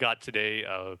the one we got today,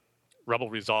 Rebel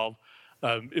Resolve,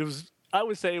 I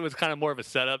would say it was kind of more of a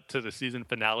setup to the season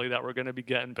finale that we're going to be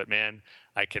getting. But, man,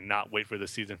 I cannot wait for the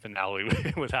season finale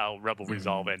with how Rebel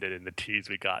Resolve ended and the tease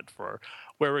we got for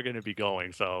where we're going to be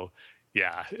going. So,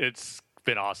 yeah, it's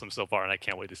been awesome so far, and I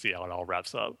can't wait to see how it all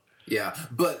wraps up. Yeah,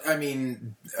 but I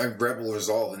mean, Rebel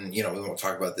Resolve, and you know, we won't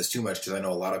talk about this too much because I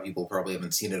know a lot of people probably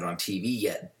haven't seen it on TV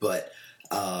yet. But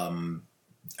I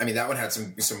mean, that one had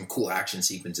some cool action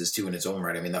sequences too in its own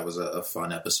right. I mean, that was a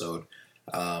fun episode,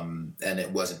 and it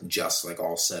wasn't just like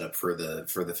all set up for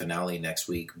the finale next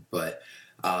week. But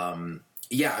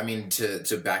yeah, I mean,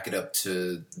 to back it up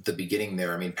to the beginning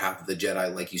there, I mean, Path of the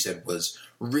Jedi, like you said, was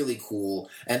really cool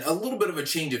and a little bit of a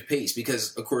change of pace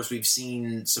because, of course, we've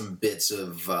seen some bits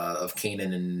of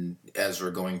Kanan and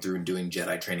Ezra going through and doing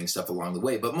Jedi training stuff along the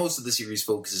way, but most of the series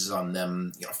focuses on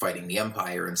them, you know, fighting the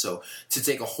Empire, and so to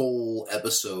take a whole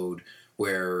episode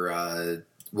where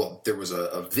well, there was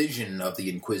a vision of the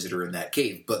Inquisitor in that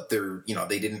cave, but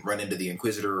they didn't run into the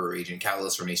Inquisitor or Agent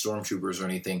Kallus or any stormtroopers or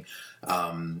anything.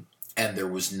 And there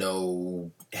was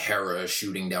no Hera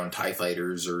shooting down TIE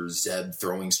fighters or Zeb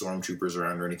throwing stormtroopers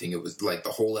around or anything. It was like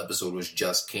the whole episode was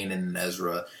just Kanan and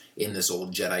Ezra in this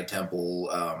old Jedi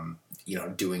temple,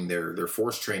 doing their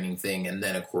Force training thing. And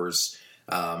then, of course,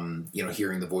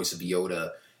 hearing the voice of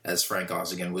Yoda as Frank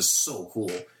Oz again was so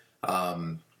cool.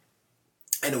 And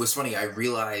it was funny. I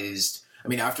realized, I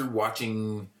mean, after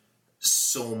watching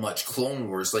so much Clone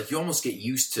Wars, like you almost get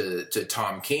used to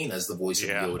Tom Kane as the voice of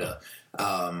Yoda.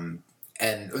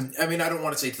 And I mean, I don't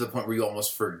want to say to the point where you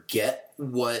almost forget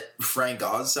what Frank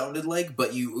Oz sounded like,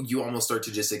 but you almost start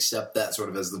to just accept that sort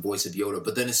of as the voice of Yoda.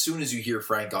 But then as soon as you hear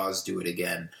Frank Oz do it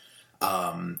again,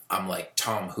 I'm like,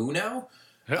 Tom who now?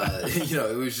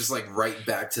 It was just like right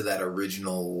back to that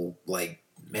original, like,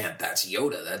 man, that's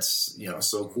Yoda. That's,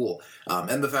 so cool.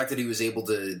 And the fact that he was able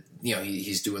to,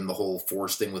 he's doing the whole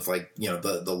Force thing with, like,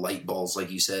 the light balls,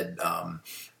 like you said. I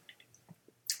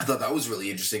thought that was really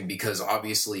interesting because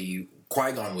obviously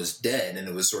Qui-Gon was dead, and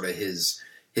it was sort of his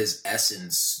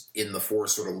essence in the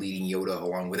Force sort of leading Yoda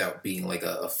along without being like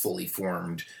a fully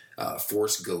formed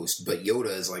Force ghost. But Yoda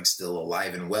is like still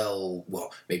alive and well,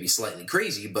 maybe slightly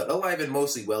crazy, but alive and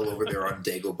mostly well over there on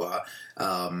Dagobah.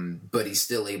 But he's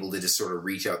still able to just sort of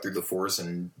reach out through the Force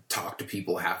and talk to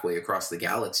people halfway across the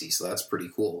galaxy. So that's pretty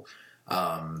cool.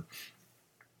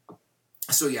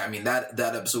 So yeah, I mean, that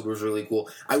episode was really cool.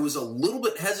 I was a little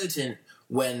bit hesitant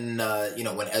when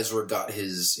Ezra got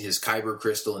his Kyber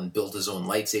crystal and built his own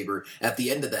lightsaber at the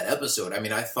end of that episode. I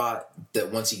mean, I thought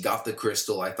that once he got the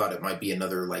crystal, I thought it might be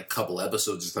another like couple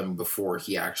episodes or something before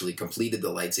he actually completed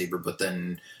the lightsaber, but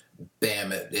then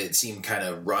bam, it seemed kind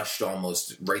of rushed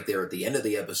almost right there at the end of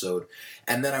the episode.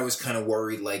 And then I was kind of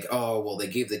worried, like, oh, well, they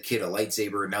gave the kid a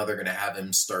lightsaber, and now they're going to have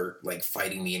him start, like,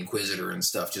 fighting the Inquisitor and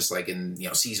stuff, just like in,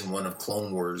 season 1 of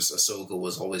Clone Wars, Ahsoka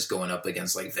was always going up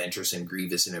against, like, Ventress and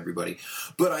Grievous and everybody.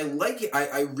 But I like it.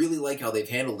 I really like how they've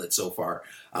handled it so far.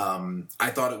 I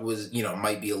thought it was,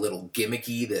 might be a little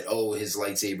gimmicky that, his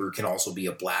lightsaber can also be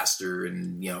a blaster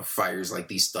and, fires, like,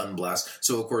 these stun blasts.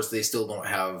 So, of course, they still don't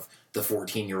have the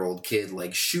 14-year-old kid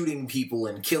like shooting people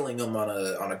and killing them on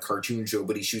a cartoon show,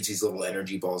 but he shoots these little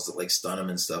energy balls that like stun him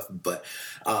and stuff. But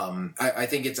I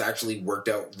think it's actually worked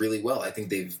out really well. I think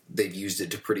they've used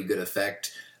it to pretty good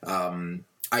effect.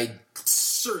 I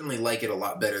certainly like it a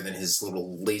lot better than his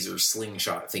little laser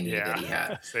slingshot thingy that he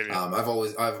had.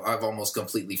 I've almost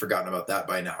completely forgotten about that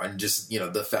by now, and just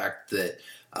the fact that.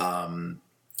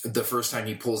 The first time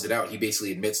he pulls it out, he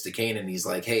basically admits to Kanan, he's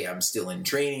like, hey, I'm still in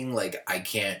training, like, I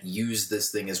can't use this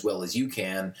thing as well as you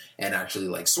can and actually,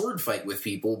 like, sword fight with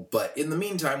people, but in the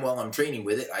meantime, while I'm training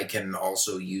with it, I can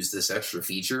also use this extra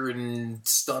feature and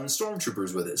stun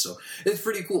stormtroopers with it, so it's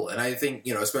pretty cool, and I think,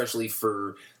 especially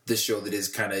for this show that is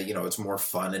kind of, it's more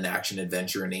fun and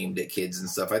action-adventure and aimed at kids and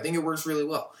stuff, I think it works really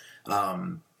well.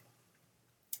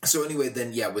 So anyway,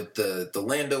 then, yeah, with the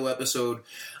Lando episode,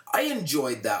 I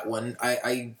enjoyed that one.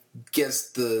 I guess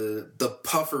the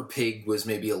puffer pig was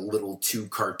maybe a little too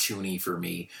cartoony for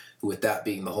me, with that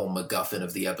being the whole MacGuffin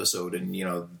of the episode. And,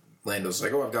 Lando's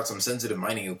like, I've got some sensitive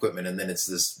mining equipment, and then it's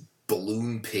this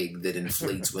balloon pig that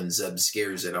inflates when Zeb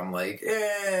scares it. I'm like,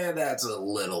 that's a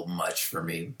little much for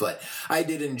me. But I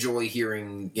did enjoy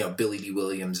hearing, Billy D.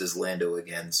 Williams as Lando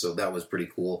again, so that was pretty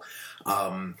cool.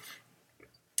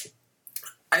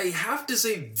 I have to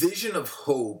say Vision of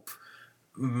Hope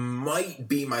might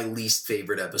be my least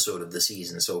favorite episode of the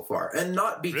season so far. And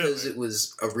not because it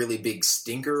was a really big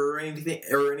stinker or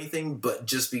anything, but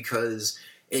just because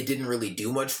it didn't really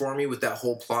do much for me with that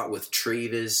whole plot with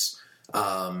Travis. It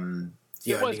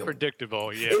was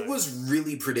predictable, yeah. It was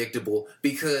really predictable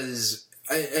because,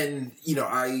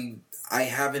 I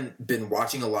haven't been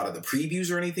watching a lot of the previews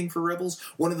or anything for Rebels.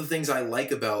 One of the things I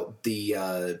like about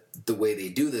the way they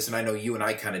do this, and I know you and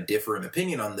I kind of differ in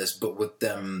opinion on this, but with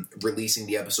them releasing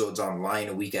the episodes online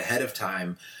a week ahead of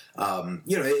time,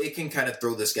 it can kind of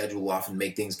throw the schedule off and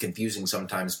make things confusing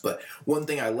sometimes. But one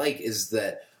thing I like is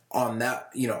that on that,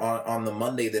 on the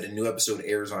Monday that a new episode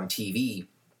airs on TV,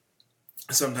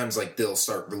 sometimes like they'll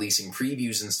start releasing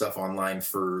previews and stuff online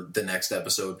for the next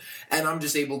episode, and I'm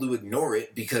just able to ignore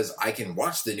it because I can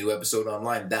watch the new episode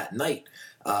online that night.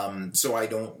 So I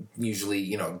don't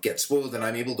usually, get spoiled, and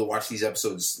I'm able to watch these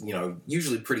episodes,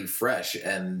 usually pretty fresh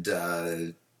and,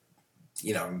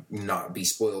 not be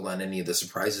spoiled on any of the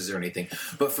surprises or anything.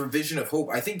 But for Vision of Hope,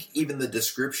 I think even the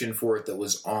description for it that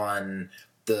was on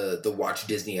the Watch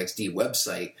Disney XD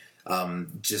website,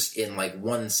 just in like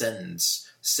one sentence,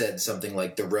 said something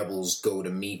like the rebels go to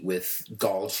meet with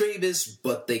Gall Travis,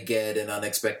 but they get an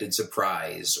unexpected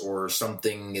surprise, or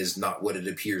something is not what it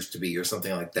appears to be, or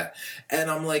something like that.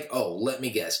 And I'm like, let me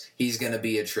guess. He's going to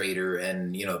be a traitor,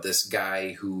 and, this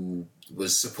guy who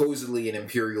was supposedly an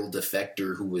Imperial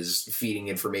defector who was feeding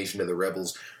information to the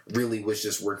rebels really was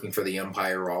just working for the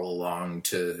Empire all along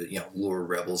to, lure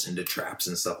rebels into traps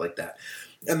and stuff like that.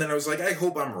 And then I was like, I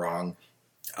hope I'm wrong.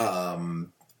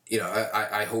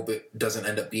 I hope it doesn't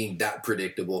end up being that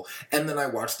predictable. And then I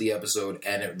watched the episode,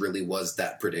 and it really was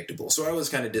that predictable. So I was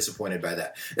kind of disappointed by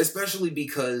that, especially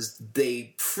because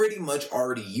they pretty much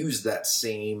already used that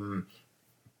same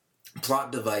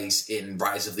plot device in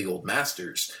Rise of the Old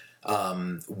Masters.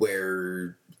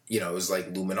 where, it was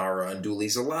like Luminara and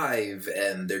Dooley's alive,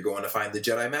 and they're going to find the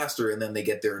Jedi Master, and then they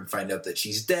get there and find out that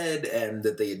she's dead, and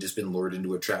that they had just been lured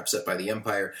into a trap set by the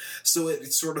Empire. So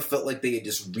it sort of felt like they had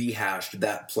just rehashed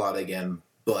that plot again,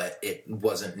 but it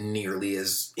wasn't nearly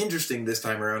as interesting this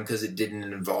time around because it didn't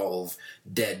involve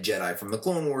dead Jedi from the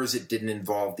Clone Wars. It didn't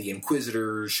involve the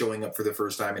Inquisitor showing up for the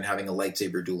first time and having a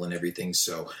lightsaber duel and everything.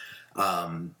 So,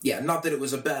 not that it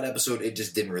was a bad episode. It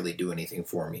just didn't really do anything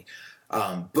for me.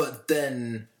 But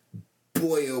then,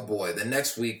 boy, oh boy, the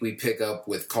next week we pick up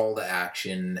with Call to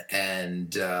Action,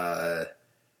 and that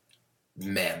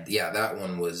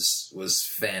one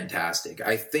was fantastic.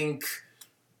 I think,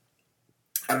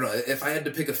 I don't know, if I had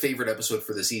to pick a favorite episode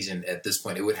for the season at this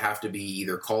point, it would have to be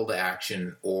either Call to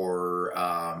Action or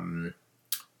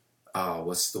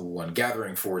what's the one?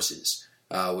 Gathering Forces,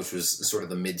 which was sort of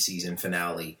the mid-season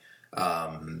finale.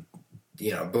 Those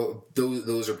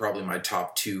are probably my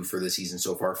top two for the season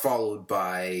so far, followed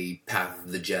by Path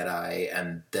of the Jedi,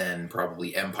 and then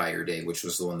probably Empire Day, which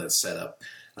was the one that set up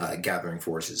Gathering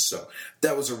Forces. So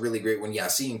that was a really great one. Yeah,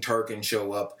 seeing Tarkin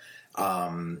show up,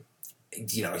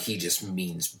 he just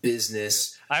means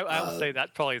business. I would say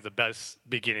that's probably the best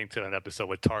beginning to an episode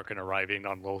with Tarkin arriving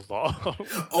on Lothal.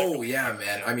 Oh, yeah,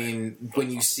 man. I mean,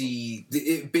 when you see...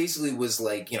 It basically was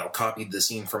like, copied the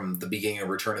scene from the beginning of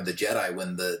Return of the Jedi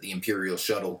when the Imperial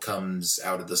shuttle comes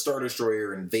out of the Star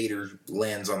Destroyer and Vader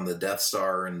lands on the Death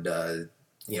Star and,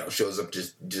 shows up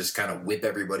just kind of whip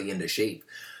everybody into shape.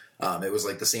 It was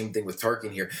like the same thing with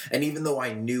Tarkin here. And even though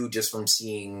I knew just from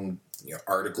seeing...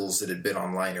 articles that had been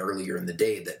online earlier in the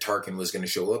day that Tarkin was going to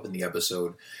show up in the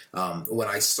episode. When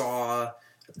I saw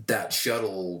that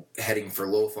shuttle heading for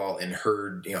Lothal and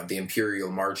heard, the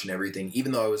Imperial March and everything,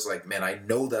 even though I was like, man, I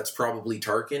know that's probably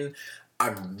Tarkin,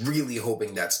 I'm really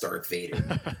hoping that's Darth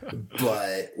Vader.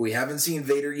 But we haven't seen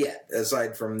Vader yet,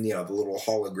 aside from, the little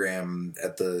hologram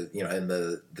at the, in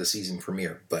the season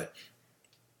premiere. But,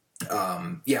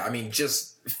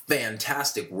 just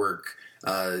fantastic work.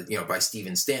 By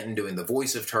Stephen Stanton doing the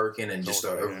voice of Tarkin, and just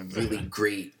a really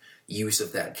great use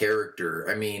of that character.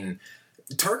 I mean,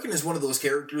 Tarkin is one of those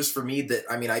characters for me that,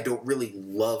 I don't really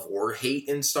love or hate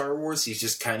in Star Wars. He's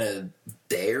just kind of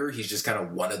there. He's just kind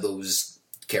of one of those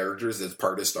characters that's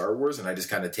part of Star Wars, and I just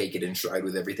kind of take it in stride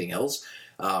with everything else.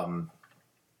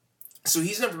 So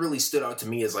he's never really stood out to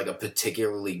me as like a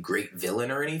particularly great villain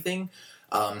or anything.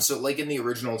 So like in the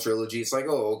original trilogy, it's like,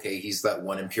 oh, okay, he's that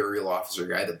one Imperial officer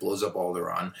guy that blows up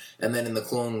Alderaan. And then in the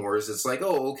Clone Wars, it's like,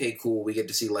 oh, okay, cool, we get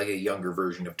to see like a younger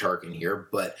version of Tarkin here.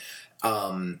 But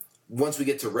once we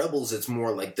get to Rebels, it's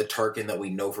more like the Tarkin that we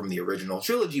know from the original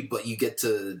trilogy, but you get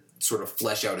to sort of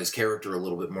flesh out his character a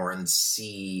little bit more and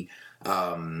see,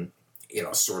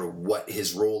 sort of what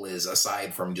his role is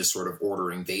aside from just sort of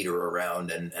ordering Vader around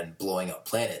and blowing up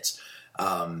planets.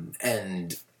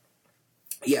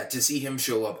 To see him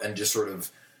show up and just sort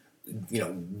of,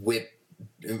 whip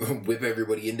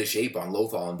everybody into shape on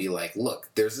Lothal and be like, look,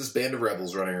 there's this band of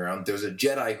rebels running around. There's a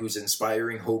Jedi who's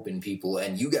inspiring hope in people,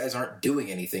 and you guys aren't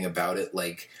doing anything about it.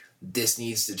 Like, this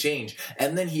needs to change.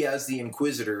 And then he has the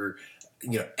Inquisitor,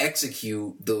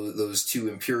 execute those two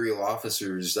Imperial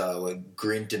officers,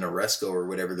 Grint and Oresco, or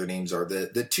whatever their names are.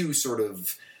 The two sort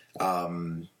of...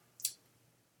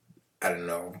 I don't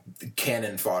know,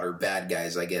 cannon fodder bad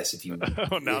guys, I guess, if you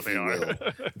now if they you are. will.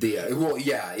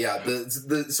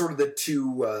 The sort of the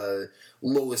two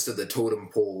lowest of the totem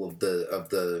pole of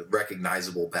the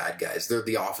recognizable bad guys. They're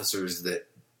the officers that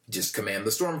just command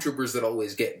the stormtroopers that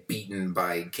always get beaten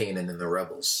by Kanan and the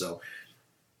rebels. So,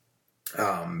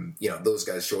 those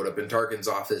guys showed up in Tarkin's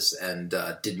office and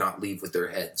did not leave with their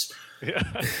heads. Yeah.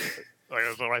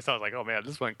 Like, when I saw it, like, oh man,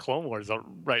 this went Clone Wars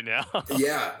right now.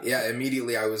 yeah.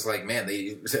 Immediately, I was like, man,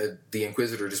 the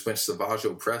Inquisitor just went Savage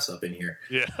Press up in here.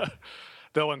 Yeah.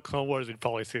 Though in Clone Wars, you'd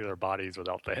probably see their bodies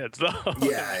without the heads, though.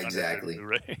 Yeah, exactly.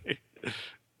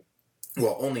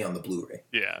 Well, only on the Blu-ray.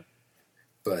 Yeah.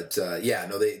 But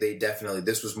they definitely.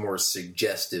 This was more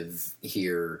suggestive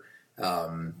here.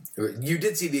 You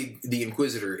did see the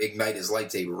Inquisitor ignite his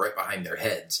lightsaber right behind their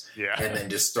heads, and then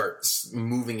just start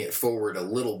moving it forward a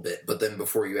little bit. But then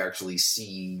before you actually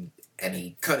see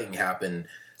any cutting happen,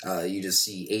 you just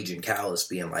see Agent Callus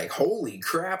being like, "Holy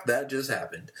crap, that just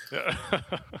happened!"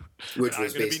 Which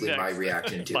was basically my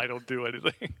reaction to. I don't do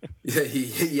anything.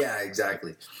 Yeah,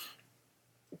 exactly.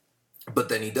 But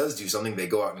then he does do something. They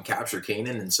go out and capture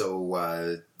Kanan, and so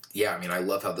I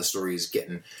love how the story is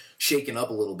getting shaken up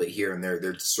a little bit here, and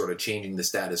they're sort of changing the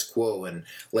status quo, and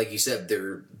like you said,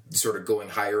 they're sort of going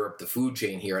higher up the food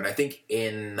chain here. And I think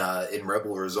in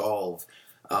Rebel Resolve,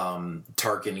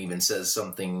 Tarkin even says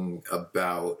something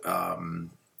about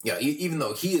yeah, even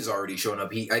though he has already shown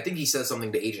up, I think he says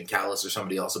something to Agent Callus or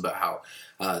somebody else about how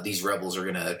these rebels are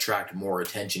going to attract more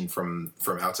attention from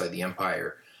outside the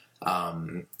Empire.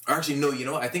 Actually, no, you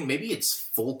know, I think maybe it's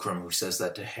Fulcrum who says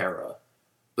that to Hera,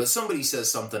 but somebody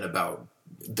says something about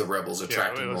the rebels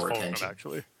attracting more attention.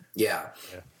 Actually, yeah.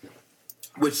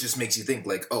 Which just makes you think,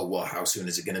 like, oh, well, how soon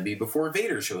is it going to be before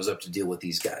Vader shows up to deal with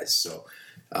these guys? So,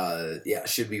 yeah,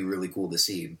 should be really cool to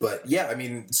see. But, yeah, I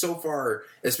mean, so far,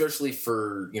 especially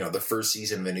for, you know, the first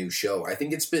season of a new show, I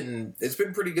think it's been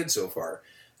pretty good so far.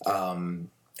 And,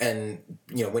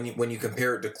 you know, when you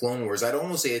compare it to Clone Wars, I'd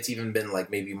almost say it's even been, like,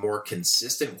 maybe more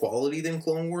consistent quality than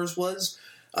Clone Wars was.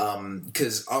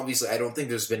 Because, obviously, I don't think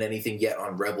there's been anything yet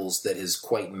on Rebels that has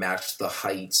quite matched the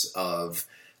heights of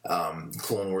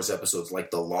Clone Wars episodes like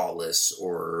the Lawless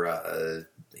or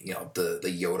you know, the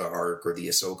Yoda arc or the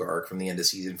Ahsoka arc from the end of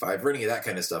season 5 or any of that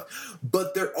kind of stuff.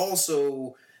 But they're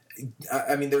also,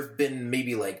 I mean, there have been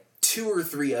maybe like 2 or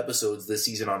 3 episodes this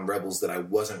season on Rebels that I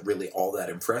wasn't really all that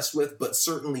impressed with, but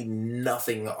certainly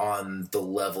nothing on the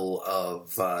level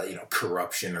of you know,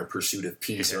 Corruption or Pursuit of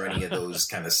Peace or any of those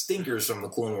kind of stinkers from the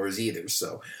Clone Wars either.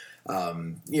 So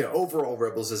you know, overall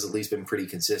Rebels has at least been pretty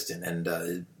consistent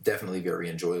and definitely very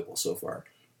enjoyable so far.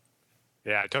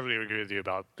 Yeah, I totally agree with you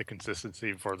about the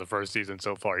consistency for the first season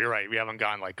so far. You're right. We haven't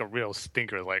gotten like a real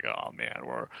stinker like, oh man,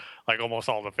 we're like almost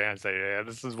all the fans say, yeah,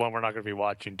 this is one we're not going to be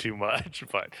watching too much.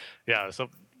 But yeah, so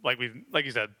like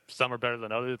you said, some are better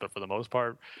than others, but for the most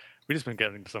part, we've just been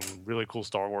getting some really cool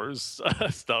Star Wars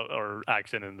stuff or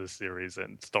action in this series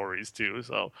and stories too.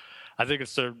 So I think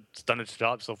it's done its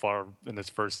job so far in this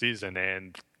first season,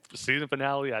 and the season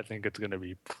finale, I think it's going to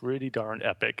be pretty darn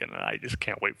epic, and I just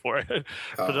can't wait for it.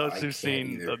 For those who've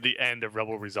seen the end of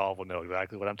Rebel Resolve will know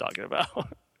exactly what I'm talking about.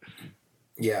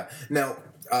 Yeah. Now,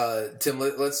 Tim,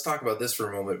 let's talk about this for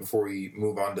a moment before we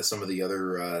move on to some of the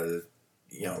other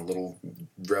you know, little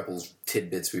Rebels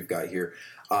tidbits we've got here.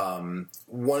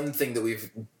 One thing that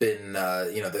we've been,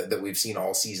 you know, that we've seen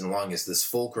all season long is this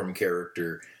Fulcrum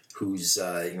character who's,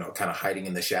 you know, kind of hiding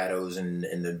in the shadows and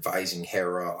advising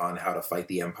Hera on how to fight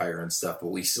the Empire and stuff, but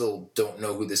we still don't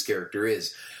know who this character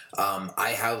is.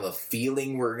 I have a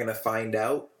feeling we're going to find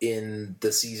out in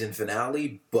the season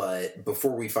finale, but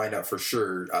before we find out for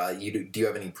sure, do you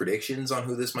have any predictions on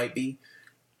who this might be?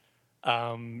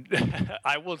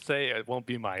 I will say it won't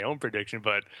be my own prediction,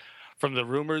 but from the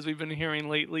rumors we've been hearing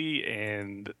lately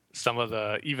and some of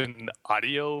the even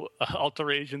audio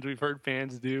alterations we've heard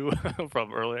fans do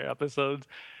from earlier episodes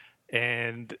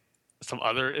and some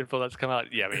other info that's come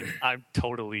out, yeah, I mean, I'm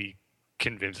totally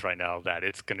convinced right now that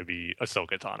it's going to be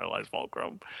Ahsoka Tano as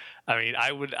Fulcrum. I mean,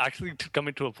 I would actually come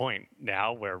into a point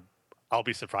now where I'll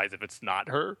be surprised if it's not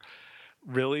her,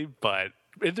 really. But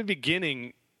in the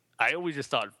beginning, I always just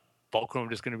thought Fulcrum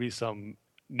was just going to be some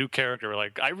new character.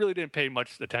 Like, I really didn't pay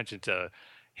much attention to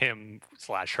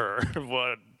him/her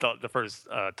the first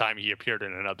time he appeared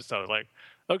in an episode. Like,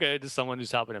 okay, just someone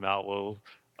who's helping him out. We'll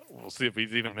see if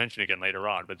he's even mentioned again later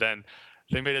on. But then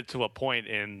they made it to a point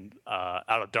in Out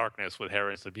of Darkness with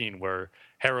Hera and Sabine where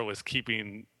Hera was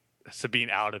keeping Sabine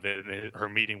out of it in her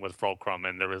meeting with Fulcrum,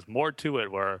 and there was more to it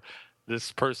where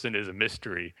this person is a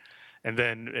mystery. And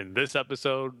then in this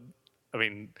episode, I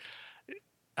mean,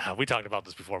 we talked about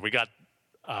this before. We got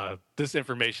this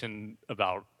information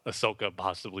about Ahsoka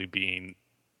possibly being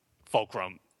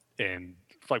Fulcrum, and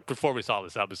like before we saw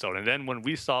this episode, and then when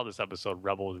we saw this episode,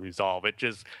 Rebels Resolve, it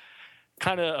just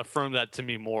kind of affirmed that to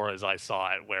me more as I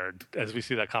saw it. Where as we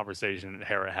see that conversation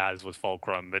Hera has with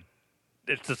Fulcrum,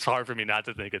 it's just hard for me not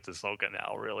to think it's Ahsoka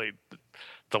now. Really,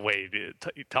 the way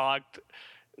he talked.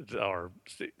 Or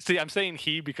see, I'm saying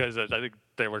he because I think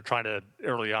they were trying to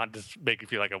early on just make it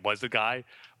feel like it was the guy,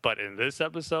 but in this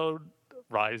episode,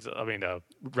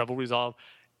 Rebel Resolve,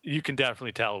 you can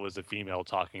definitely tell it was a female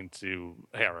talking to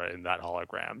Hera in that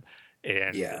hologram,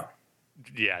 and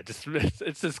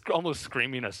it's just almost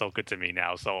screaming Ahsoka to me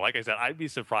now. So, like I said, I'd be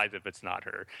surprised if it's not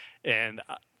her. And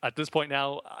at this point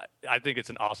now, I think it's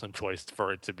an awesome choice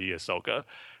for it to be Ahsoka,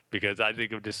 because I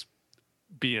think it would just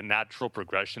be a natural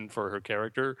progression for her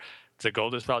character to go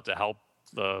this route to help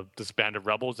the disbanded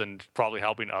rebels and probably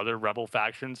helping other rebel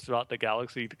factions throughout the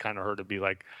galaxy, to kind of her to be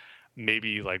like,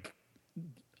 maybe like,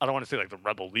 I don't want to say like the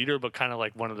rebel leader, but kind of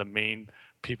like one of the main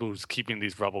people who's keeping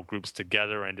these rebel groups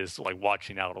together and just like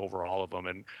watching out over all of them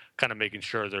and kind of making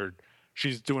sure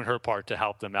she's doing her part to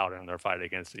help them out in their fight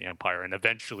against the Empire, and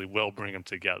eventually will bring them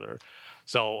together.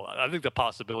 So I think the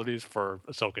possibilities for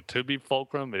Ahsoka to be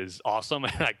Fulcrum is awesome,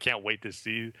 and I can't wait to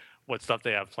see what stuff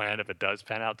they have planned if it does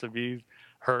pan out to be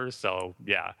her. So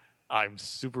yeah, I'm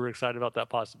super excited about that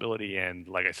possibility, and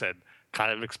like I said,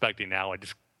 kind of expecting now.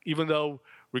 Even though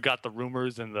we got the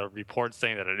rumors and the reports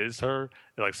saying that it is her.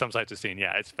 And, like, some sites are saying,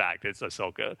 yeah, it's fact, it's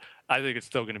Ahsoka. I think it's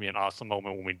still going to be an awesome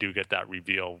moment when we do get that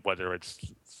reveal, whether it's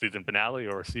season finale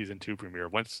or season 2 premiere.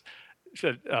 Once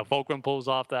Fulcrum pulls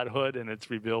off that hood and it's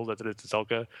revealed that it's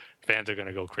Ahsoka, fans are going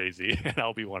to go crazy, and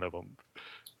I'll be one of them.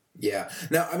 Yeah.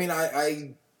 Now, I mean,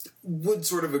 I would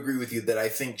sort of agree with you that I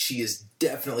think she is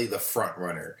definitely the front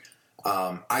runner.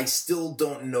 I still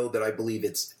don't know that I believe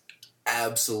it's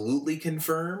absolutely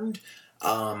confirmed.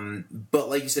 But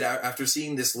like you said, after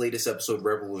seeing this latest episode,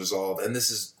 Rebel Resolve, and this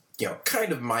is,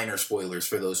 kind of minor spoilers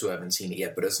for those who haven't seen it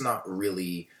yet, but it's not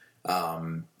really,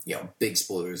 big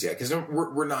spoilers yet, because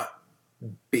we're not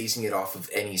basing it off of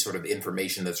any sort of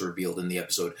information that's revealed in the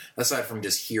episode, aside from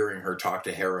just hearing her talk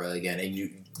to Hera again. And you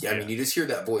just hear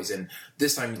that voice, and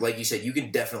this time, like you said, you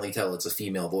can definitely tell it's a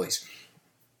female voice.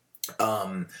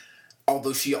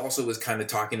 Although she also was kind of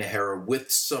talking to Hera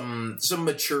with some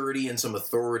maturity and some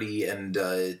authority, and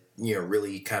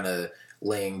really kind of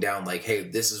laying down like, hey,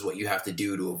 this is what you have to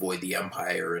do to avoid the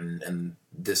Empire and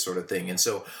this sort of thing. And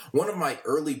so one of my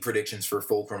early predictions for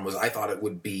Fulcrum was I thought it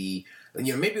would be,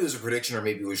 maybe it was a prediction or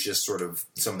maybe it was just sort of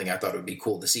something I thought it would be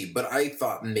cool to see, but I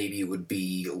thought maybe it would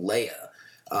be Leia,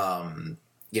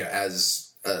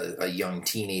 as a young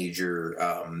teenager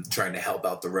trying to help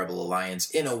out the Rebel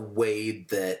Alliance in a way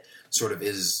that sort of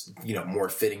is, more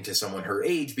fitting to someone her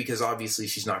age, because obviously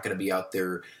she's not going to be out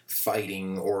there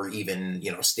fighting or even,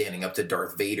 standing up to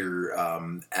Darth Vader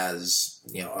as,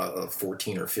 a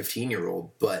 14 or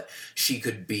 15-year-old. But she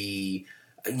could be,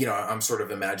 I'm sort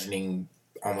of imagining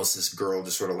almost this girl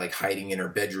just sort of like hiding in her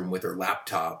bedroom with her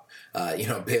laptop.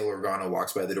 Bail Organa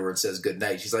walks by the door and says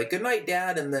goodnight. She's like, "Good night,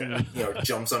 Dad," and then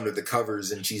jumps under the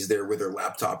covers, and she's there with her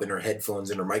laptop and her headphones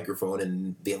and her microphone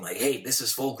and being like, "Hey, this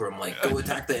is Fulcrum. Like, go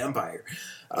attack the Empire."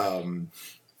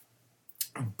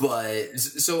 But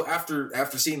so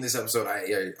after seeing this episode,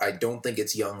 I don't think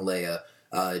it's young Leia,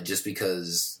 just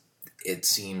because it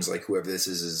seems like whoever this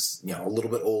is a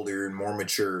little bit older and more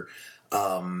mature.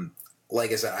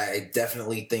 Like I said, I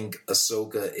definitely think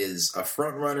Ahsoka is a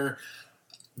front runner,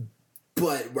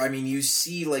 but I mean, you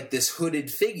see like this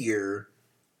hooded figure,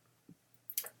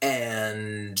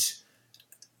 and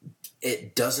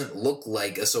it doesn't look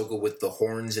like Ahsoka with the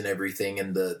horns and everything,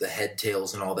 and the head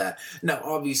tails and all that. Now,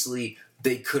 obviously,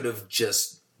 they could have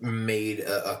just made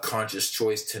a conscious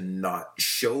choice to not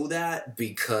show that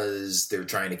because they're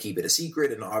trying to keep it a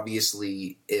secret, and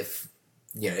obviously, if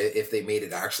they made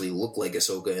it actually look like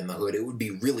Ahsoka in the hood, it would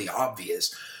be really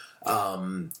obvious.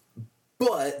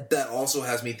 But that also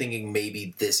has me thinking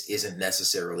maybe this isn't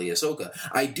necessarily Ahsoka.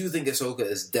 I do think Ahsoka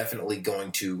is definitely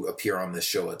going to appear on this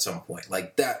show at some point.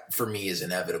 Like, that, for me, is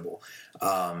inevitable.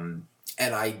 And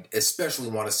I especially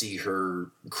want to see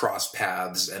her cross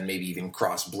paths and maybe even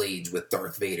cross blades with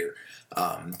Darth Vader,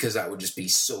 because that would just be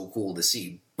so cool to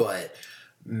see. But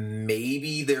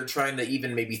maybe they're trying to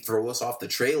even maybe throw us off the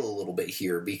trail a little bit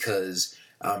here, because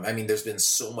there's been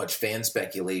so much fan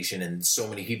speculation, and so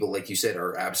many people, like you said,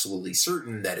 are absolutely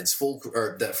certain that it's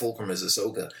that Fulcrum is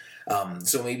Ahsoka.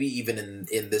 So maybe even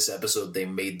in this episode, they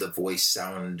made the voice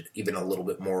sound even a little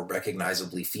bit more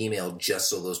recognizably female, just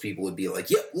so those people would be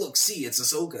like, "Yep, look, see, it's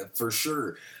Ahsoka for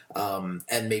sure."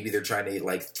 And maybe they're trying to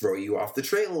like throw you off the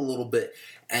trail a little bit.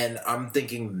 And I'm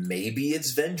thinking maybe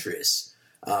it's Ventress.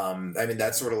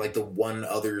 That's sort of like the one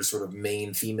other sort of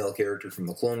main female character from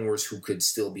the Clone Wars who could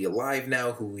still be alive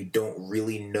now, who we don't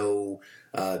really know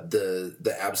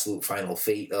the absolute final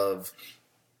fate of,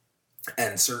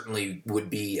 and certainly would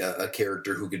be a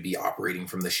character who could be operating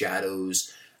from the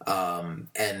shadows.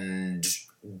 And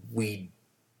we,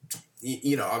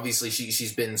 obviously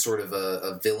she's been sort of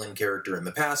a villain character in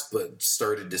the past, but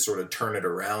started to sort of turn it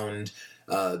around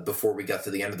before we got to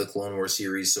the end of the Clone Wars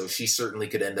series, so she certainly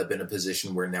could end up in a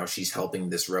position where now she's helping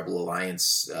this Rebel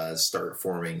Alliance start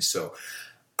forming. So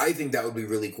I think that would be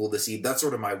really cool to see. That's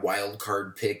sort of my wild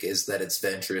card pick, is that it's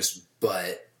Ventress,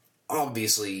 but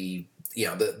obviously,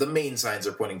 the main signs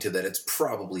are pointing to that it's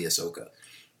probably Ahsoka.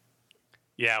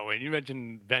 Yeah, when you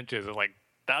mentioned Ventress, like,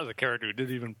 that was a character who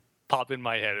didn't even pop in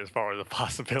my head as far as the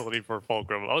possibility for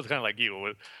Fulcrum. I was kind of like you,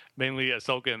 with mainly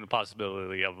Ahsoka and the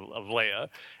possibility of Leia,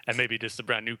 and maybe just a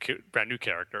brand new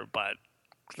character. But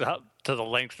to the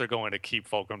lengths they're going to keep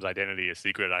Fulcrum's identity a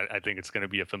secret, I think it's going to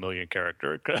be a familiar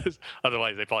character, because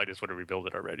otherwise they probably just would have revealed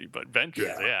it already. But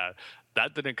Ventress, yeah,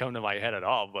 that didn't come to my head at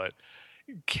all, but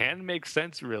can make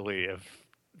sense really if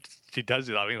she does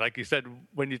it. I mean, like you said,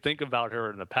 when you think about her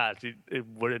in the past, it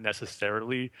wouldn't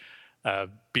necessarily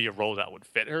be a role that would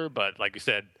fit her, but like you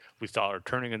said, we saw her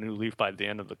turning a new leaf by the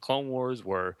end of the Clone Wars,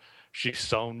 where she's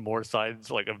shown more sides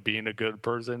like of being a good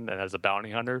person and as a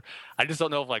bounty hunter. I just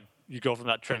don't know if like you go from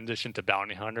that transition to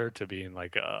bounty hunter to being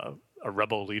like a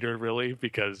rebel leader, really,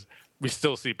 because we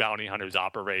still see bounty hunters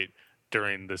operate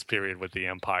during this period with the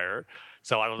Empire.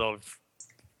 So I don't know if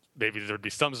maybe there'd be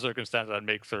some circumstance that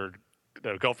makes her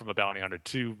go from a bounty hunter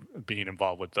to being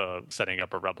involved with setting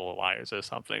up a rebel alliance or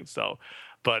something. So,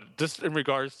 but just in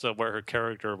regards to where her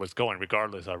character was going,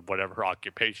 regardless of whatever her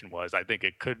occupation was, I think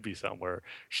it could be somewhere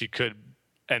she could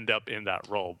end up in that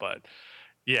role. But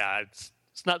yeah, it's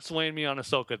not swaying me on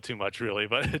Ahsoka too much, really,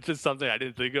 but it's just something I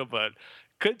didn't think of, but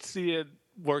could see it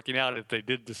working out if they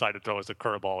did decide to throw us a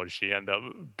curveball and she ended up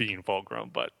being Fulcrum.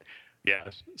 But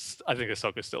yeah, I think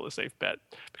Ahsoka's still a safe bet,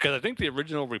 because I think the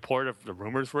original report of the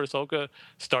rumors for Ahsoka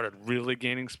started really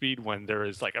gaining speed when there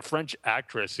is like a French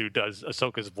actress who does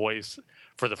Ahsoka's voice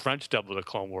for the French dub of the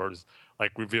Clone Wars,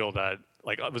 like revealed that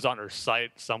like it was on her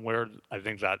site somewhere, I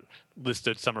think, that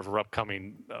listed some of her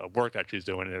upcoming work that she's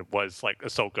doing, and it was like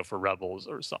Ahsoka for Rebels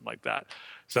or something like that.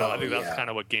 So I think that's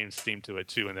kind of what gained steam to it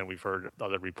too. And then we've heard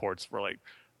other reports where like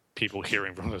people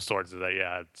hearing from the sources that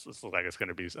it looks like it's going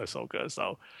to be Ahsoka.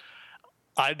 So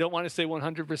I don't want to say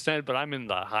 100%, but I'm in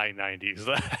the high 90s.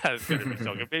 That's going to be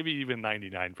Ahsoka, maybe even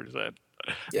 99%.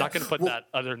 Not going to put that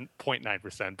other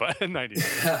 0.9%, but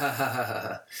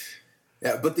 99%.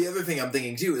 Yeah, but the other thing I'm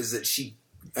thinking too is that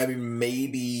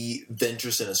maybe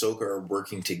Ventress and Ahsoka are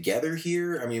working together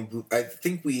here. I mean, I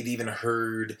think we had even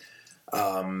heard,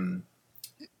 obviously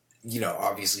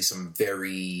some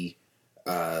very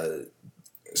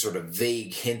sort of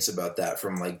vague hints about that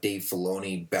from like Dave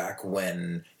Filoni back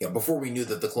when, before we knew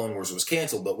that the Clone Wars was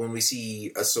canceled. But when we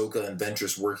see Ahsoka and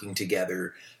Ventress working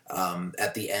together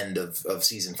at the end of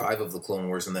season 5 of the Clone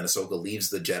Wars, and then Ahsoka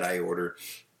leaves the Jedi Order,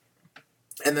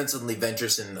 and then suddenly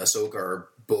Ventress and Ahsoka are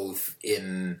both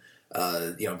in,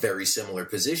 very similar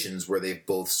positions where they've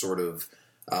both sort of,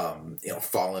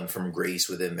 fallen from grace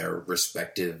within their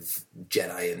respective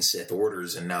Jedi and Sith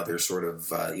orders, and now they're sort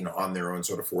of, on their own,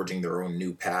 sort of forging their own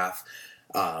new path,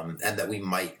 and that we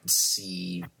might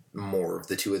see more of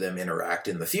the two of them interact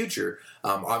in the future.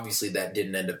 Obviously, that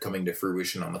didn't end up coming to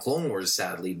fruition on the Clone Wars,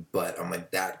 sadly, but I'm like,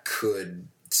 that could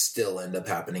still end up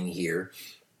happening here.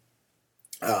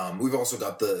 We've also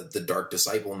got the Dark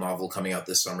Disciple novel coming out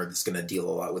this summer that's going to deal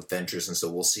a lot with Ventress, and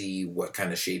so we'll see what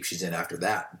kind of shape she's in after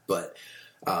that. But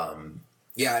I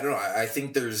don't know. I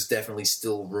think there's definitely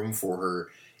still room for her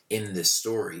in this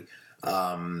story.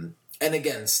 And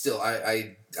again, still,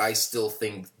 I still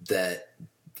think that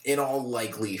in all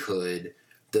likelihood,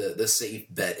 the safe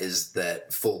bet is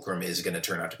that Fulcrum is going to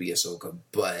turn out to be Ahsoka.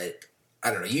 But I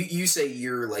don't know. You say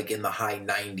you're like in the high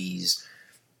 90s.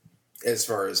 As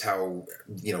far as how,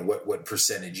 what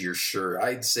percentage you're sure.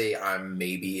 I'd say I'm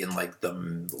maybe in like the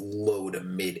low to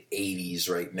mid 80s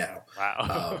right now.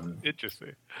 Wow.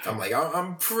 Interesting. I'm like,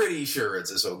 I'm pretty sure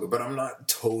it's Ahsoka, but I'm not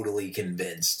totally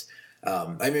convinced.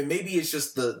 Maybe it's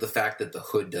just the fact that the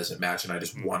hood doesn't match, and I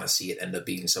just want to see it end up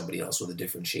being somebody else with a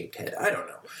different shaped head. I don't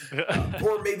know.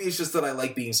 Or maybe it's just that I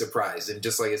like being surprised. And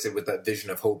just like I said with that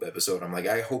Vision of Hope episode, I'm like,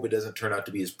 I hope it doesn't turn out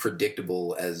to be as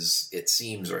predictable as it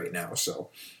seems right now. So...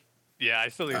 yeah, I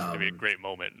still think it's going to be a great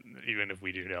moment, even if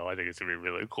we do know. I think it's going to be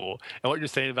really cool. And what you're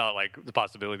saying about like the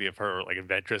possibility of her, like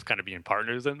Ventress, kind of being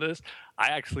partners in this, I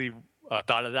actually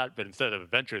thought of that, but instead of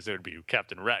Ventress, it would be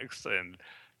Captain Rex, and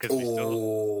because we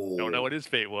still don't know what his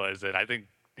fate was, and I think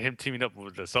him teaming up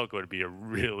with Ahsoka would be a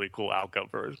really cool outcome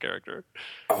for his character.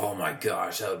 Oh my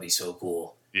gosh, that would be so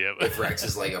cool. Yeah, if Rex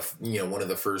is like one of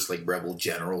the first like rebel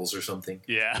generals or something.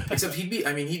 Yeah, except he'd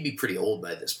be pretty old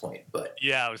by this point. But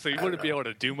yeah, so he wouldn't be able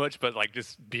to do much, but like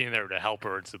just being there to help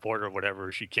her and support her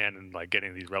whatever she can, and like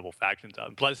getting these rebel factions out.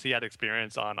 And plus, he had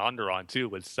experience on Onderon too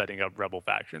with setting up rebel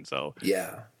factions. So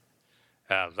yeah,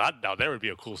 now there would be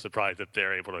a cool surprise if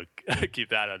they're able to keep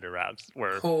that under wraps.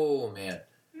 Where man.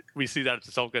 We see that it's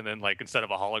Ahsoka, and then like instead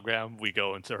of a hologram, we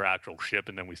go into her actual ship,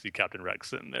 and then we see Captain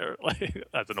Rex in there, like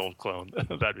as an old clone.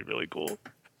 That'd be really cool.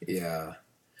 Yeah.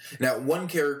 Now, one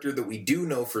character that we do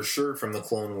know for sure from the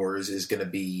Clone Wars is going to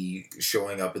be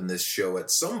showing up in this show at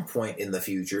some point in the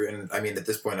future, and I mean at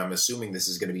this point, I'm assuming this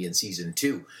is going to be in season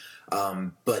 2.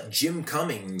 But Jim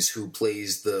Cummings, who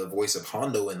plays the voice of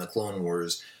Hondo in the Clone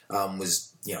Wars,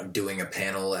 was doing a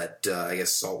panel at I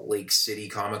guess Salt Lake City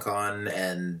Comic-Con,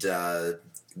 and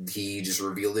he just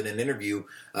revealed in an interview,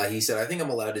 he said, I think I'm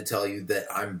allowed to tell you that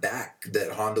I'm back,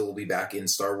 that Hondo will be back in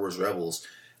Star Wars Rebels.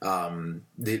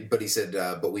 But he said,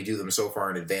 but we do them so far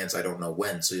in advance, I don't know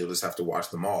when, so you'll just have to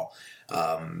watch them all.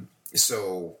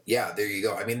 So yeah, there you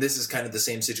go. I mean, this is kind of the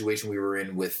same situation we were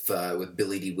in with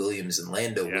Billy D. Williams and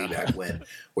Lando way back when,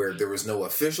 where there was no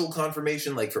official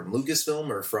confirmation, like from Lucasfilm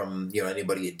or from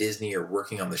anybody at Disney or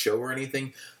working on the show or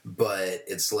anything. But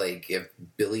it's like if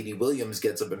Billy D. Williams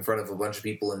gets up in front of a bunch of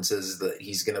people and says that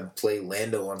he's going to play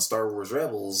Lando on Star Wars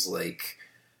Rebels, like,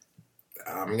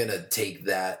 I'm gonna take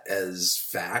that as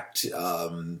fact.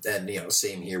 And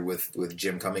same here with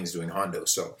Jim Cummings doing Hondo.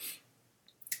 So.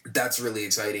 That's really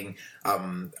exciting. I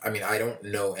mean, I don't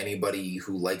know anybody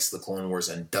who likes the Clone Wars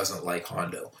and doesn't like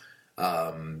Hondo.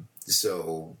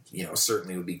 So,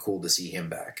 certainly it would be cool to see him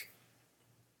back.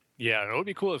 Yeah, it would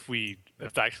be cool if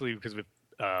actually, because with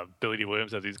Billy D.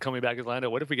 Williams, as he's coming back as Lando,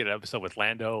 what if we get an episode with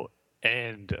Lando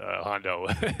and Hondo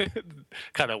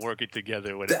kind of working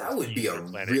together? That would be a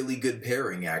really good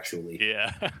pairing, actually.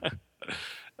 Yeah.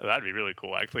 That'd be really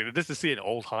cool, actually. Just to see an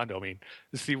old Hondo, I mean,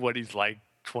 to see what he's like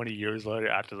 20 years later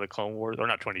after the Clone Wars, or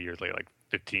not 20 years later, like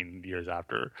 15 years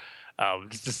after,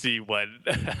 just to see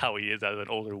how he is as an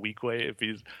older Weequay, if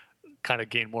he's kind of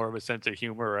gained more of a sense of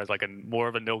humor or as like more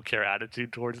of a no-care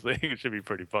attitude towards things. It should be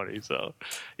pretty funny. So,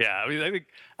 yeah, I mean, I think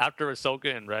after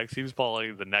Ahsoka and Rex, he was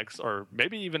probably the next, or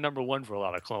maybe even number one for a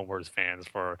lot of Clone Wars fans,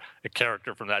 for a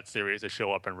character from that series to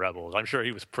show up in Rebels. I'm sure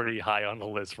he was pretty high on the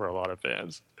list for a lot of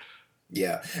fans.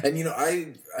 Yeah, and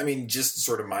I mean, just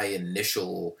sort of my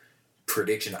initial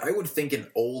prediction, I would think an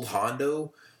old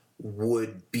Hondo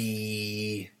would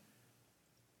be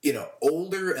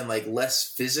older and like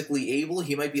less physically able.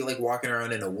 He might be like walking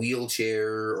around in a wheelchair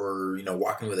or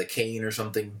walking with a cane or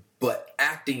something, but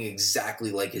acting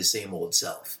exactly like his same old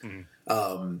self.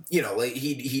 Like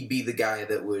he'd be the guy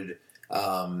that would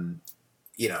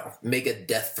make a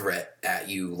death threat at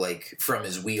you, like, from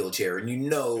his wheelchair,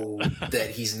 and that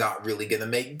he's not really going to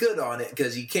make good on it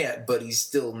because he can't, but he's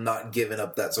still not giving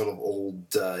up that sort of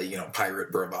old,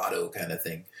 pirate bravado kind of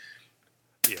thing.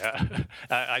 Yeah.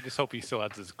 I just hope he still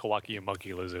has his Kowakian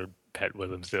monkey lizard pet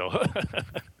with him still.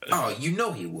 Oh,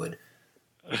 he would.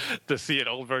 To see an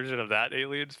old version of that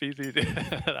alien species,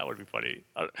 that would be funny.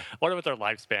 I wonder what their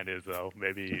lifespan is, though.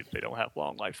 Maybe they don't have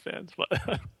long lifespans. But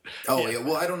yeah.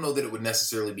 Well, I don't know that it would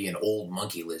necessarily be an old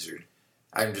monkey lizard.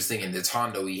 I'm just thinking it's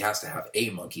Hondo. He has to have a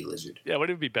monkey lizard. Yeah, would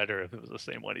it be better if it was the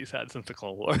same one he's had since the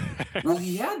Clone Wars? Well,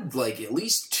 he had like at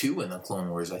least 2 in the Clone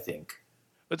Wars, I think.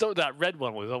 But so that red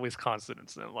one was always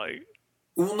constant, and like.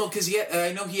 Well, no, because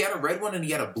I know he had a red one and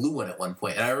he had a blue one at one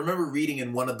point, and I remember reading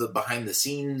in one of the behind the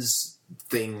scenes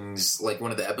things, like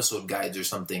one of the episode guides or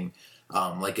something,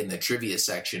 like in the trivia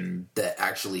section, that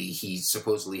actually he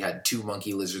supposedly had 2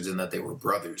 monkey lizards and that they were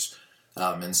brothers,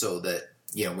 and so that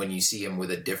when you see him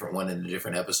with a different one in a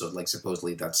different episode, like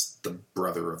supposedly that's the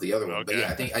brother of the other one. Okay. But yeah,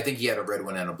 I think he had a red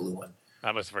one and a blue one.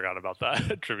 I must have forgot about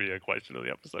that trivia question of the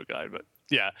episode guide, but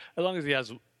yeah, as long as he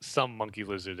has some monkey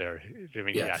lizard there, I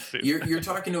mean, yeah. You're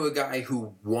talking to a guy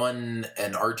who won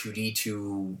an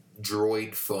R2-D2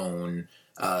 droid phone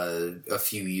a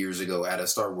few years ago at a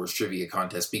Star Wars trivia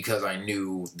contest because I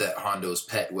knew that Hondo's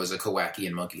pet was a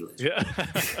Kowakian monkey lizard.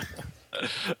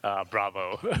 Yeah.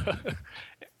 Bravo.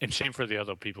 And shame for the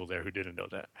other people there who didn't know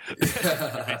that.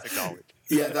 Basic knowledge.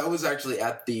 Yeah, that was actually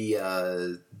at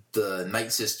the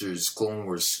Night Sisters Clone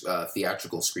Wars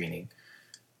theatrical screening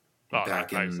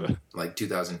back in like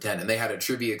 2010, and they had a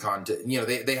trivia contest.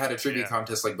 They had a trivia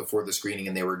contest like before the screening,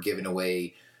 and they were giving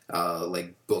away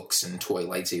like books and toy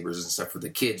lightsabers and stuff for the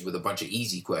kids with a bunch of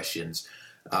easy questions.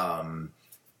 And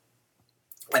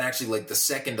actually, like the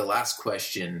second to last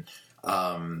question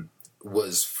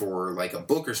was for like a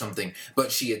book or something,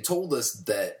 but she had told us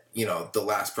that the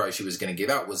last prize she was going to give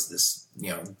out was this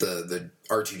the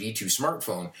R2-D2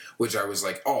 smartphone, which I was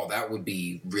like, oh, that would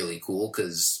be really cool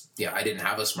because I didn't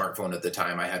have a smartphone at the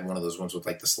time. I had one of those ones with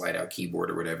like the slide out keyboard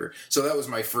or whatever, so that was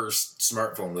my first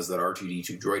smartphone, was that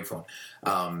R2-D2 droid phone.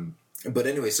 But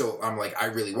anyway, so I'm like, I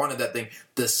really wanted that thing.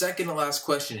 The second to last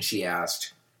question she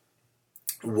asked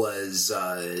was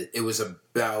it was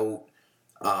about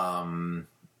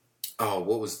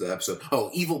what was the episode? Oh,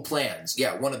 Evil Plans.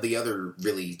 Yeah, one of the other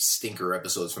really stinker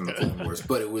episodes from the Clone Wars.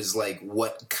 But it was like,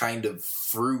 what kind of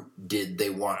fruit did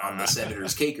they want on the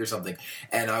senator's cake or something?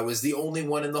 And I was the only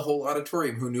one in the whole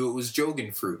auditorium who knew it was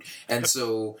Jogan fruit. And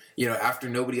so, after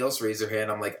nobody else raised their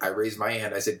hand, I'm like, I raised my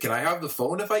hand. I said, can I have the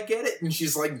phone if I get it? And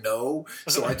she's like, no.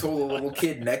 So I told the little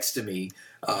kid next to me.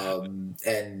 And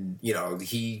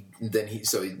he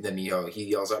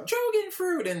yells out Jogan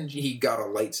fruit, and he got a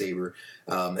lightsaber.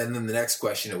 And then the next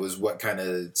question, it was, what kind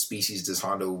of species does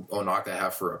Hondo Ohnaka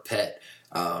have for a pet?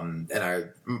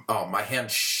 my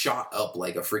hand shot up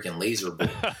like a freaking laser bolt.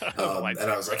 And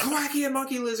I was like, wacky and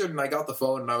monkey lizard. And I got the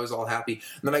phone and I was all happy.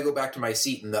 And then I go back to my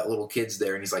seat and that little kid's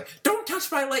there and he's like, don't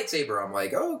touch my lightsaber. I'm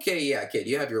like, okay, yeah, kid,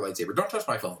 you have your lightsaber. Don't touch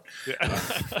my phone. Yeah.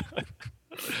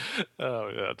 Oh,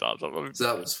 yeah, that's awesome. So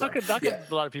that was fun. How could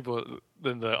a lot of people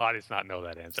in the audience not know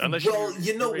that answer? Unless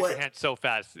you know raise what? Your hand so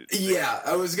fast. Yeah,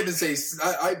 I was going to say,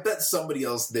 I bet somebody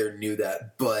else there knew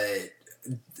that, but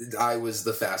I was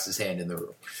the fastest hand in the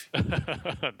room.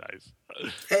 Nice.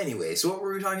 Anyway, so what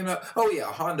were we talking about? Oh,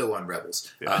 yeah, Hondo on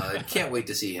Rebels. Yeah. Can't wait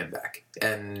to see him back.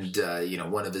 And,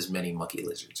 one of his many monkey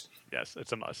lizards. Yes,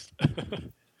 it's a must.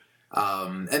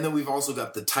 And then we've also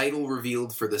got the title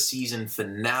revealed for the season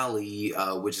finale,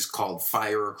 which is called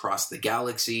Fire Across the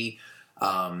Galaxy.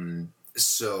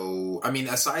 So, I mean,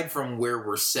 aside from where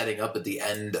we're setting up at the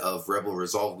end of Rebel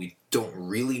Resolve, we don't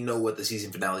really know what the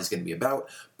season finale is going to be about,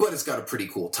 but it's got a pretty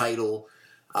cool title.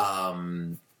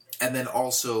 And then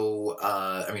also,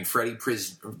 Freddie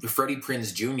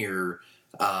Prinze Jr.,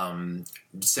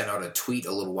 sent out a tweet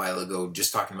a little while ago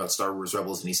just talking about Star Wars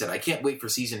Rebels, and he said, I can't wait for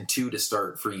season 2 to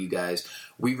start for you guys.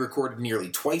 We recorded nearly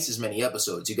twice as many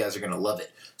episodes. You guys are going to love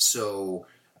it. So,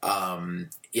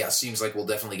 seems like we'll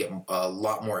definitely get a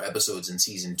lot more episodes in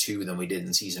season 2 than we did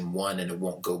in season 1, and it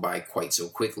won't go by quite so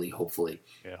quickly, hopefully.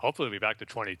 Yeah, hopefully we'll be back to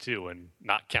 22 and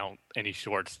not count any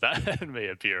shorts that may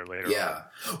appear later on.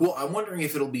 Well, I'm wondering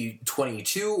if it'll be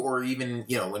 22 or even,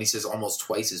 when he says almost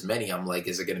twice as many, I'm like,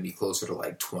 is it going to be closer to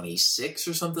like 26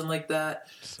 or something like that?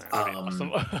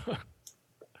 Awesome.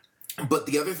 But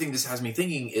the other thing this has me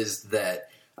thinking is that,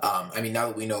 now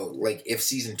that we know, like, if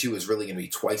season 2 is really going to be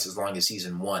twice as long as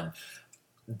season 1,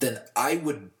 then I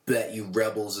would bet you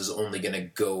Rebels is only going to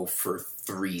go for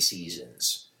 3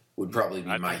 seasons, would probably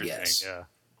be my guess. Yeah.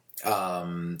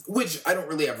 Which I don't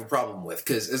really have a problem with,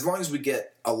 because as long as we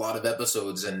get a lot of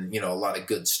episodes and, a lot of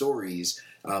good stories,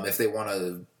 if they want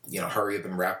to, hurry up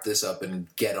and wrap this up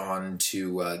and get on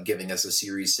to giving us a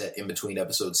series set in between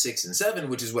episodes 6 and 7,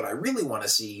 which is what I really want to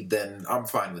see, then I'm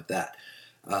fine with that.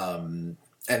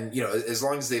 And, as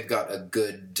long as they've got a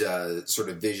good sort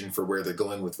of vision for where they're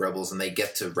going with Rebels and they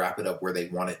get to wrap it up where they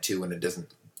want it to and it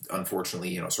doesn't,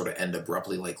 unfortunately, sort of end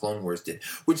abruptly like Clone Wars did,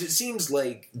 which it seems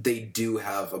like they do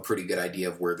have a pretty good idea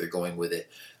of where they're going with it,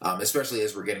 especially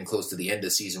as we're getting close to the end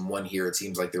of season 1 here. It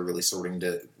seems like they're really starting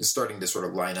to sort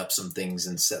of line up some things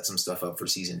and set some stuff up for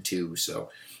season 2,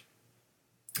 so...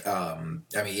 I'm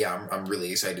really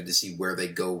excited to see where they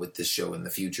go with this show in the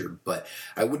future, but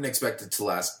I wouldn't expect it to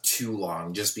last too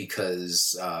long just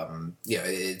because,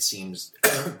 it seems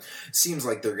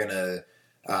like they're gonna,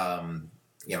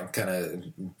 kind of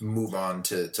move on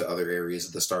to other areas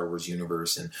of the Star Wars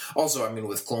universe. And also,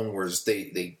 with Clone Wars,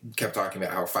 they kept talking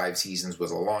about how 5 seasons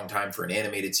was a long time for an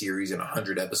animated series and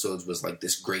 100 episodes was like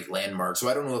this great landmark. So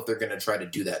I don't know if they're going to try to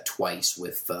do that twice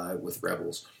with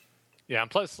Rebels. Yeah,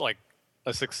 and plus, like,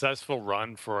 a successful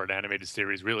run for an animated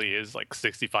series really is like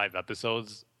 65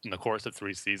 episodes in the course of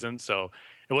 3 seasons. So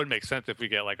it would make sense if we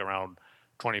get like around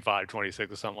 25,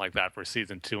 26 or something like that for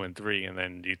season 2 and 3. And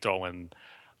then you throw in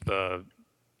the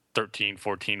 13,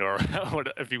 14, or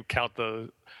if you count the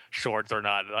shorts or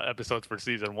not, episodes for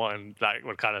season 1, that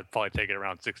would kind of probably take it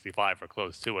around 65 or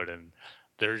close to it. And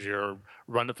there's your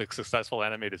run of a successful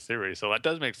animated series. So that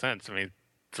does make sense.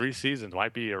 3 seasons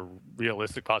might be a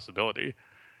realistic possibility.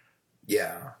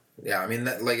 Yeah.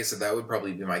 Like I said, that would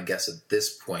probably be my guess at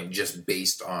this point, just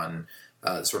based on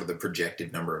sort of the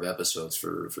projected number of episodes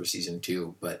for season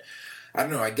 2. But I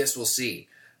don't know. I guess we'll see.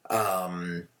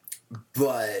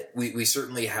 But we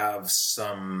certainly have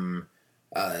some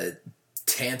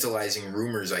tantalizing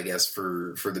rumors, I guess,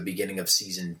 for the beginning of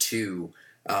season 2.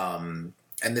 And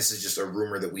this is just a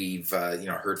rumor that we've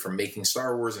heard from Making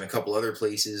Star Wars and a couple other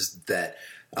places that.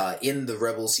 In the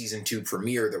Rebels Season 2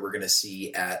 premiere that we're going to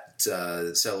see at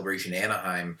Celebration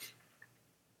Anaheim,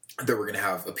 that we're going to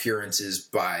have appearances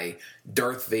by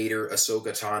Darth Vader,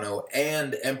 Ahsoka Tano,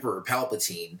 and Emperor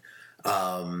Palpatine.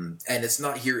 And it's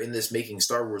not here in this Making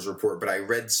Star Wars report, but I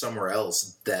read somewhere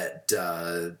else that,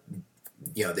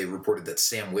 they reported that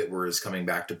Sam Witwer is coming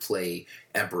back to play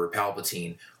Emperor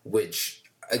Palpatine, which,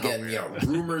 again,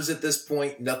 rumors at this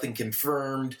point, nothing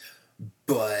confirmed,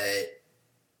 but...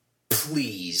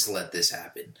 Please let this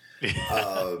happen.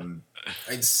 And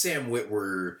Sam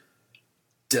Witwer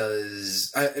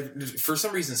does... for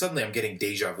some reason, suddenly I'm getting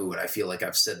deja vu, and I feel like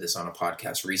I've said this on a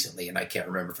podcast recently, and I can't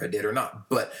remember if I did or not.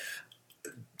 But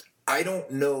I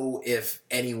don't know if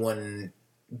anyone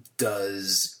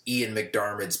does Ian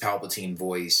McDiarmid's Palpatine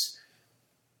voice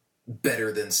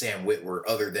better than Sam Witwer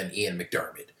other than Ian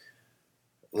McDiarmid.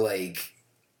 Like,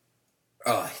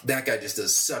 that guy just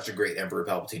does such a great Emperor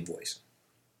Palpatine voice.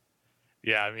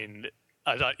 Yeah, I mean,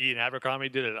 I thought Ian Abercrombie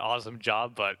did an awesome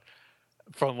job, but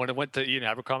from when it went to Ian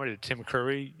Abercrombie to Tim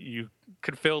Curry, you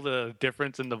could feel the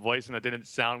difference in the voice, and it didn't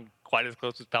sound quite as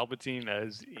close as Palpatine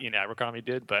as Ian Abercrombie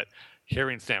did. But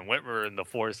hearing Sam Witwer in The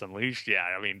Force Unleashed, yeah,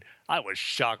 I mean, I was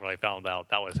shocked when I found out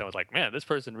that was him. I was like, man, this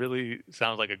person really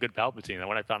sounds like a good Palpatine. And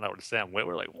when I found out it was Sam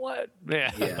Witwer, like, what?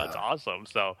 Man, Yeah. that's awesome.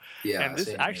 So, Yeah, and this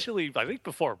same here. actually, I think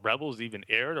before Rebels even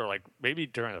aired, or like maybe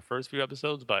during the first few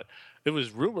episodes, but it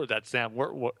was rumored that Sam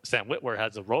Witwer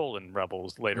has a role in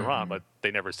Rebels later on, but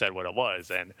they never said what it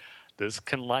was. And this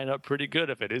can line up pretty good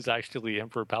if it is actually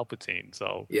Emperor Palpatine.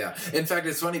 So Yeah. In fact,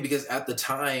 it's funny because at the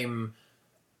time,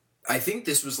 I think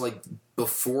this was like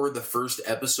before the first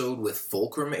episode with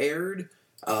Fulcrum aired,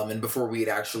 and before we had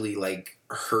actually like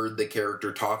heard the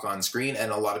character talk on screen,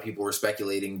 and a lot of people were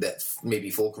speculating that maybe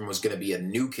Fulcrum was going to be a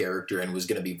new character and was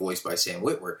going to be voiced by Sam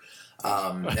Witwer.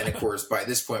 And of course, by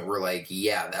this point, we're like,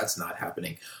 yeah, that's not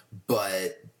happening.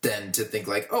 But then to think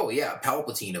like, oh yeah,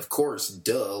 Palpatine, of course,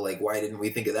 duh. Like, why didn't we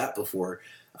think of that before?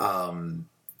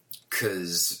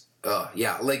 Because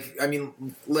yeah, like, I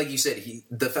mean, like you said,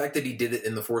 the fact that he did it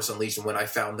in The Force Unleashed, and when I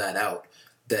found that out,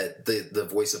 that the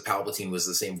voice of Palpatine was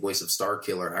the same voice of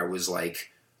Starkiller, I was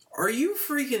like, are you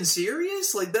freaking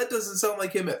serious? Like, that doesn't sound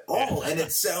like him at all. And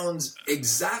it sounds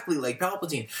exactly like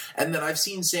Palpatine. And then I've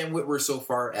seen Sam Witwer so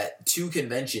far at 2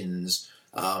 conventions,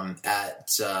 I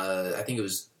think it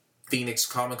was Phoenix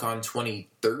Comic-Con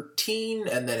 2013,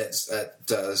 and then it's at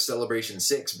Celebration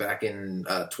 6 back in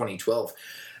 2012.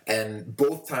 And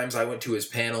both times I went to his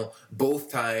panel,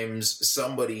 both times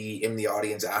somebody in the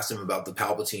audience asked him about the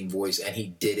Palpatine voice, and he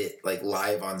did it like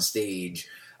live on stage,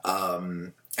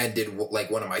 and did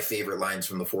like one of my favorite lines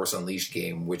from the Force Unleashed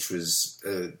game, which was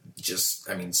just,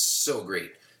 I mean, so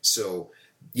great. So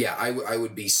yeah, I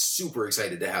would be super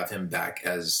excited to have him back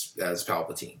as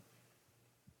Palpatine.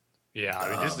 yeah, I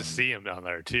mean, just to see him down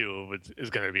there too is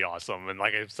going to be awesome. And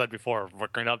like I said before,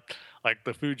 working up like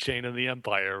the food chain of the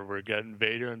Empire, we're getting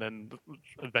Vader and then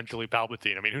eventually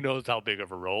Palpatine. I mean, who knows how big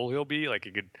of a role he'll be? Like,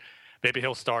 maybe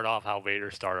he'll start off how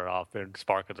Vader started off in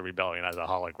Spark of the Rebellion as a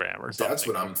hologram or something. That's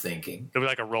what I'm thinking. It was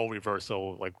like a role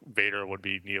reversal. Like Vader would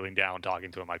be kneeling down,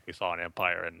 talking to him like we saw in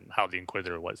Empire, and how the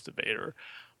Inquisitor was to Vader.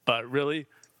 But really,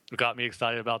 what got me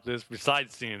excited about this,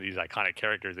 besides seeing these iconic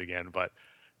characters again, but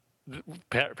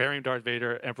pairing Darth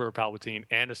Vader, Emperor Palpatine,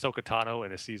 and Ahsoka Tano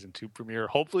in a season 2 premiere.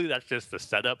 Hopefully, that's just the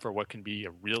setup for what can be a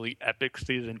really epic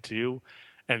season 2,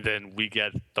 and then we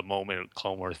get the moment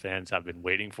Clone Wars fans have been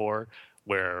waiting for,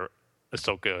 where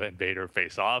Ahsoka and Vader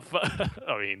face off.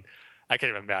 I mean, I can't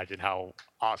even imagine how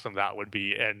awesome that would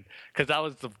be, and because that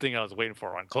was the thing I was waiting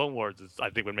for on Clone Wars. Is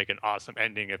I think would make an awesome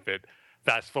ending if it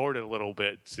fast forwarded a little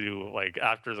bit to like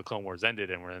after the Clone Wars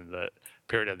ended and we're in the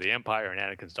period of the Empire and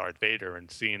Anakin's Darth Vader, and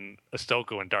seeing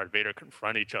Ahsoka and Darth Vader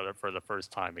confront each other for the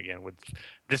first time again, with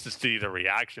just to see the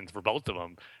reactions for both of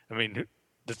them. I mean,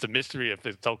 it's a mystery if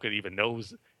Ahsoka even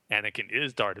knows Anakin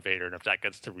is Darth Vader, and if that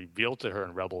gets to reveal to her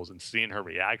in Rebels, and seeing her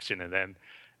reaction, and then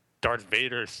Darth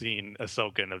Vader seeing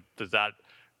Ahsoka, and does that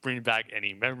bring back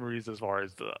any memories as far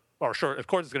as sure, of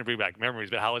course it's going to bring back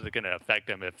memories, but how is it going to affect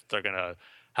them if they're going to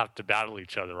have to battle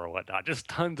each other or whatnot? Just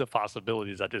tons of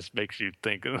possibilities that just makes you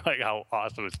think like how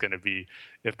awesome it's going to be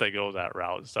if they go that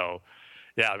route. So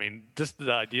yeah, I mean, just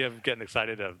the idea of getting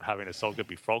excited of having Ahsoka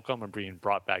be Fulcrum and being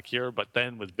brought back here, but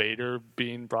then with Vader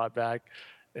being brought back,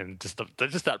 and just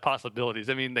that possibilities.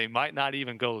 I mean, they might not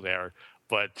even go there,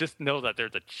 but just know that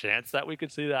there's a chance that we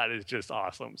could see that is just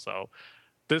awesome. So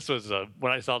this was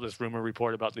when I saw this rumor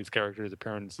report about these characters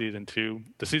appearing in season 2,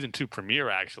 the season 2 premiere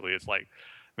actually, it's like,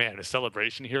 man, is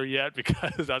Celebration here yet?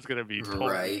 Because that's going to be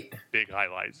totally big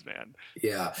highlights, man.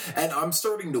 Yeah, and I'm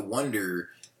starting to wonder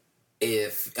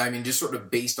if, I mean, just sort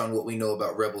of based on what we know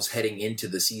about Rebels heading into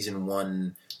the season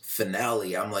 1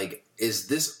 finale, I'm like, is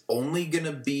this only going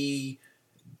to be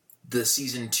the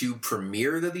season 2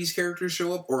 premiere that these characters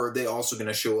show up, or are they also going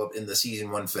to show up in the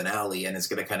season 1 finale and it's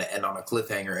going to kind of end on a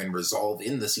cliffhanger and resolve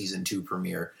in the season 2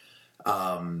 premiere?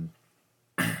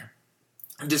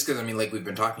 Just because, I mean, like we've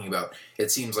been talking about,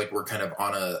 it seems like we're kind of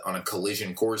on a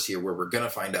collision course here where we're going to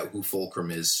find out who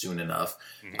Fulcrum is soon enough.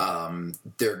 Mm-hmm.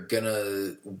 They're going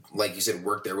to, like you said,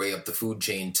 work their way up the food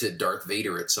chain to Darth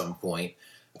Vader at some point.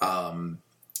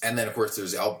 And then, of course,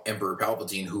 there's Emperor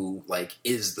Palpatine, who, like,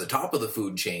 is the top of the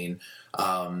food chain.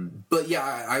 But,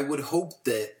 yeah, I would hope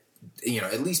that, you know,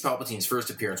 at least Palpatine's first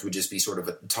appearance would just be sort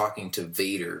of talking to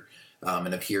Vader,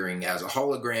 and appearing as a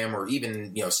hologram, or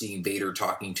even, you know, seeing Vader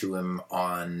talking to him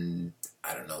on,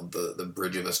 I don't know, the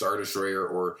bridge of a Star Destroyer,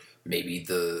 or maybe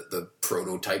the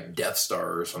prototype Death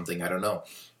Star or something. I don't know.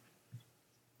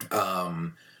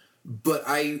 But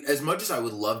as much as I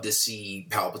would love to see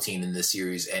Palpatine in this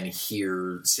series and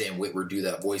hear Sam Witwer do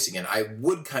that voice again, I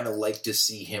would kind of like to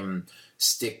see him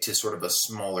stick to sort of a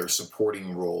smaller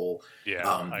supporting role.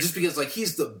 Yeah. Just because, like,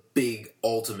 he's the big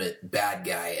ultimate bad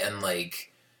guy. And,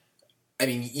 like, I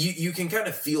mean, you can kind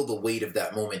of feel the weight of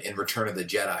that moment in Return of the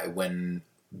Jedi when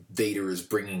Vader is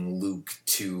bringing Luke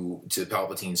to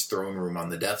Palpatine's throne room on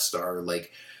the Death Star.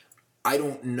 Like, I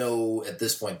don't know at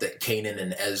this point that Kanan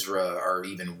and Ezra are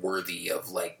even worthy of,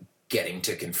 like, getting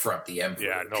to confront the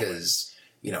Emperor. Because,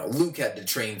 Luke had to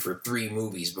train for 3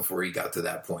 movies before he got to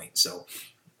that point. So,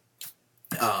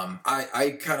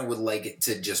 I kind of would like it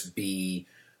to just be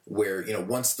where,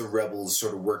 once the Rebels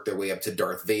sort of work their way up to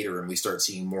Darth Vader and we start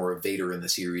seeing more of Vader in the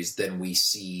series, then we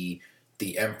see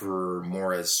the Emperor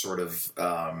more as sort of,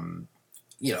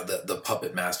 the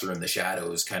puppet master in the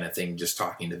shadows kind of thing, just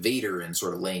talking to Vader and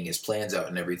sort of laying his plans out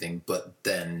and everything, but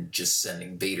then just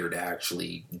sending Vader to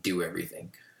actually do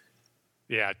everything.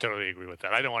 Yeah, I totally agree with that.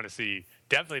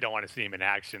 Definitely don't want to see him in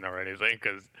action or anything,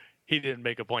 because he didn't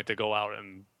make a point to go out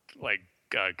and, like,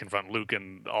 confront Luke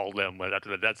and all of them after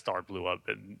the Death Star blew up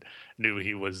and knew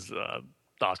he was the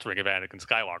offspring of Anakin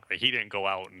Skywalker. He didn't go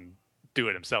out and do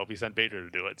it himself. He sent Vader to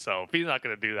do it. So if he's not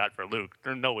going to do that for Luke,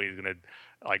 there's no way he's going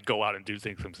to, like, go out and do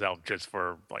things himself just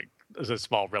for, like, as a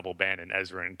small rebel band in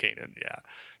Ezra and Kanan. Yeah.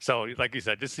 So like you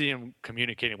said, just see him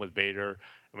communicating with Vader.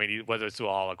 I mean, whether it's through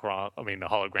a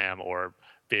hologram, or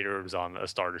Vader's on a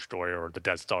Star Destroyer or the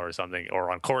Death Star or something,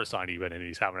 or on Coruscant even, and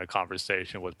he's having a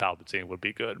conversation with Palpatine would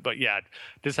be good. But yeah,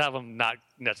 just have him not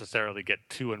necessarily get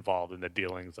too involved in the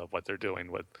dealings of what they're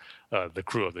doing with the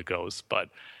crew of the Ghosts. But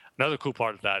another cool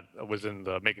part of that was in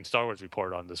the Making Star Wars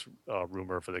report on this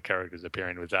rumor for the characters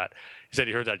appearing, was that he said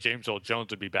he heard that James Earl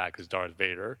Jones would be back as Darth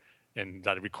Vader, and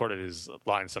that he recorded his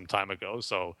line some time ago.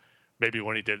 So maybe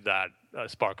when he did that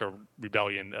Spark of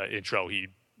Rebellion intro, he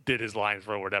did his lines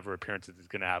for whatever appearances he's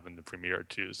going to have in the premiere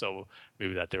too. So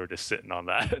maybe that they were just sitting on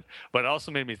that. But it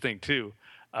also made me think too,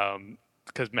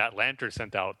 because Matt Lanter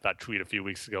sent out that tweet a few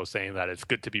weeks ago saying that it's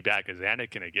good to be back as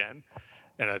Anakin again.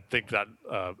 And I think that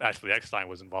Ashley Eckstein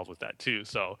was involved with that too.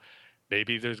 So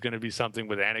maybe there's going to be something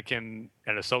with Anakin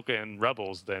and Ahsoka and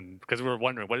Rebels then, because we were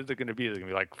wondering, what is it going to be? Is it going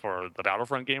to be like for the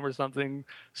Battlefront game or something,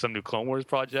 some new Clone Wars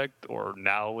project? Or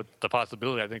now with the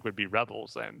possibility, I think, would be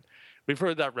Rebels. And we've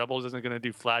heard that Rebels isn't going to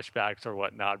do flashbacks or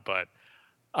whatnot, but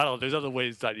I don't know. There's other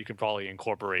ways that you can probably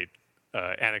incorporate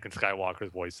Anakin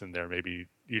Skywalker's voice in there. Maybe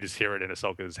you just hear it in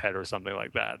Ahsoka's head or something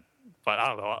like that. But I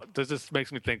don't know. This just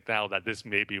makes me think now that this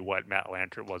may be what Matt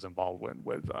Lanter was involved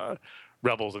with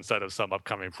Rebels instead of some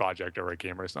upcoming project or a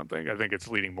game or something. I think it's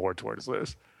leaning more towards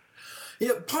this.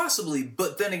 Yeah, possibly.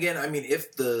 But then again, I mean,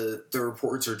 if the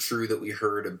reports are true that we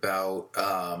heard about,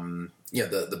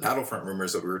 the Battlefront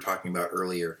rumors that we were talking about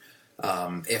earlier,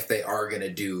 if they are going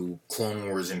to do Clone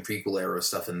Wars and prequel era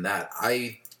stuff in that,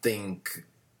 I think,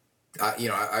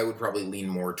 I would probably lean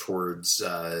more towards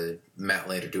Matt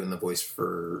Lanter doing the voice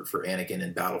for Anakin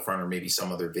in Battlefront or maybe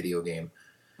some other video game.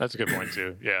 That's a good point,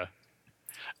 too. Yeah.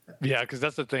 Yeah, because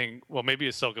that's the thing. Well, maybe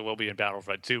Ahsoka will be in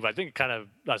Battlefront, too. But I think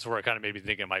that's where I kind of maybe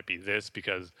think it might be this,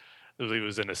 because he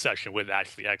was in a session with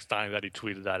Ashley Eckstein that he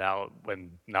tweeted that out.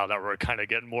 Now that we're kind of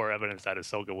getting more evidence that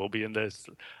Ahsoka will be in this,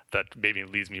 that maybe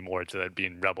leads me more to that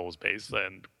being Rebels based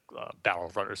than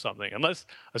Battlefront or something. Unless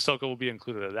Ahsoka will be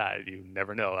included in that, you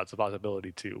never know. That's a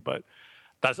possibility too. But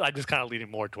I just kind of leaning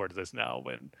more towards this now.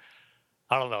 When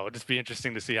I don't know, it'd just be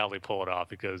interesting to see how they pull it off,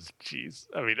 because, geez,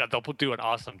 I mean, they'll do an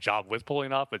awesome job with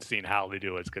pulling off, but seeing how they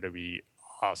do it's going to be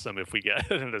awesome if we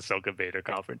get an Ahsoka Vader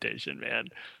confrontation, man.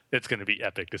 It's going to be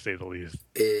epic, to say the least.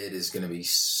 It is going to be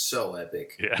so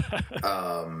epic. Yeah.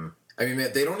 I mean,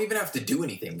 man, they don't even have to do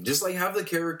anything. Just, like, have the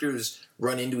characters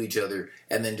run into each other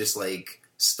and then just, like,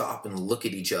 stop and look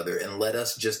at each other and let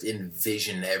us just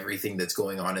envision everything that's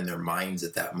going on in their minds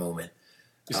at that moment.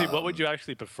 You see, what would you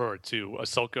actually prefer? To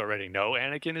Ahsoka already know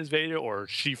Anakin is Vader, or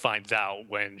she finds out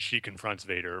when she confronts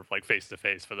Vader, like,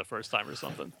 face-to-face for the first time or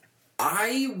something?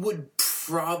 I would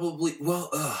probably... Well,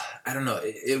 I don't know.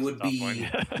 It would be...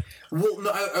 Well,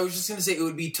 no, I was just going to say it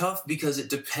would be tough because it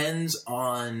depends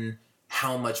on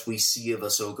how much we see of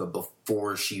Ahsoka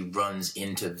before she runs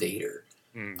into Vader.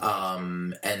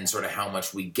 And sort of how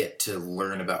much we get to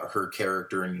learn about her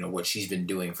character and, what she's been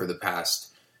doing for the past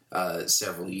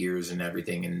several years and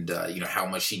everything, and how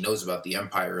much she knows about the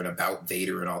Empire and about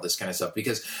Vader and all this kind of stuff.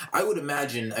 Because I would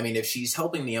imagine, I mean, if she's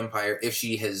helping the Empire, if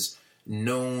she has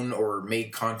known or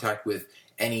made contact with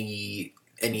any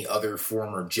other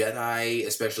former Jedi,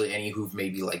 especially any who've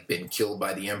maybe, like, been killed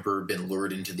by the Emperor, been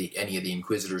lured into any of the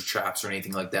Inquisitor's traps or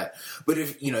anything like that. But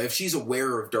if she's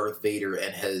aware of Darth Vader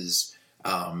and has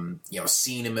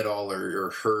seen him at all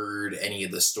or heard any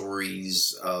of the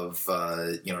stories of,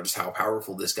 just how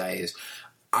powerful this guy is,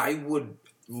 I would,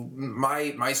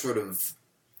 my sort of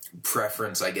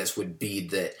preference, I guess, would be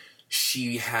that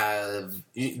she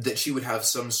would have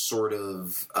some sort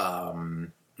of,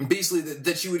 basically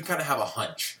that she would kind of have a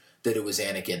hunch that it was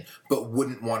Anakin, but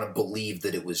wouldn't want to believe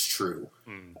that it was true.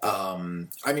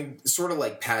 Sort of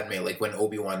like Padme, like when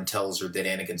Obi-Wan tells her that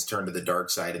Anakin's turned to the dark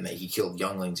side and that he killed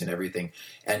younglings and everything,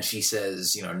 and she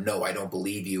says, no, I don't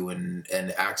believe you, and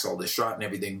acts all distraught and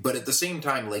everything. But at the same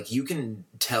time, like, you can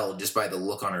tell just by the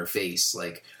look on her face,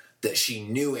 like, that she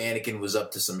knew Anakin was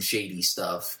up to some shady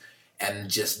stuff and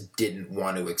just didn't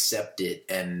want to accept it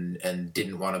and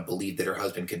didn't want to believe that her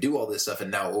husband could do all this stuff. And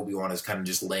now Obi-Wan is kind of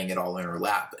just laying it all in her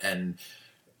lap. And,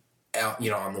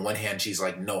 on the one hand, she's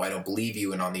like, no, I don't believe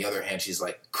you. And on the other hand, she's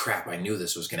like, crap, I knew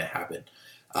this was going to happen.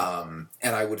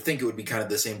 And I would think it would be kind of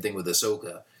the same thing with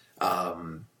Ahsoka.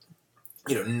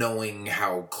 Knowing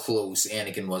how close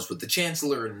Anakin was with the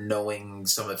Chancellor, knowing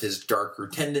some of his darker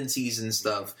tendencies and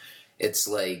stuff, it's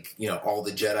like, all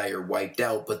the Jedi are wiped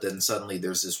out, but then suddenly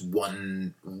there's this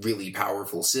one really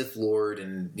powerful Sith Lord,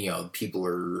 and, people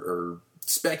are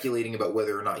speculating about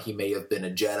whether or not he may have been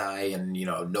a Jedi, and,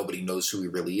 nobody knows who he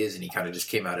really is, and he kind of just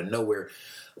came out of nowhere.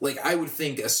 Like, I would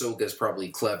think Ahsoka's probably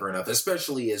clever enough,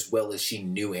 especially as well as she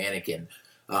knew Anakin.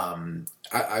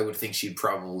 I would think she'd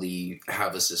probably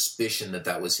have a suspicion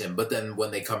that was him, but then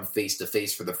when they come face to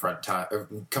face for the first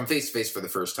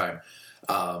time,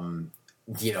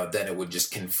 then it would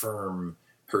just confirm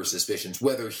her suspicions.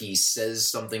 Whether he says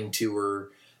something to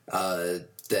her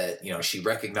that, she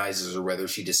recognizes, or whether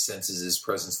she just senses his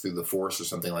presence through the Force or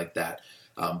something like that.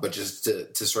 But just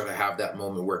to sort of have that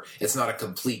moment where it's not a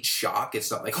complete shock.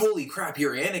 It's not like, holy crap,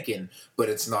 you're Anakin. But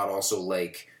it's not also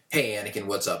like, hey, Anakin,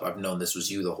 what's up? I've known this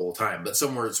was you the whole time. But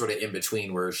somewhere sort of in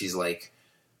between where she's like,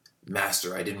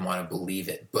 Master, I didn't want to believe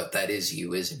it, but that is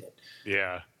you, isn't it?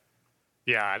 Yeah.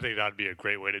 Yeah, I think that'd be a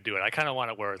great way to do it. I kind of want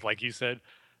it where, like you said,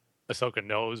 Ahsoka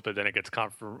knows, but then it gets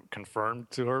confirmed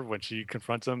to her when she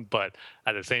confronts him. But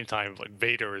at the same time, like,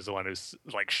 Vader is the one who's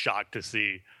like shocked to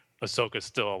see Ahsoka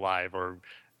still alive, or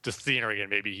just seeing her again.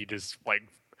 Maybe he just like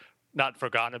not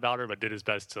forgotten about her, but did his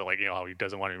best to, like, how he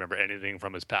doesn't want to remember anything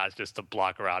from his past, just to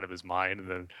block her out of his mind. And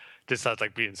then just sounds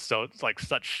like being such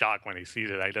shock when he sees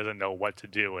it. He doesn't know what to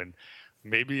do, and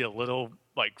maybe a little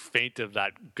like faint of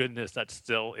that goodness that's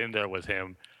still in there with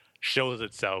him shows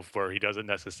itself, where he doesn't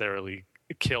necessarily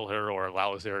kill her or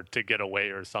allows her to get away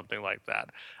or something like that.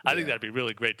 I think that'd be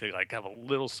really great to like have a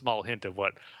little small hint of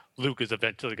what Luke is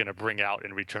eventually going to bring out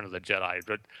in Return of the Jedi,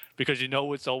 but because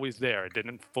it's always there. It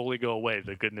didn't fully go away,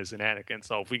 the goodness in Anakin.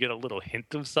 So if we get a little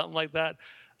hint of something like that,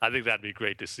 I think that'd be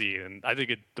great to see. And I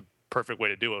think the perfect way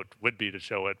to do it would be to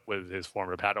show it with his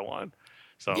former Padawan.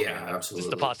 So yeah, absolutely. Just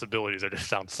the possibilities just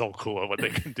sound so cool of what they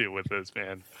can do with this,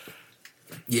 man.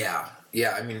 Yeah.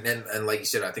 I mean, and like you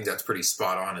said, I think that's pretty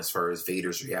spot on as far as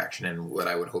Vader's reaction and what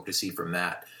I would hope to see from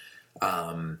that.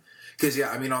 Because,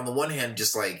 I mean, on the one hand,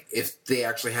 just like if they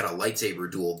actually had a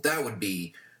lightsaber duel, that would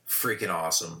be freaking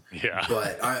awesome. Yeah.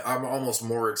 But I'm almost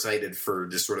more excited for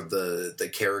just sort of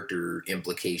the character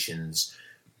implications.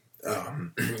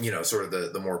 Sort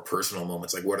of the more personal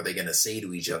moments, like what are they going to say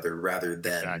to each other, rather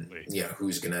than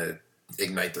who's going to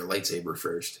ignite their lightsaber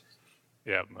first.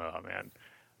 Yeah, oh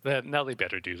man, now they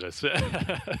better do this.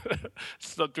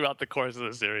 So throughout the course of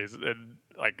the series, and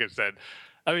like I said,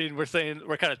 I mean, we're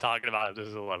kind of talking about it. This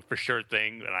is a for sure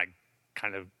thing, and I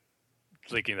kind of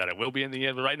thinking that it will be in the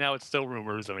end. But right now, it's still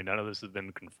rumors. I mean, none of this has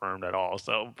been confirmed at all.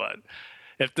 So, but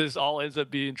if this all ends up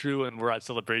being true, and we're at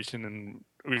Celebration, and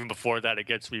even before that it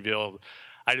gets revealed,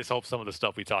 I just hope some of the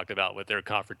stuff we talked about with their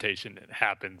confrontation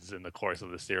happens in the course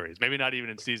of the series. Maybe not even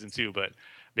in season 2, but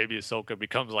maybe Ahsoka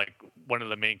becomes like one of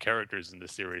the main characters in the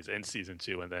series in season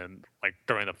 2, and then like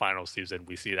during the final season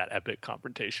we see that epic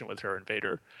confrontation with her and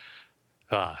Vader.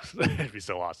 It'd be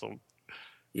so awesome.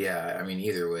 Yeah, I mean,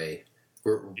 either way,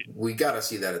 we got to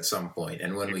see that at some point,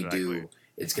 and when we do,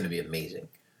 it's going to be amazing.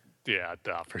 Yeah,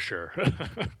 for sure.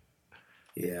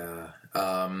 Yeah.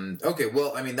 Okay,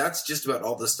 well, I mean, that's just about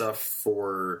all the stuff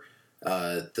for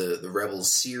the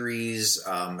Rebels series.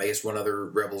 I guess one other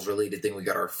Rebels-related thing, we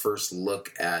got our first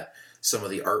look at some of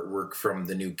the artwork from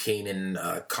the new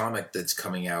Kanan comic that's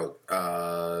coming out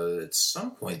at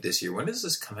some point this year. When does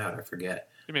this come out? I forget.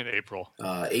 You mean April?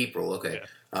 April, okay.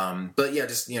 Yeah. But yeah,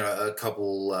 just, a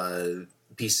couple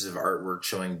pieces of artwork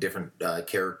showing different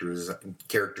character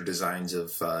designs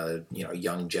of,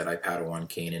 young Jedi Padawan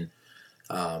Kanan.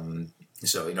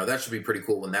 So, that should be pretty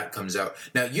cool when that comes out.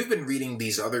 Now, you've been reading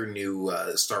these other new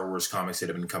Star Wars comics that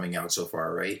have been coming out so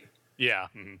far, right? Yeah.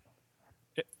 Mm-hmm.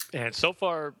 And so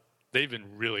far, they've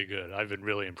been really good. I've been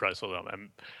really impressed with them, and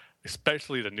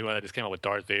especially the new one that just came out with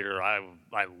Darth Vader. I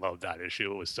love that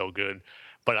issue. It was so good.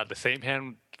 But at the same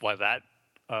hand, while that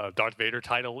Darth Vader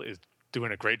title is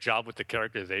doing a great job with the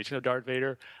characterization of Darth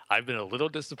Vader, I've been a little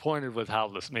disappointed with how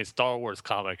the main Star Wars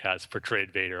comic has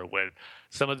portrayed Vader, with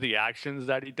some of the actions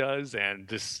that he does and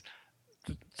just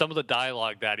some of the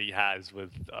dialogue that he has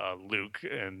with Luke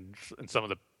and some of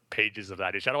the pages of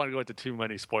that issue. I don't want to go into too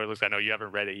many spoilers. I know you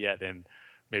haven't read it yet, and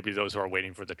maybe those who are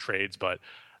waiting for the trades, but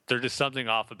there's just something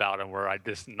off about him where I'm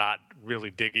just not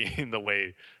really digging the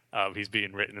way he's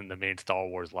being written in the main Star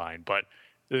Wars line. But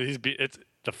it's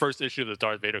the first issue of the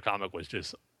Darth Vader comic was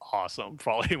just awesome.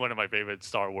 Probably one of my favorite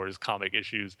Star Wars comic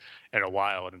issues in a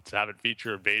while. And to have it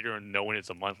feature Vader and knowing it's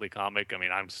a monthly comic, I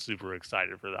mean, I'm super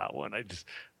excited for that one.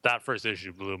 That first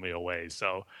issue blew me away.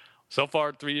 So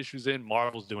far, 3 issues in,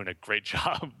 Marvel's doing a great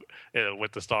job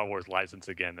with the Star Wars license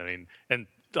again. I mean, and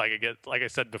like I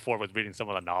said before with reading some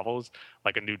of the novels,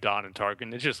 like A New Dawn and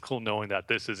Tarkin, it's just cool knowing that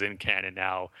this is in canon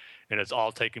now, and it's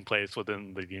all taking place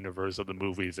within the universe of the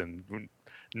movies, and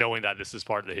knowing that this is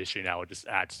part of the history now, it just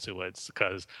adds to it,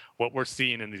 because what we're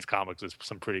seeing in these comics is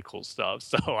some pretty cool stuff.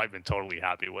 So I've been totally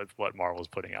happy with what Marvel's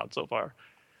putting out so far.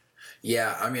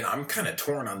 Yeah, I mean, I'm kind of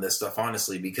torn on this stuff,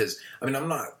 honestly, because, I mean, I'm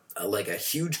not like a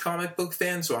huge comic book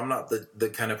fan, so I'm not the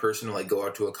kind of person to like go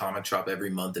out to a comic shop every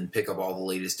month and pick up all the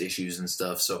latest issues and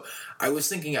stuff. So I was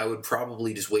thinking I would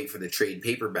probably just wait for the trade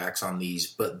paperbacks on these,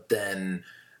 but then,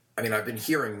 I mean, I've been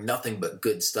hearing nothing but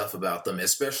good stuff about them,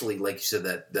 especially, like you said,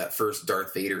 that first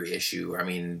Darth Vader issue. I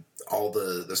mean, all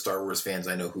the Star Wars fans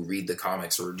I know who read the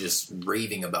comics were just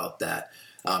raving about that.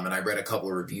 And I read a couple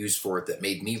of reviews for it that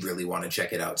made me really want to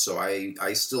check it out. So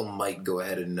I still might go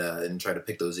ahead and try to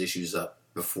pick those issues up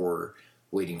before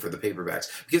waiting for the paperbacks.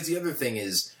 Because the other thing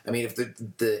is, I mean, if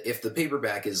the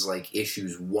paperback is like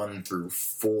issues 1 through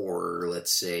 4,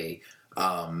 let's say,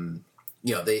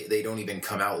 you know, they don't even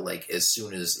come out like as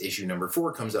soon as issue number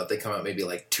 4 comes out. They come out maybe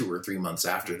like 2 or 3 months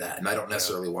after that, and I don't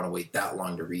necessarily want to wait that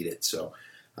long to read it. So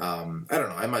I don't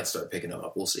know. I might start picking them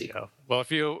up. We'll see. Yeah. Well,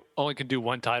 if you only can do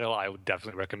one title, I would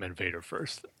definitely recommend Vader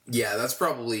first. Yeah, that's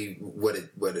probably what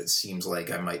it seems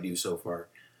like I might do so far.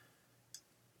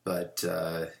 But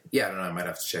yeah, I don't know. I might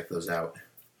have to check those out.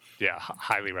 Yeah,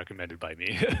 highly recommended by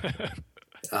me.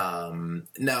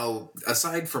 Now,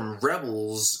 aside from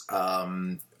Rebels,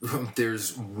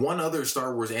 there's one other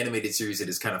Star Wars animated series that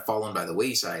has kind of fallen by the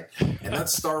wayside, and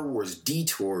that's Star Wars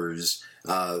Detours,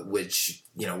 which,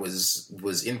 you know,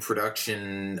 was in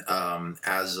production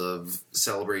as of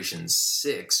Celebration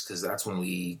 6, because that's when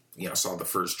we, you know, saw the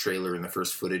first trailer and the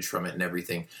first footage from it and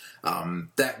everything.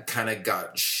 That kind of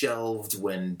got shelved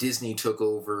when Disney took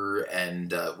over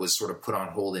and was sort of put on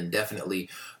hold indefinitely.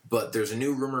 But there's a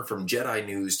new rumor from Jedi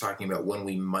News talking about when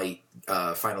we might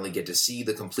finally get to see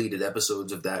the completed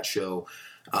episodes of that show.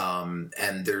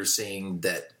 And they're saying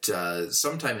that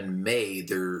sometime in May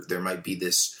there might be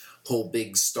this whole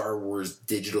big Star Wars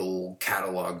digital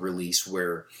catalog release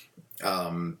where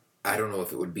I don't know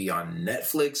if it would be on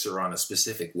Netflix or on a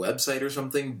specific website or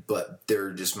something, but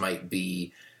there just might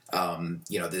be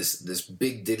you know, this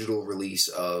big digital release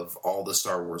of all the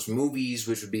Star Wars movies,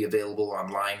 which would be available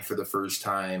online for the first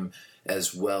time,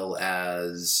 as well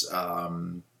as I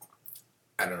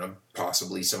don't know,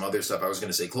 possibly some other stuff. I was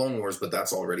going to say Clone Wars, but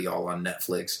that's already all on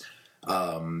Netflix.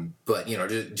 But you know,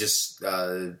 just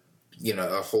you know,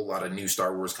 a whole lot of new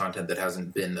Star Wars content that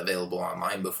hasn't been available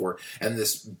online before, and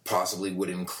this possibly would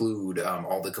include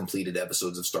all the completed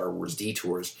episodes of Star Wars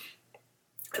Detours.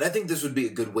 And I think this would be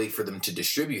a good way for them to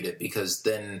distribute it, because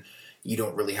then you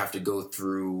don't really have to go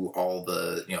through all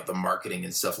the, you know, the marketing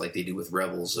and stuff like they do with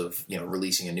Rebels of, you know,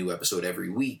 releasing a new episode every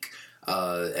week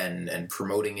and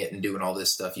promoting it and doing all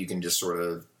this stuff. You can just sort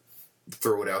of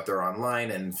throw it out there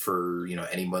online, and for, you know,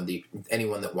 anyone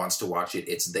that wants to watch it,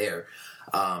 it's there.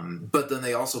 But then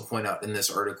they also point out in this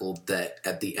article that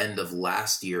at the end of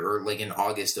last year, or like in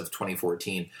August of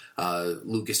 2014,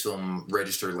 Lucasfilm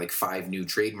registered like 5 new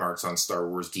trademarks on Star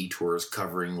Wars Detours,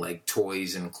 covering like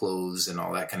toys and clothes and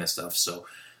all that kind of stuff. So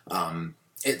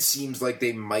it seems like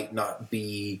they might not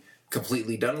be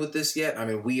completely done with this yet. I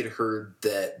mean, we had heard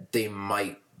that they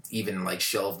might even like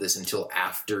shelve this until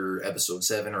after Episode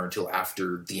 7 or until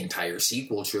after the entire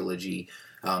sequel trilogy,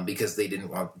 because they didn't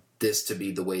want this to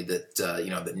be the way that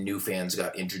you know, that new fans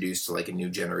got introduced to like a new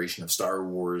generation of Star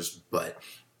Wars. But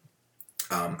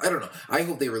I don't know. I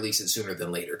hope they release it sooner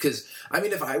than later, because I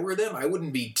mean, if I were them, I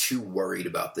wouldn't be too worried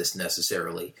about this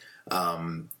necessarily.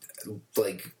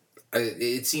 Like,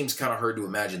 it seems kind of hard to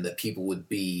imagine that people would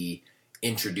be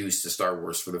introduced to Star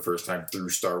Wars for the first time through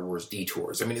Star Wars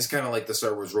Detours. I mean, it's kind of like the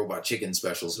Star Wars Robot Chicken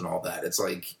specials and all that. It's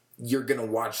like, you're going to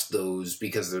watch those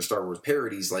because they're Star Wars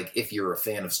parodies, like if you're a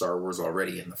fan of Star Wars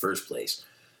already in the first place.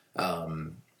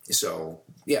 So,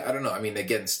 yeah, I don't know. I mean,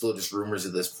 again, still just rumors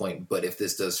at this point, but if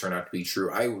this does turn out to be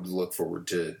true, I would look forward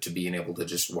to being able to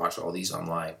just watch all these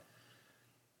online.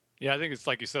 Yeah, I think it's,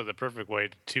 like you said, the perfect way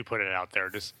to put it out there.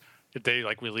 Just if they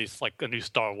like release like a new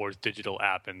Star Wars digital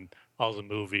app and all the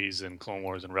movies and Clone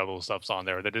Wars and Rebel stuff's on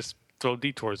there, they just throw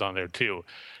Detours on there too.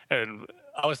 And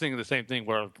I was thinking the same thing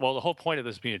where, well, the whole point of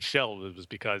this being shelved was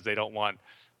because they don't want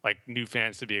like new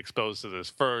fans to be exposed to this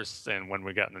first, and when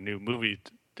we got the new movie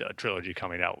trilogy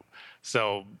coming out.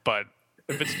 So, but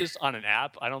if it's just on an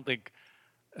app, I don't think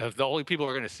if the only people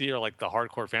who are going to see are like the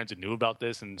hardcore fans who knew about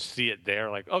this and see it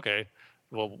there, like, okay,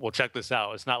 well, we'll check this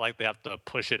out. It's not like they have to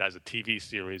push it as a TV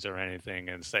series or anything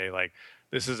and say like,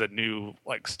 this is a new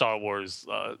like Star Wars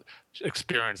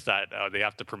experience that they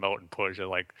have to promote and push, or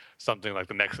like something like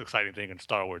the next exciting thing in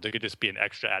Star Wars. It could just be an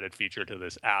extra added feature to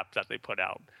this app that they put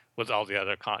out with all the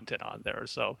other content on there.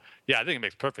 So yeah, I think it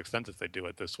makes perfect sense if they do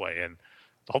it this way. And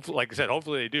hopefully, like I said,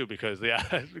 hopefully they do, because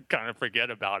kind of forget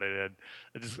about it,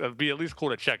 and it'd be at least cool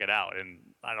to check it out. And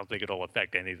I don't think it'll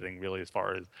affect anything really as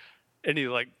far as any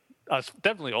like us,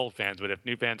 definitely old fans, but if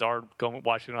new fans are going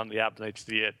watching it on the app and they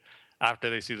see it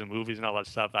after they see the movies and all that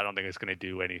stuff, I don't think it's going to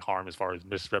do any harm as far as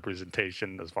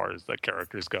misrepresentation as far as the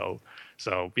characters go.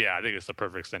 So yeah, I think it's the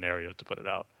perfect scenario to put it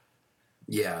out.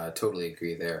 Yeah, I totally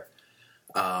agree there.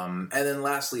 And then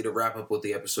lastly, to wrap up with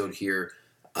the episode here,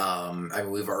 I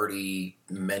mean, we've already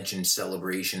mentioned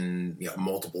Celebration,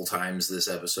 multiple times this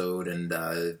episode, and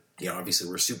obviously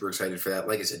we're super excited for that.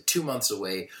 Like I said, 2 months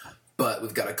away, but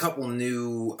we've got a couple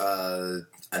new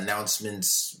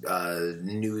announcements,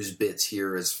 news bits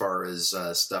here as far as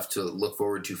stuff to look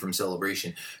forward to from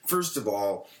Celebration. First of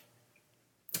all,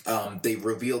 they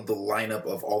revealed the lineup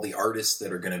of all the artists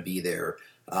that are going to be there,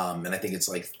 and I think it's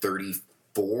like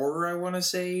 34, I want to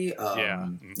say,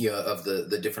 of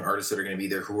the different artists that are going to be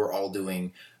there, who are all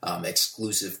doing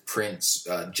exclusive prints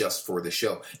just for the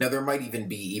show. Now, there might even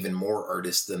be even more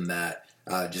artists than that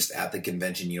just at the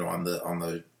convention, on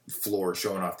the floor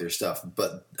showing off their stuff.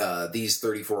 But these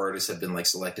 34 artists have been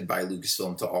selected by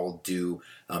Lucasfilm to all do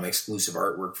exclusive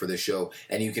artwork for the show.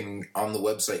 And you can, on the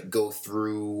website, go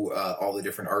through all the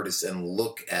different artists and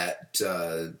look at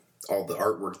all the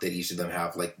artwork that each of them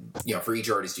have. For each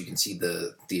artist, you can see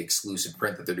the exclusive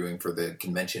print that they're doing for the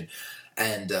convention.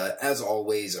 And as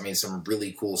always, I mean, some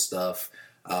really cool stuff.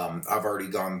 I've already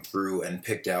gone through and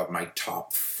picked out my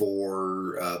top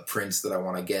 4 prints that I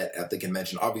want to get at the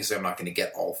convention. Obviously, I'm not going to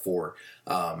get all 4.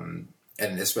 And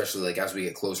especially as we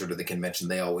get closer to the convention,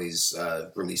 they always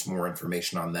release more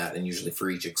information on that. And usually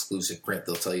for each exclusive print,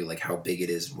 they'll tell you how big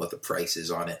it is and what the price is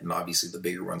on it. And obviously the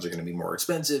bigger ones are going to be more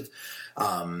expensive.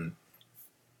 And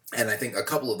I think a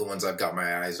couple of the ones I've got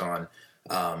my eyes on,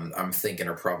 I'm thinking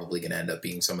are probably going to end up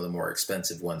being some of the more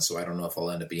expensive ones. So I don't know if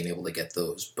I'll end up being able to get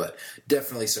those, but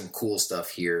definitely some cool stuff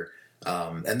here.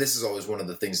 And this is always one of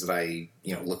the things that I,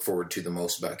 look forward to the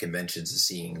most about conventions, is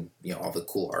seeing, all the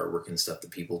cool artwork and stuff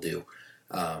that people do.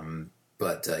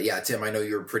 But Tim, I know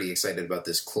you were pretty excited about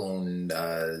this Clone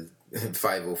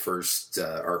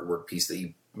 501st artwork piece that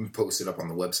you posted up on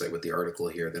the website with the article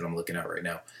here that I'm looking at right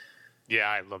now. Yeah,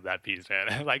 I love that piece,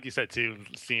 man. Like you said, too,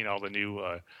 seeing all the new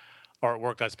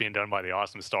artwork that's being done by the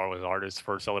awesome Star Wars artists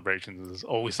for Celebrations is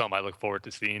always something I look forward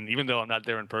to seeing. Even though I'm not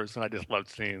there in person, I just love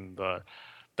seeing the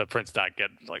prints that get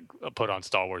put on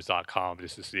StarWars.com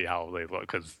just to see how they look,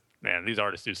 because man, these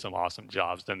artists do some awesome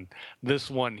jobs. And this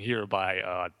one here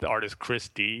by the artist Chris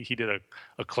D, he did a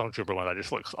Clone Trooper one that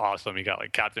just looks awesome. You got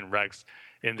Captain Rex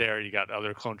in there, you got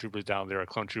other Clone Troopers down there, a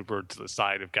Clone Trooper to the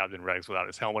side of Captain Rex without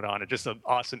his helmet on. It's just an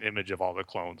awesome image of all the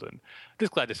clones, and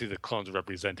just glad to see the clones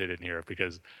represented in here,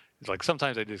 because it's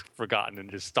sometimes I just forgotten and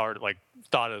just thought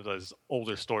of as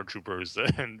older stormtroopers,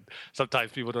 and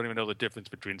sometimes people don't even know the difference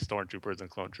between stormtroopers and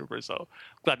clone troopers. So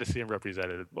glad to see them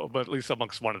represented, but at least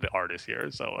amongst one of the artists here.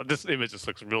 So this image just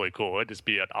looks really cool. It'd just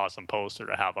be an awesome poster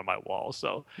to have on my wall.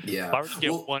 So yeah, if I were to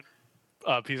get one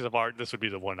piece of art, this would be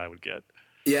the one I would get.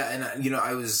 Yeah, and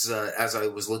I was as I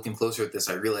was looking closer at this,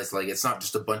 I realized it's not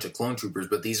just a bunch of clone troopers,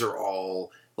 but these are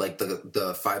all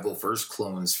the 501st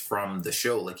clones from the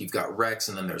show. You've got Rex,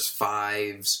 and then there's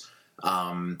Fives.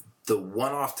 The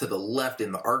one off to the left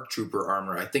in the ARC Trooper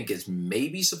armor, I think, is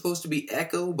maybe supposed to be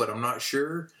Echo, but I'm not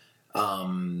sure.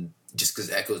 Just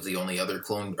because Echo's the only other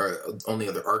clone, or only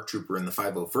other ARC Trooper in the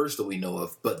 501st that we know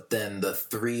of. But then the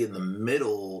 3 in the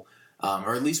middle,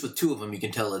 or at least with 2 of them, you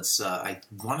can tell it's, I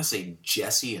want to say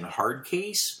Jesse and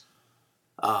Hardcase.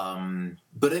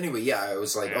 But anyway, yeah, I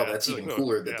was like, Yeah, oh, that's really even cool.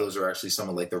 cooler that Yeah. those are actually some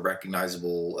of like the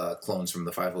recognizable clones from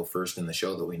the 501st in the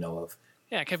show that we know of.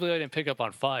 Yeah, I can't believe I didn't pick up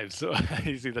on 5. So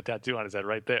you see the tattoo on his head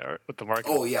right there with the mark.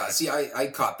 Oh yeah, see, I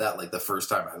caught that like the first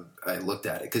time I looked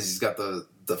at it because he's got the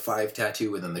 5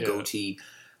 tattoo and then the Yeah. goatee.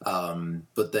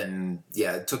 But then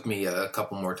yeah, it took me a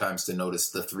couple more times to notice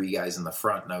the 3 guys in the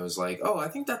front, and I was like, oh, I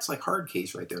think that's like hard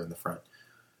case right there in the front.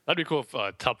 That'd be cool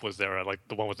if Tup was there, like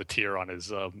the one with the tear on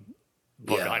his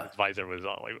behind his visor was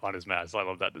on his mask. I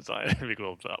love that design. It'd be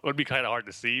cool. It would be kind of hard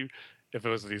to see if it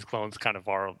was these clones kind of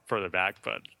far further back,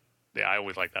 but yeah, I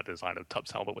always like that design of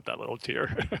Tup's helmet with that little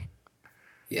tear.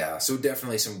 Yeah, so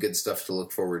definitely some good stuff to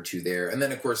look forward to there. And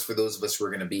then, of course, for those of us who are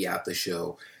going to be at the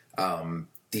show,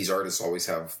 these artists always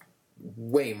have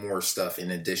way more stuff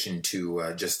in addition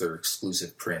to just their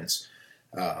exclusive prints.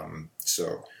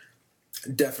 So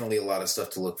definitely a lot of stuff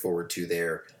to look forward to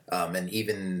there. And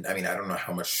even, I mean, I don't know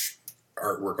how much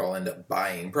artwork I'll end up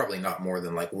buying. Probably not more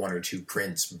than like 1 or 2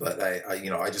 prints, but I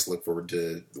just look forward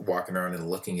to walking around and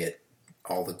looking at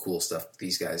all the cool stuff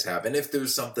these guys have. And if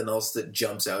there's something else that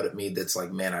jumps out at me that's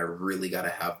like, man, I really got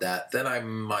to have that, then I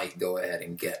might go ahead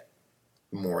and get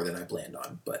more than I planned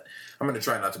on. But I'm going to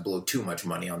try not to blow too much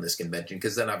money on this convention,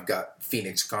 because then I've got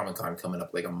Phoenix Comic-Con coming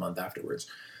up like a month afterwards.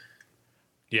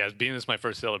 Yeah, being this my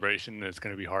first celebration, it's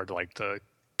going to be hard to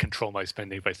control my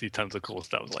spending if I see tons of cool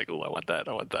stuff. It's like, oh, I want that,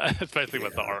 especially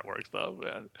with the artwork stuff.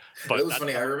 Man. But it was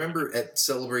funny. I remember at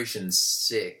Celebration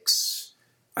 6,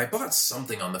 I bought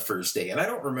something on the first day, and I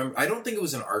don't remember. I don't think it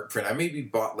was an art print. I maybe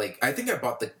bought I think I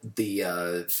bought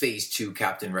the Phase 2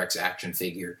 Captain Rex action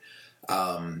figure.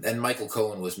 And Michael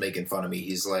Cohen was making fun of me.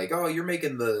 He's like, "Oh, you're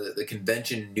making the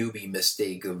convention newbie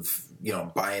mistake of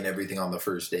buying everything on the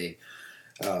first day."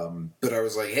 But I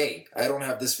was like, "Hey, I don't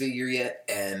have this figure yet,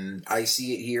 and I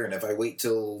see it here. And if I wait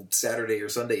till Saturday or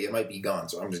Sunday, it might be gone.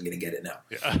 So I'm just gonna get it now."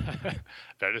 Yeah,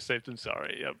 better safe than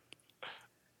sorry. Yep.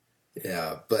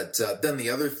 Yeah, but then the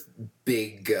other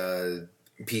big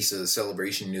piece of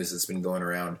celebration news that's been going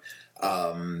around,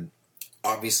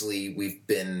 obviously we've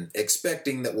been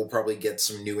expecting that we'll probably get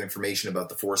some new information about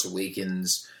The Force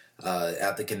Awakens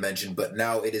at the convention, but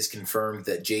now it is confirmed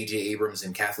that J.J. Abrams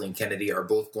and Kathleen Kennedy are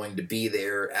both going to be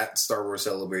there at Star Wars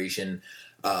Celebration.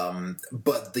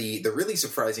 But the really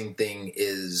surprising thing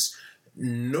is,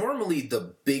 normally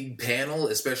the big panel,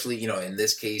 especially, in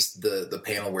this case, the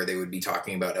panel where they would be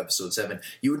talking about Episode 7,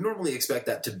 you would normally expect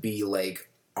that to be like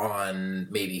on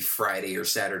maybe Friday or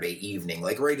Saturday evening,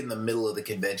 like right in the middle of the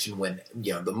convention when,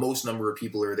 the most number of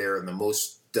people are there and the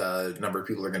most number of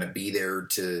people are going to be there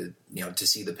to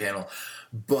see the panel.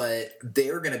 But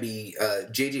they're going to be,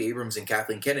 J.J. Abrams and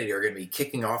Kathleen Kennedy are going to be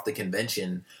kicking off the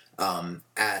convention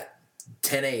at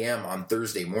 10 a.m. on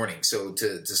Thursday morning. So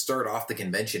to start off the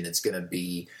convention, it's going to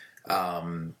be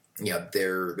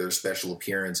their special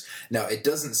appearance. Now, it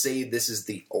doesn't say this is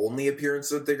the only appearance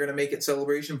that they're going to make at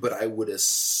Celebration, but I would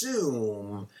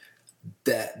assume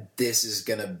that this is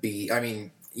going to be,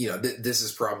 this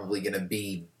is probably going to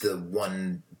be the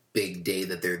one big day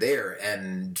that they're there.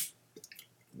 And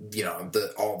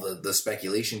all the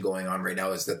speculation going on right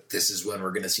now is that this is when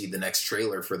we're going to see the next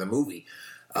trailer for the movie.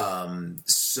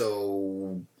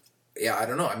 So yeah, I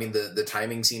don't know. I mean, the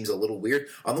timing seems a little weird.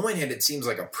 On the one hand, it seems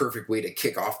like a perfect way to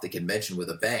kick off the convention with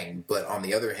a bang. But on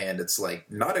the other hand, it's like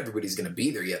not everybody's going to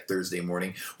be there yet Thursday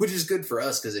morning, which is good for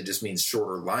us because it just means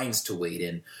shorter lines to wait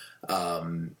in.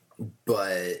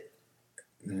 But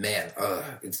man,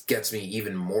 it gets me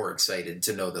even more excited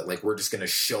to know that like we're just going to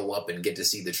show up and get to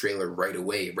see the trailer right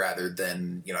away rather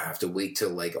than have to wait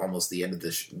till like almost the end of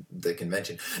the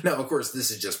convention. Now, of course, this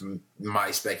is just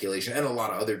my speculation and a lot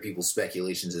of other people's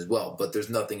speculations as well, but there's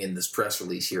nothing in this press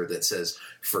release here that says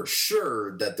for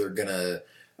sure that they're going to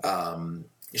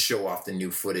show off the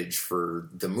new footage for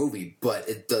the movie, but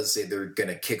it does say they're going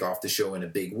to kick off the show in a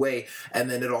big way. And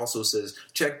then it also says,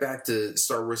 check back to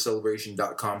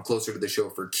StarWarsCelebration.com closer to the show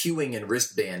for queuing and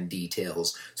wristband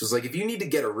details. So it's like, if you need to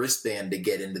get a wristband to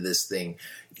get into this thing,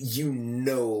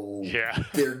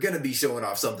 they're going to be showing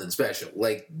off something special.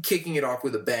 Like, kicking it off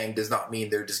with a bang does not mean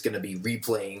they're just going to be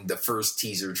replaying the first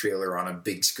teaser trailer on a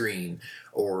big screen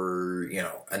or,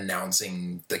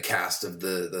 announcing the cast of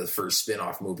the first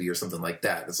spin-off movie or something like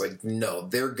that. It's like, no,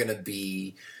 they're going to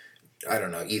be, I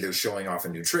don't know, either showing off a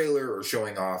new trailer or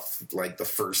showing off, like, the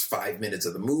first 5 minutes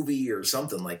of the movie or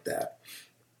something like that.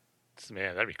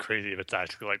 Man, that'd be crazy if it's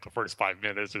actually like the first 5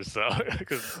 minutes or so.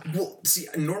 Well, see,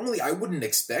 normally I wouldn't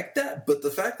expect that, but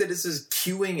the fact that it says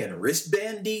queuing and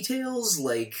wristband details,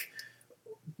 like,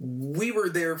 we were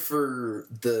there for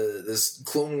this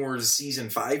Clone Wars Season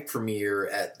 5 premiere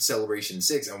at Celebration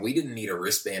 6, and we didn't need a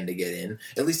wristband to get in.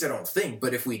 At least I don't think,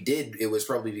 but if we did, it was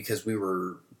probably because we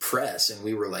were press, and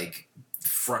we were, like,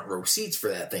 front row seats for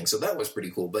that thing, so that was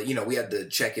pretty cool. But, you know, we had to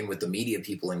check in with the media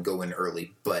people and go in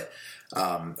early, but,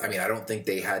 I mean, I don't think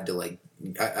they had to, like,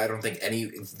 I don't think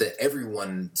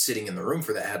everyone sitting in the room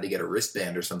for that had to get a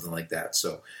wristband or something like that,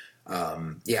 so,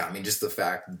 yeah, I mean, just the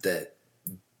fact that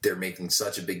they're making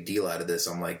such a big deal out of this,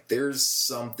 I'm like, there's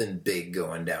something big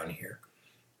going down here.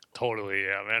 Totally,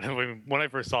 yeah, man. When I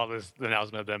first saw this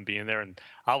announcement of them being there, and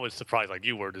I was surprised, like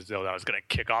you were, as though that was going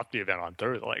to kick off the event on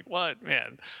Thursday. Like, what,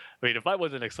 man? I mean, if I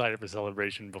wasn't excited for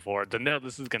Celebration before, to know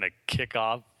this is going to kick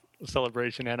off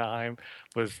Celebration Anaheim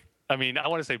was, I mean, I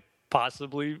want to say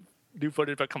possibly new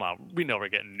footage, but come on, we know we're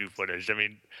getting new footage. I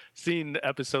mean, seeing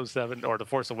Episode 7 or the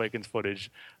Force Awakens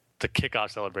footage to kick off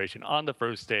Celebration on the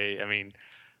first day, I mean,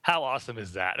 how awesome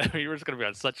is that? I mean, we're just going to be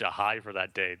on such a high for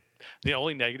that day. The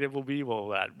only negative will be, well,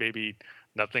 that maybe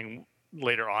nothing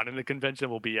later on in the convention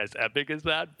will be as epic as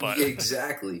that. But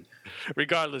exactly.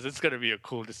 Regardless, it's going to be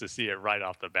cool just to see it right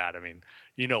off the bat. I mean,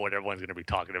 you know what everyone's going to be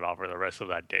talking about for the rest of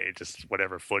that day, just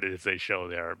whatever footage they show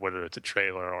there, whether it's a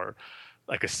trailer or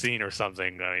like a scene or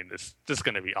something. I mean, it's just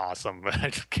going to be awesome.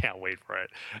 I just can't wait for it.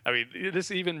 I mean,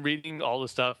 this even reading all the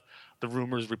stuff, the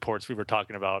rumors, reports we were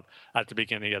talking about at the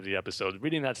beginning of the episode,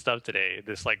 reading that stuff today,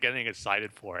 just like getting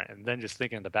excited for it, and then just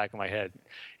thinking in the back of my head,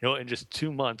 you know, in just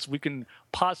 2 months, we can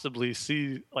possibly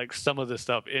see like some of this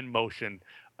stuff in motion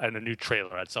and a new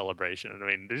trailer at Celebration. I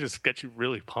mean, they just get you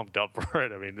really pumped up for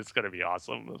it. I mean, it's going to be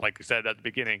awesome. Like you said at the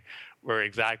beginning, we're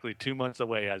exactly 2 months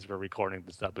away as we're recording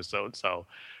this episode. So,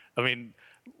 I mean,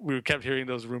 we kept hearing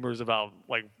those rumors about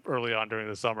like early on during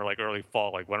the summer, like early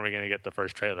fall, like when are we going to get the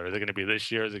first trailer? Is it going to be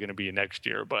this year? Is it going to be next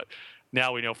year? But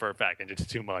now we know for a fact in just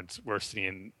 2 months, we're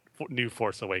seeing new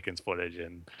Force Awakens footage.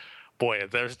 And boy,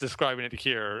 they're describing it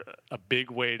here, a big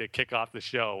way to kick off the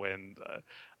show. And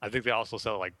I think they also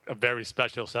said like a very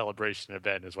special celebration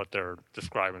event is what they're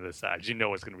describing this as. You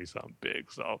know, it's going to be something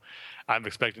big. So I'm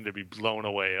expecting to be blown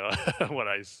away when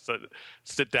I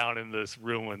sit down in this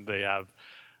room and they have,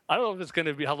 I don't know if it's going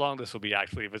to be how long this will be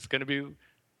actually. If it's going to be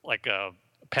like a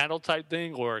panel type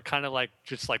thing or kind of like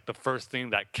just like the first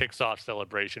thing that kicks off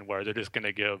Celebration where they're just going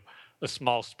to give a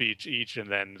small speech each and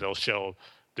then they'll show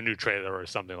the new trailer or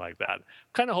something like that.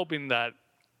 Kind of hoping that,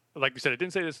 like you said, it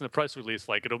didn't say this in the press release,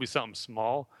 like it'll be something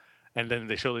small and then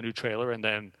they show the new trailer and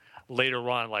then later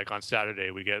on, like on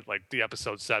Saturday, we get like the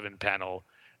Episode 7 panel.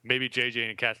 Maybe JJ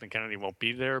and Kathleen Kennedy won't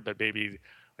be there, but maybe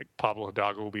like Pablo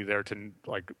Hidalgo will be there to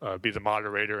like be the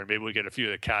moderator, and maybe we get a few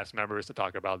of the cast members to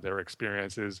talk about their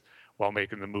experiences while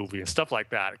making the movie and stuff like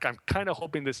that. I'm kind of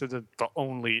hoping this isn't the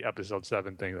only Episode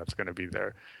 7 thing that's going to be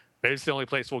there. Maybe it's the only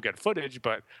place we'll get footage,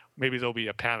 but maybe there'll be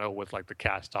a panel with like the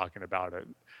cast talking about it.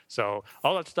 So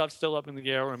all that stuff's still up in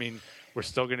the air. I mean, we're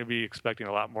still going to be expecting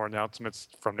a lot more announcements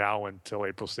from now until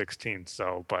April 16th.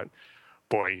 So, but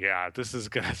boy, yeah, this is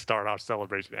going to start off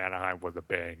Celebration Anaheim with a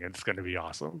bang. It's going to be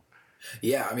awesome.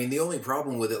 Yeah, I mean, the only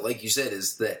problem with it, like you said,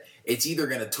 is that it's either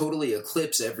going to totally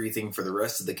eclipse everything for the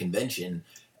rest of the convention,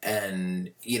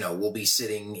 and, you know, we'll be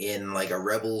sitting in, like, a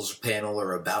Rebels panel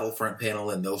or a Battlefront panel,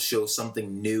 and they'll show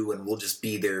something new, and we'll just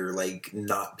be there, like,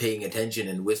 not paying attention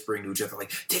and whispering to each other,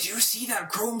 like, did you see that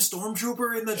Chrome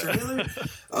Stormtrooper in the trailer?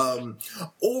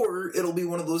 Or it'll be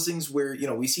one of those things where, you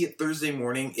know, we see it Thursday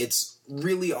morning, it's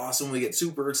really awesome, we get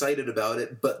super excited about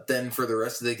it, but then for the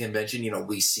rest of the convention, you know,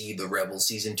 we see the Rebels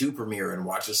Season 2 premiere and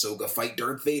watch Ahsoka fight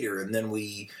Darth Vader, and then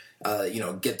we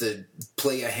get to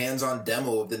play a hands-on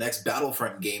demo of the next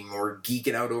Battlefront game or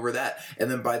geeking out over that. And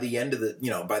then by the end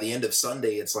of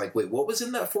Sunday, it's like, wait, what was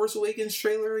in that Force Awakens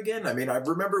trailer again? I mean, I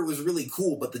remember it was really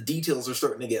cool, but the details are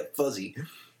starting to get fuzzy.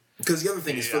 Because the other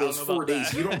thing is, for those 4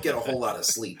 days, you don't get a whole lot of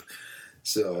sleep.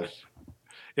 So,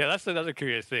 yeah, that's another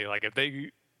curious thing. Like, if they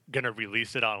going to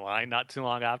release it online not too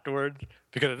long afterwards,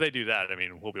 because if they do that, I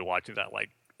mean, we'll be watching that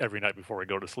like every night before we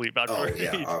go to sleep. Oh,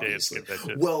 yeah, obviously.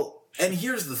 Well, and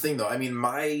here's the thing, though. I mean,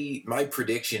 my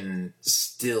prediction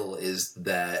still is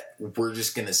that we're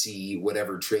just going to see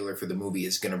whatever trailer for the movie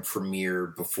is going to premiere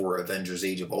before Avengers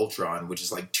Age of Ultron, which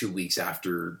is like 2 weeks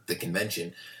after the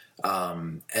convention.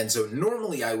 And so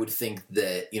normally I would think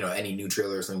that, you know, any new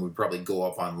trailer or something would probably go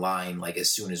up online like as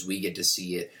soon as we get to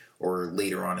see it or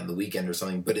later on in the weekend or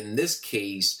something. But in this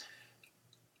case,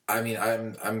 I mean,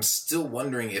 I'm still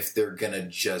wondering if they're going to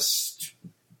just,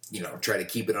 you know, try to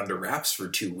keep it under wraps for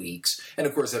 2 weeks. And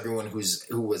of course, everyone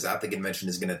who was at the convention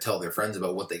is going to tell their friends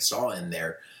about what they saw in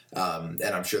there. And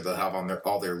I'm sure they'll have on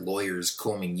all their lawyers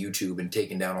combing YouTube and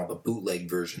taking down all the bootleg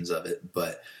versions of it.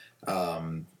 But,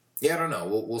 yeah, I don't know.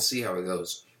 We'll see how it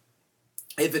goes.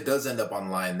 if it does end up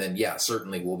online, then yeah,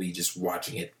 certainly we'll be just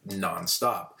watching it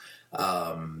nonstop.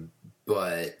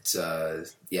 But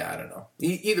yeah, I don't know.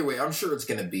 Either way, I'm sure it's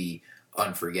going to be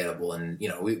unforgettable, and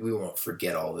we won't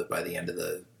forget all of it by the end of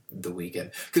the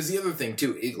weekend. Because the other thing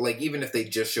too, even if they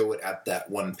just show it at that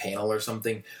one panel or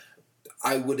something,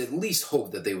 I would at least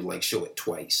hope that they would show it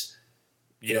twice.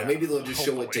 Maybe they'll just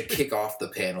show it to kick off the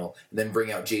panel, and then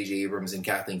bring out J.J. Abrams and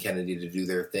Kathleen Kennedy to do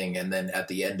their thing, and then at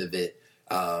the end of it,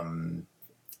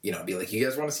 be like, "You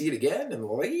guys want to see it again?" And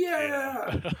we're like,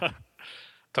 "Yeah."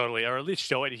 Totally, or at least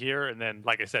show it here, and then,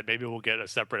 like I said, maybe we'll get a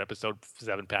separate episode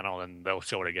 7 panel, and they'll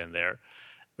show it again there.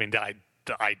 I mean,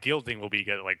 the ideal thing will be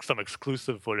get some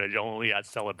exclusive footage only at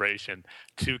Celebration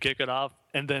to kick it off,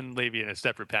 and then maybe in a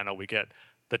separate panel we get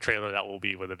the trailer that will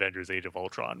be with Avengers: Age of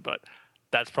Ultron. But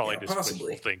that's probably just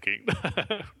wishful thinking.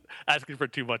 Asking for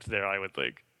too much there, I would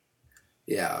think.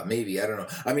 Yeah, maybe. I don't know.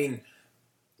 I mean,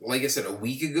 like I said, a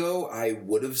week ago, I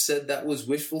would have said that was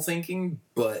wishful thinking.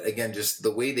 But again, just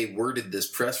the way they worded this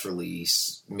press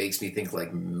release makes me think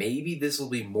maybe this will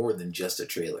be more than just a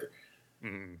trailer.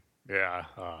 Yeah.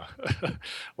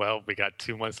 Well, we got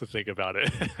 2 months to think about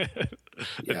it.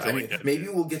 Yeah, I mean, maybe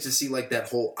we'll get to see that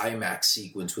whole IMAX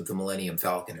sequence with the Millennium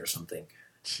Falcon or something.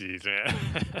 Jeez, man.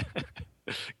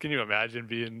 Can you imagine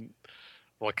being...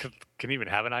 Well, can you even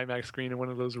have an IMAX screen in one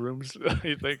of those rooms,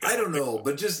 you think? I don't know,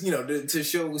 but just, to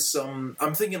show some...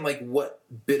 I'm thinking, what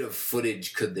bit of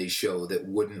footage could they show that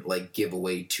wouldn't, give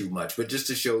away too much? But just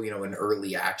to show, an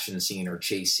early action scene or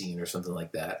chase scene or something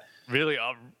like that. Really,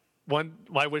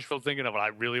 my wishful thinking of what I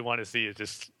really want to see is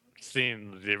just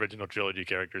seeing the original trilogy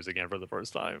characters again for the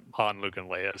first time. Han, Luke, and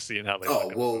Leia, seeing how they look.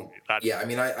 Oh, well, yeah, I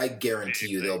mean, I guarantee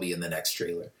you they'll be in the next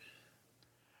trailer.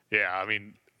 Yeah, I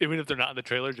mean, even if they're not in the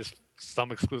trailer, just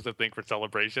some exclusive thing for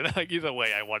Celebration. Either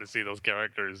way, I want to see those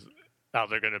characters, how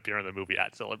they're going to appear in the movie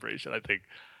at Celebration. I think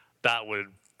that would,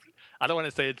 I don't want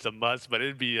to say it's a must, but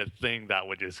it'd be a thing that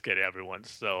would just get everyone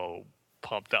so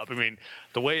pumped up. I mean,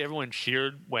 the way everyone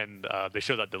cheered when they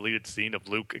showed that deleted scene of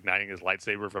Luke igniting his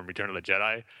lightsaber from Return of the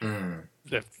Jedi.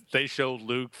 If they show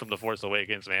Luke from The Force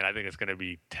Awakens, man, I think it's going to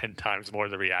be 10 times more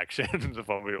the reaction than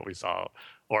what we saw.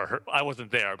 I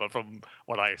wasn't there, but from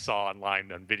what I saw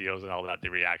online on videos and all that, the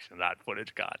reaction that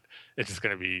footage got, it's just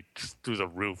going to be through the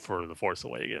roof for The Force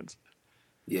Awakens.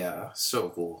 Yeah, so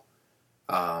cool.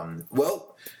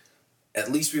 Well,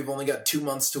 at least we've only got 2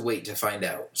 months to wait to find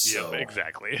out. So. Yep,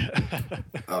 exactly.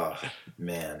 Oh,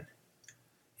 man.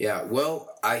 Yeah,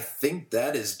 well, I think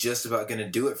that is just about going to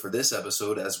do it for this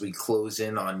episode as we close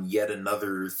in on yet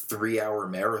another 3-hour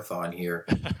marathon here.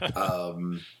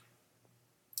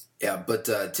 Yeah,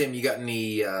 but Tim, you got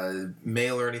any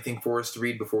mail or anything for us to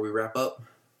read before we wrap up?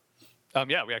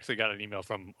 Yeah, we actually got an email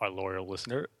from our loyal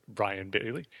listener, Brian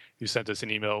Bailey, who sent us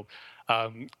an email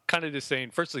kind of just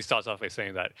saying, firstly starts off by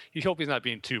saying that he hopes he's not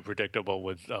being too predictable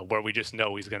with where we just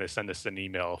know he's going to send us an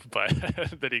email. But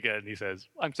then again, he says,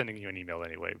 I'm sending you an email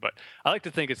anyway. But I like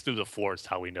to think it's through the Force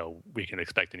how we know we can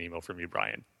expect an email from you,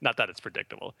 Brian. Not that it's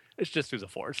predictable. It's just through the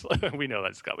Force. We know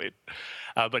that's coming.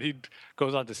 But he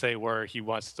goes on to say where he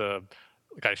wants to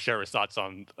kind of share his thoughts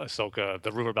on Ahsoka,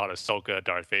 the rumor about Ahsoka,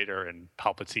 Darth Vader, and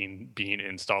Palpatine being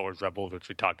in Star Wars Rebels, which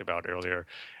we talked about earlier.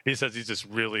 He says he's just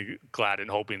really glad and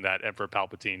hoping that Emperor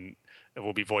Palpatine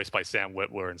will be voiced by Sam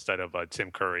Witwer instead of Tim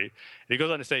Curry. And he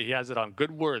goes on to say he has it on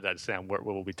good word that Sam Witwer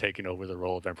will be taking over the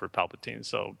role of Emperor Palpatine.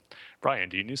 So, Brian,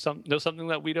 do you know something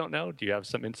that we don't know? Do you have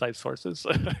some inside sources?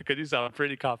 Because you sound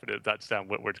pretty confident that Sam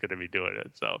Witwer's going to be doing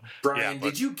it. So, Brian,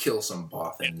 did you kill some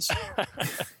Bothans?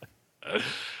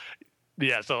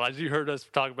 Yeah, so as you heard us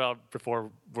talk about before,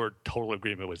 we're total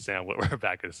agreement with Sam Witwer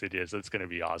back in Sidious. So it's going to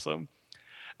be awesome.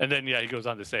 And then, yeah, he goes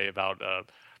on to say about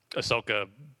Ahsoka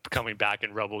coming back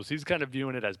in Rebels. He's kind of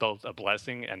viewing it as both a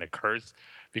blessing and a curse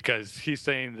because he's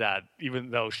saying that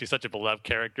even though she's such a beloved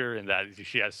character and that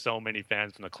she has so many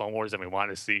fans from the Clone Wars and we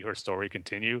want to see her story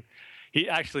continue, he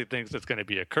actually thinks it's going to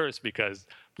be a curse because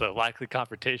the likely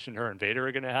confrontation her and Vader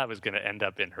are going to have is going to end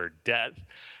up in her death.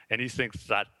 And he thinks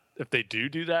that if they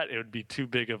do that, it would be too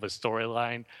big of a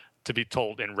storyline to be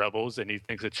told in Rebels, and he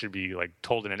thinks it should be like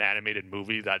told in an animated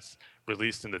movie that's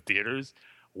released in the theaters,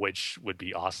 which would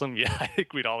be awesome. Yeah, I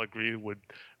think we'd all agree would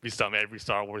be something every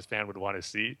Star Wars fan would want to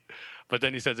see. But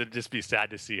then he says it'd just be sad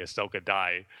to see Ahsoka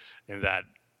die, and that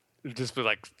it'd just be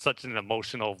like such an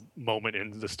emotional moment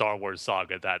in the Star Wars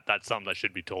saga that that's something that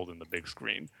should be told in the big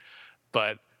screen.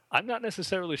 But I'm not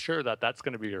necessarily sure that that's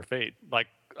going to be her fate. Like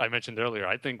I mentioned earlier,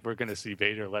 I think we're going to see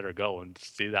Vader let her go and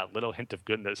see that little hint of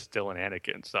goodness still in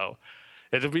Anakin. So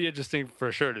it'll be interesting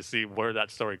for sure to see where that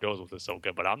story goes with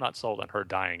Ahsoka, but I'm not sold on her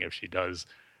dying if she does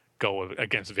go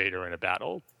against Vader in a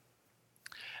battle.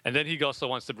 And then he also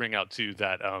wants to bring out too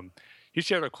that he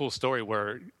shared a cool story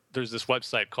where there's this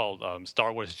website called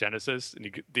Star Wars Genesis, and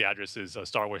the address is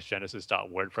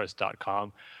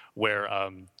starwarsgenesis.wordpress.com, where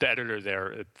the editor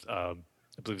there, I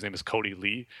believe his name is Cody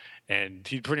Lee, and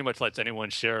he pretty much lets anyone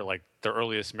share like their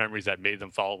earliest memories that made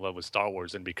them fall in love with Star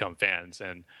Wars and become fans.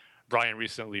 And Brian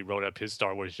recently wrote up his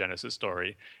Star Wars Genesis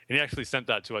story, and he actually sent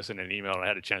that to us in an email, and I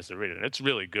had a chance to read it, and it's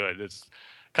really good. It's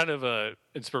kind of a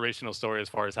inspirational story as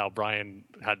far as how Brian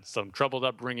had some troubled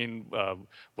upbringing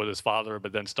with his father,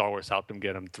 but then Star Wars helped him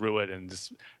get him through it, and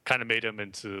just kind of made him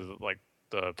into like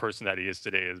the person that he is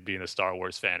today as being a Star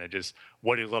Wars fan, and just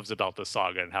what he loves about the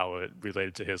saga and how it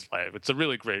related to his life. It's a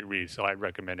really great read, so I'd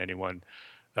recommend anyone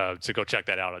to go check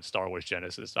that out at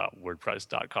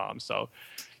starwarsgenesis.wordpress.com. So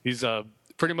he's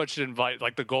pretty much invite,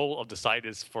 like the goal of the site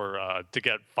is for to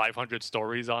get 500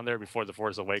 stories on there before The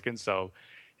Force Awakens. So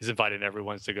he's inviting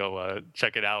everyone to go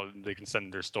check it out, and they can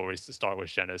send their stories to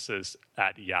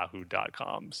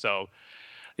starwarsgenesis@yahoo.com. So,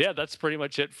 yeah, that's pretty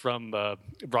much it from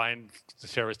Brian to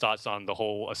share his thoughts on the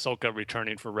whole Ahsoka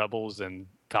returning for Rebels and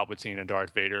Palpatine and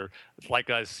Darth Vader. Like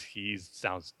us, he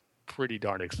sounds pretty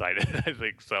darn excited, I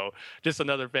think. So just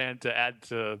another fan to add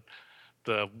to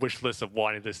the wish list of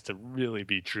wanting this to really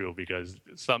be true, because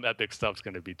some epic stuff's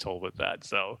going to be told with that.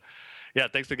 So, yeah,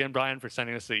 thanks again, Brian, for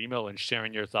sending us the email and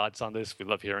sharing your thoughts on this. We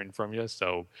love hearing from you.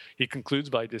 So he concludes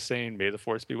by just saying, may the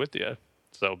Force be with you.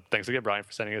 So thanks again, Brian,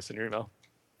 for sending us an email.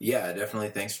 Yeah, definitely.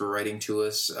 Thanks for writing to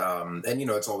us. And, you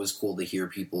know, it's always cool to hear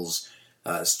people's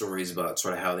stories about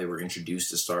sort of how they were introduced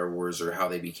to Star Wars or how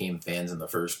they became fans in the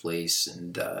first place.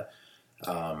 And,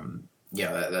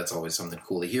 yeah, that's always something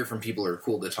cool to hear from people or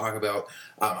cool to talk about.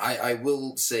 I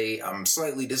will say I'm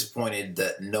slightly disappointed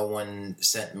that no one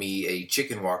sent me a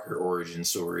Chicken Walker origin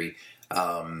story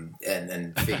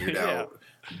and figured out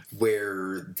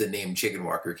where the name Chicken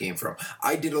Walker came from.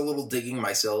 I did a little digging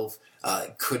myself,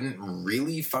 couldn't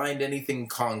really find anything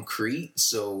concrete,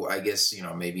 so I guess, you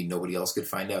know, maybe nobody else could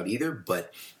find out either,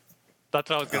 but that's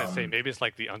what I was going to say. Maybe it's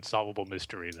like the unsolvable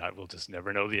mystery that we'll just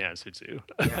never know the answer to.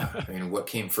 Yeah, I mean, what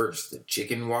came first, the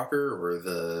Chicken Walker or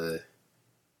the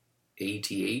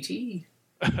AT-AT?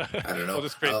 I don't know. We'll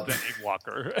just create the Egg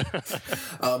Walker.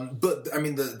 But, I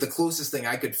mean, the closest thing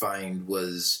I could find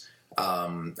was, I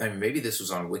mean, maybe this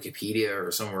was on Wikipedia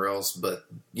or somewhere else, but,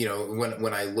 you know,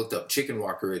 when I looked up Chicken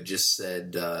Walker, it just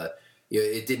said, you know,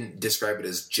 it didn't describe it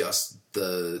as just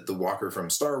the walker from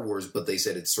Star Wars, but they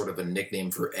said it's sort of a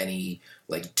nickname for any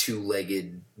like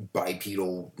two-legged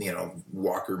bipedal, you know,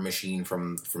 walker machine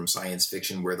from science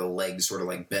fiction where the leg sort of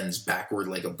like bends backward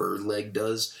like a bird leg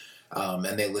does.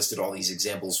 And they listed all these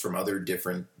examples from other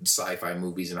different sci-fi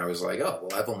movies, and I was like, oh,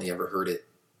 well, I've only ever heard it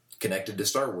connected to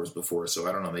Star Wars before, so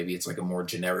I don't know, maybe it's like a more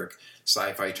generic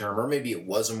sci-fi term, or maybe it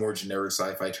was a more generic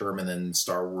sci-fi term and then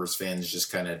Star Wars fans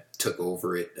just kind of took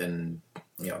over it, and,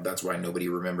 you know, that's why nobody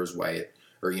remembers why it,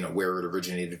 or, you know, where it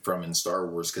originated from in Star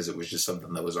Wars, because it was just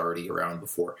something that was already around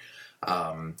before.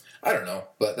 I don't know,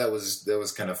 but that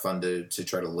was kind of fun to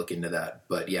try to look into that.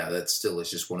 But yeah, that still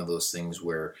is just one of those things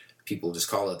where people just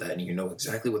call it that and you know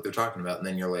exactly what they're talking about, and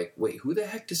then you're like, wait, who the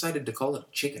heck decided to call it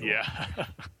chicken? Yeah.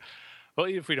 Well,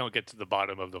 even if we don't get to the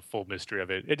bottom of the full mystery of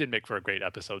it, it did make for a great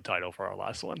episode title for our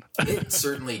last one. It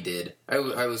certainly did. I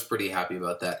was pretty happy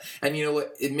about that. And you know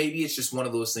what? Maybe it's just one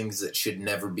of those things that should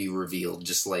never be revealed,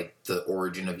 just like the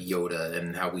origin of Yoda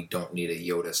and how we don't need a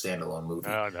Yoda standalone movie.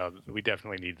 Oh, no, we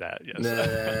definitely need that, yes.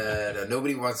 No,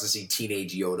 nobody wants to see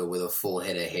teenage Yoda with a full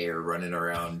head of hair running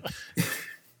around.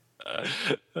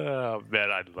 Oh,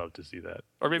 man, I'd love to see that.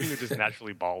 Or maybe he was just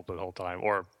naturally bald the whole time,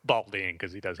 or balding,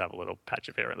 because he does have a little patch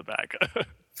of hair in the back.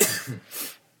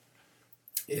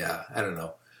 Yeah, I don't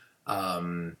know.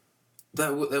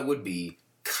 That would be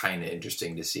kind of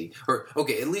interesting to see. Or,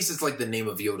 okay, at least it's like the name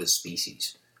of Yoda's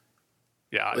species.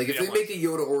 Yeah. Like, if they make a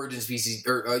Yoda origin species,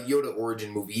 or a Yoda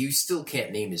origin movie, you still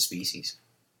can't name his species.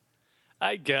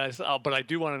 I guess, but I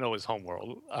do want to know his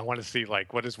homeworld. I want to see,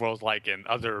 like, what his world's like and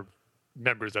other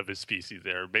members of his species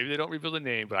there. Maybe they don't reveal the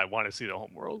name, but I want to see the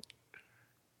homeworld.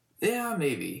 Yeah,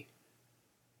 maybe.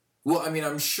 Well, I mean,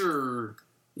 I'm sure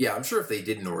if they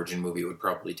did an origin movie, it would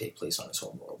probably take place on his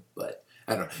homeworld. But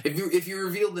I don't know. If you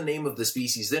reveal the name of the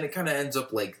species, then it kind of ends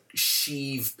up like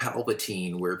Sheev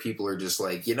Palpatine, where people are just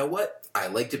like, you know what? I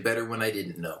liked it better when I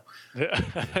didn't know.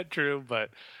 True,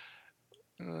 but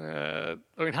I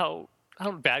mean, how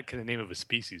bad can the name of a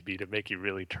species be to make you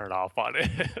really turn off on it?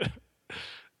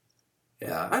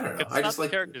 Yeah, I don't know. It's not the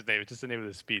character's name; it's just the name of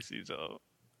the species. So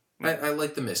I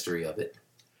like the mystery of it.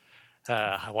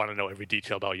 I want to know every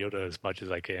detail about Yoda as much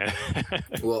as I can.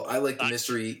 Well, I like the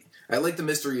mystery. I like the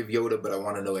mystery of Yoda, but I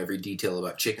want to know every detail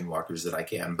about chicken walkers that I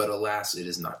can. But alas, it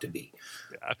is not to be.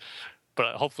 Yeah.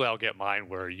 But hopefully I'll get mine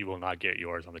where you will not get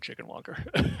yours on the Chicken Walker.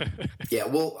 Yeah,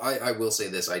 well, I will say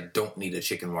this. I don't need a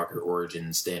Chicken Walker origin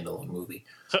standalone movie.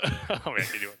 I mean,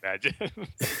 can you imagine?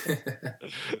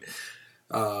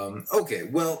 Okay,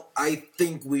 well, I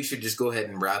think we should just go ahead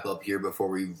and wrap up here before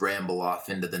we ramble off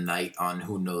into the night on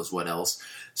who knows what else.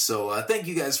 So thank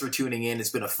you guys for tuning in. It's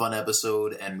been a fun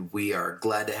episode, and we are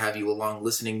glad to have you along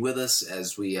listening with us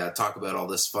as we talk about all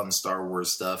this fun Star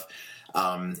Wars stuff.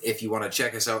 If you want to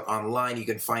check us out online, you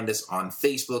can find us on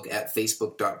Facebook at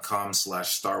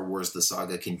facebook.com/Star Wars The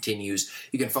Saga Continues.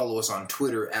 You can follow us on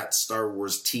Twitter at Star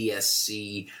Wars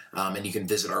TSC, and you can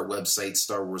visit our website,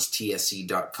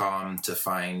 starwarstsc.com, to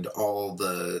find all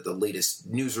the latest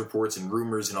news reports and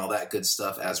rumors and all that good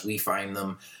stuff as we find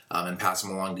them, and pass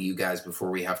them along to you guys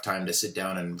before we have time to sit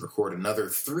down and record another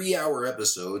 3-hour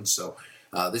episode. So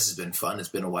this has been fun. It's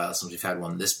been a while since we've had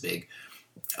one this big.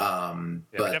 Yeah,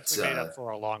 But we definitely made up for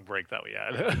a long break that we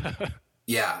had.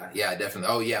 yeah, definitely.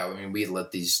 Oh, yeah. I mean, we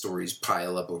let these stories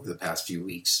pile up over the past few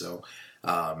weeks. So,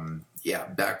 yeah,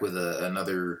 back with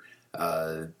another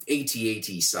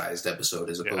AT-AT sized episode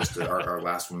as opposed to our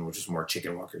last one, which is more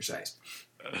Chicken Walker sized.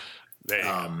 There you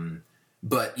go.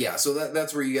 But yeah, so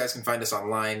that's where you guys can find us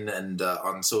online and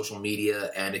on social media.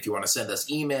 And if you want to send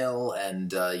us email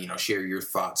and share your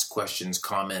thoughts, questions,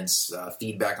 comments,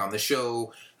 feedback on the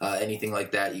show, anything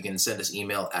like that, you can send us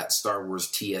email at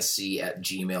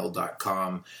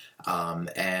starwarstsc@gmail.com.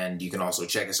 And you can also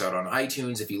check us out on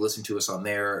iTunes if you listen to us on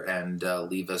there, and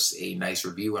leave us a nice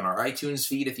review on our iTunes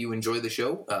feed if you enjoy the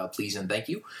show. Please and thank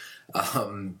you.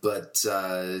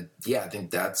 Yeah, I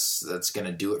think that's going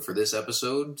to do it for this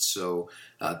episode. So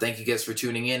thank you guys for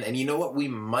tuning in. And you know what? We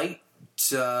might,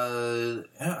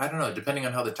 I don't know, depending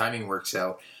on how the timing works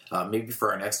out, maybe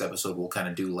for our next episode, we'll kind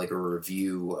of do like a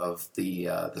review of the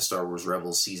Star Wars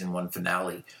Rebels Season 1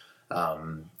 finale.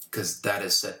 Because that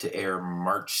is set to air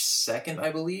March 2nd,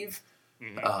 I believe.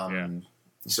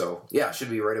 So, yeah, should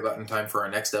be right about in time for our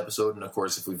next episode. And, of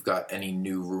course, if we've got any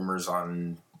new rumors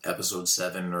on Episode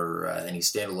 7 or any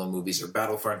standalone movies or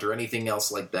Battlefront or anything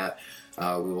else like that,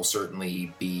 we will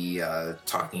certainly be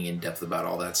talking in depth about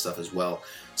all that stuff as well.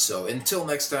 So, until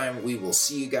next time, we will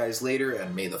see you guys later,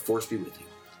 and may the Force be with you.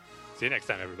 See you next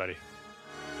time, everybody.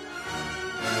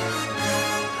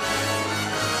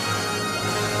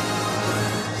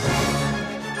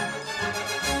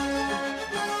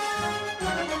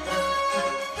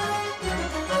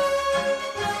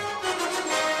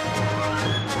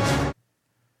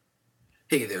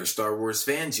 Hey there, Star Wars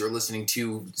fans. You're listening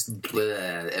to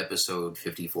episode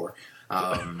 54.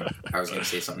 I was going to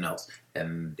say something else,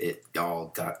 and it all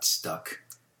got stuck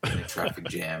in a traffic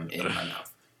jam in my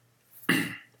mouth.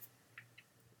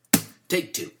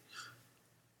 Take 2.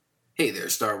 Hey there,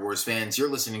 Star Wars fans. You're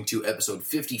listening to episode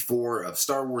 54 of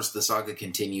Star Wars The Saga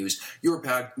Continues. Your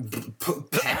pad?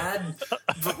 What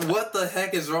the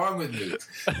heck is wrong with me?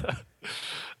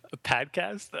 A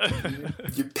podcast?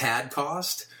 Your pad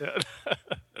cost?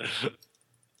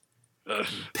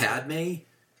 Padme?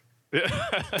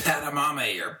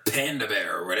 Padamame or Panda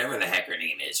Bear or whatever the heck her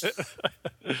name is.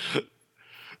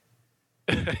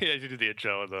 Yeah, you did the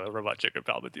intro of the Robot Chicken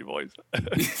Palpatine voice.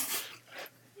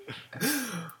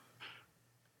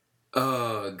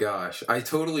 Oh, gosh. I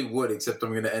totally would, except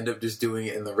I'm going to end up just doing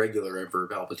it in the regular Emperor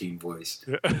Palpatine voice.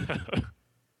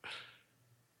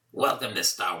 Welcome to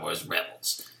Star Wars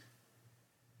Rebels.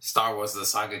 Star Wars The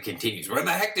Saga Continues. Where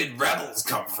the heck did Rebels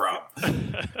come from?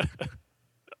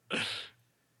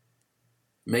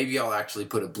 Maybe I'll actually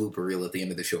put a blooper reel at the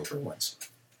end of the show for once.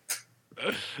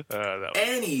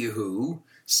 Anywho,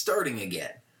 starting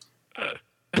again.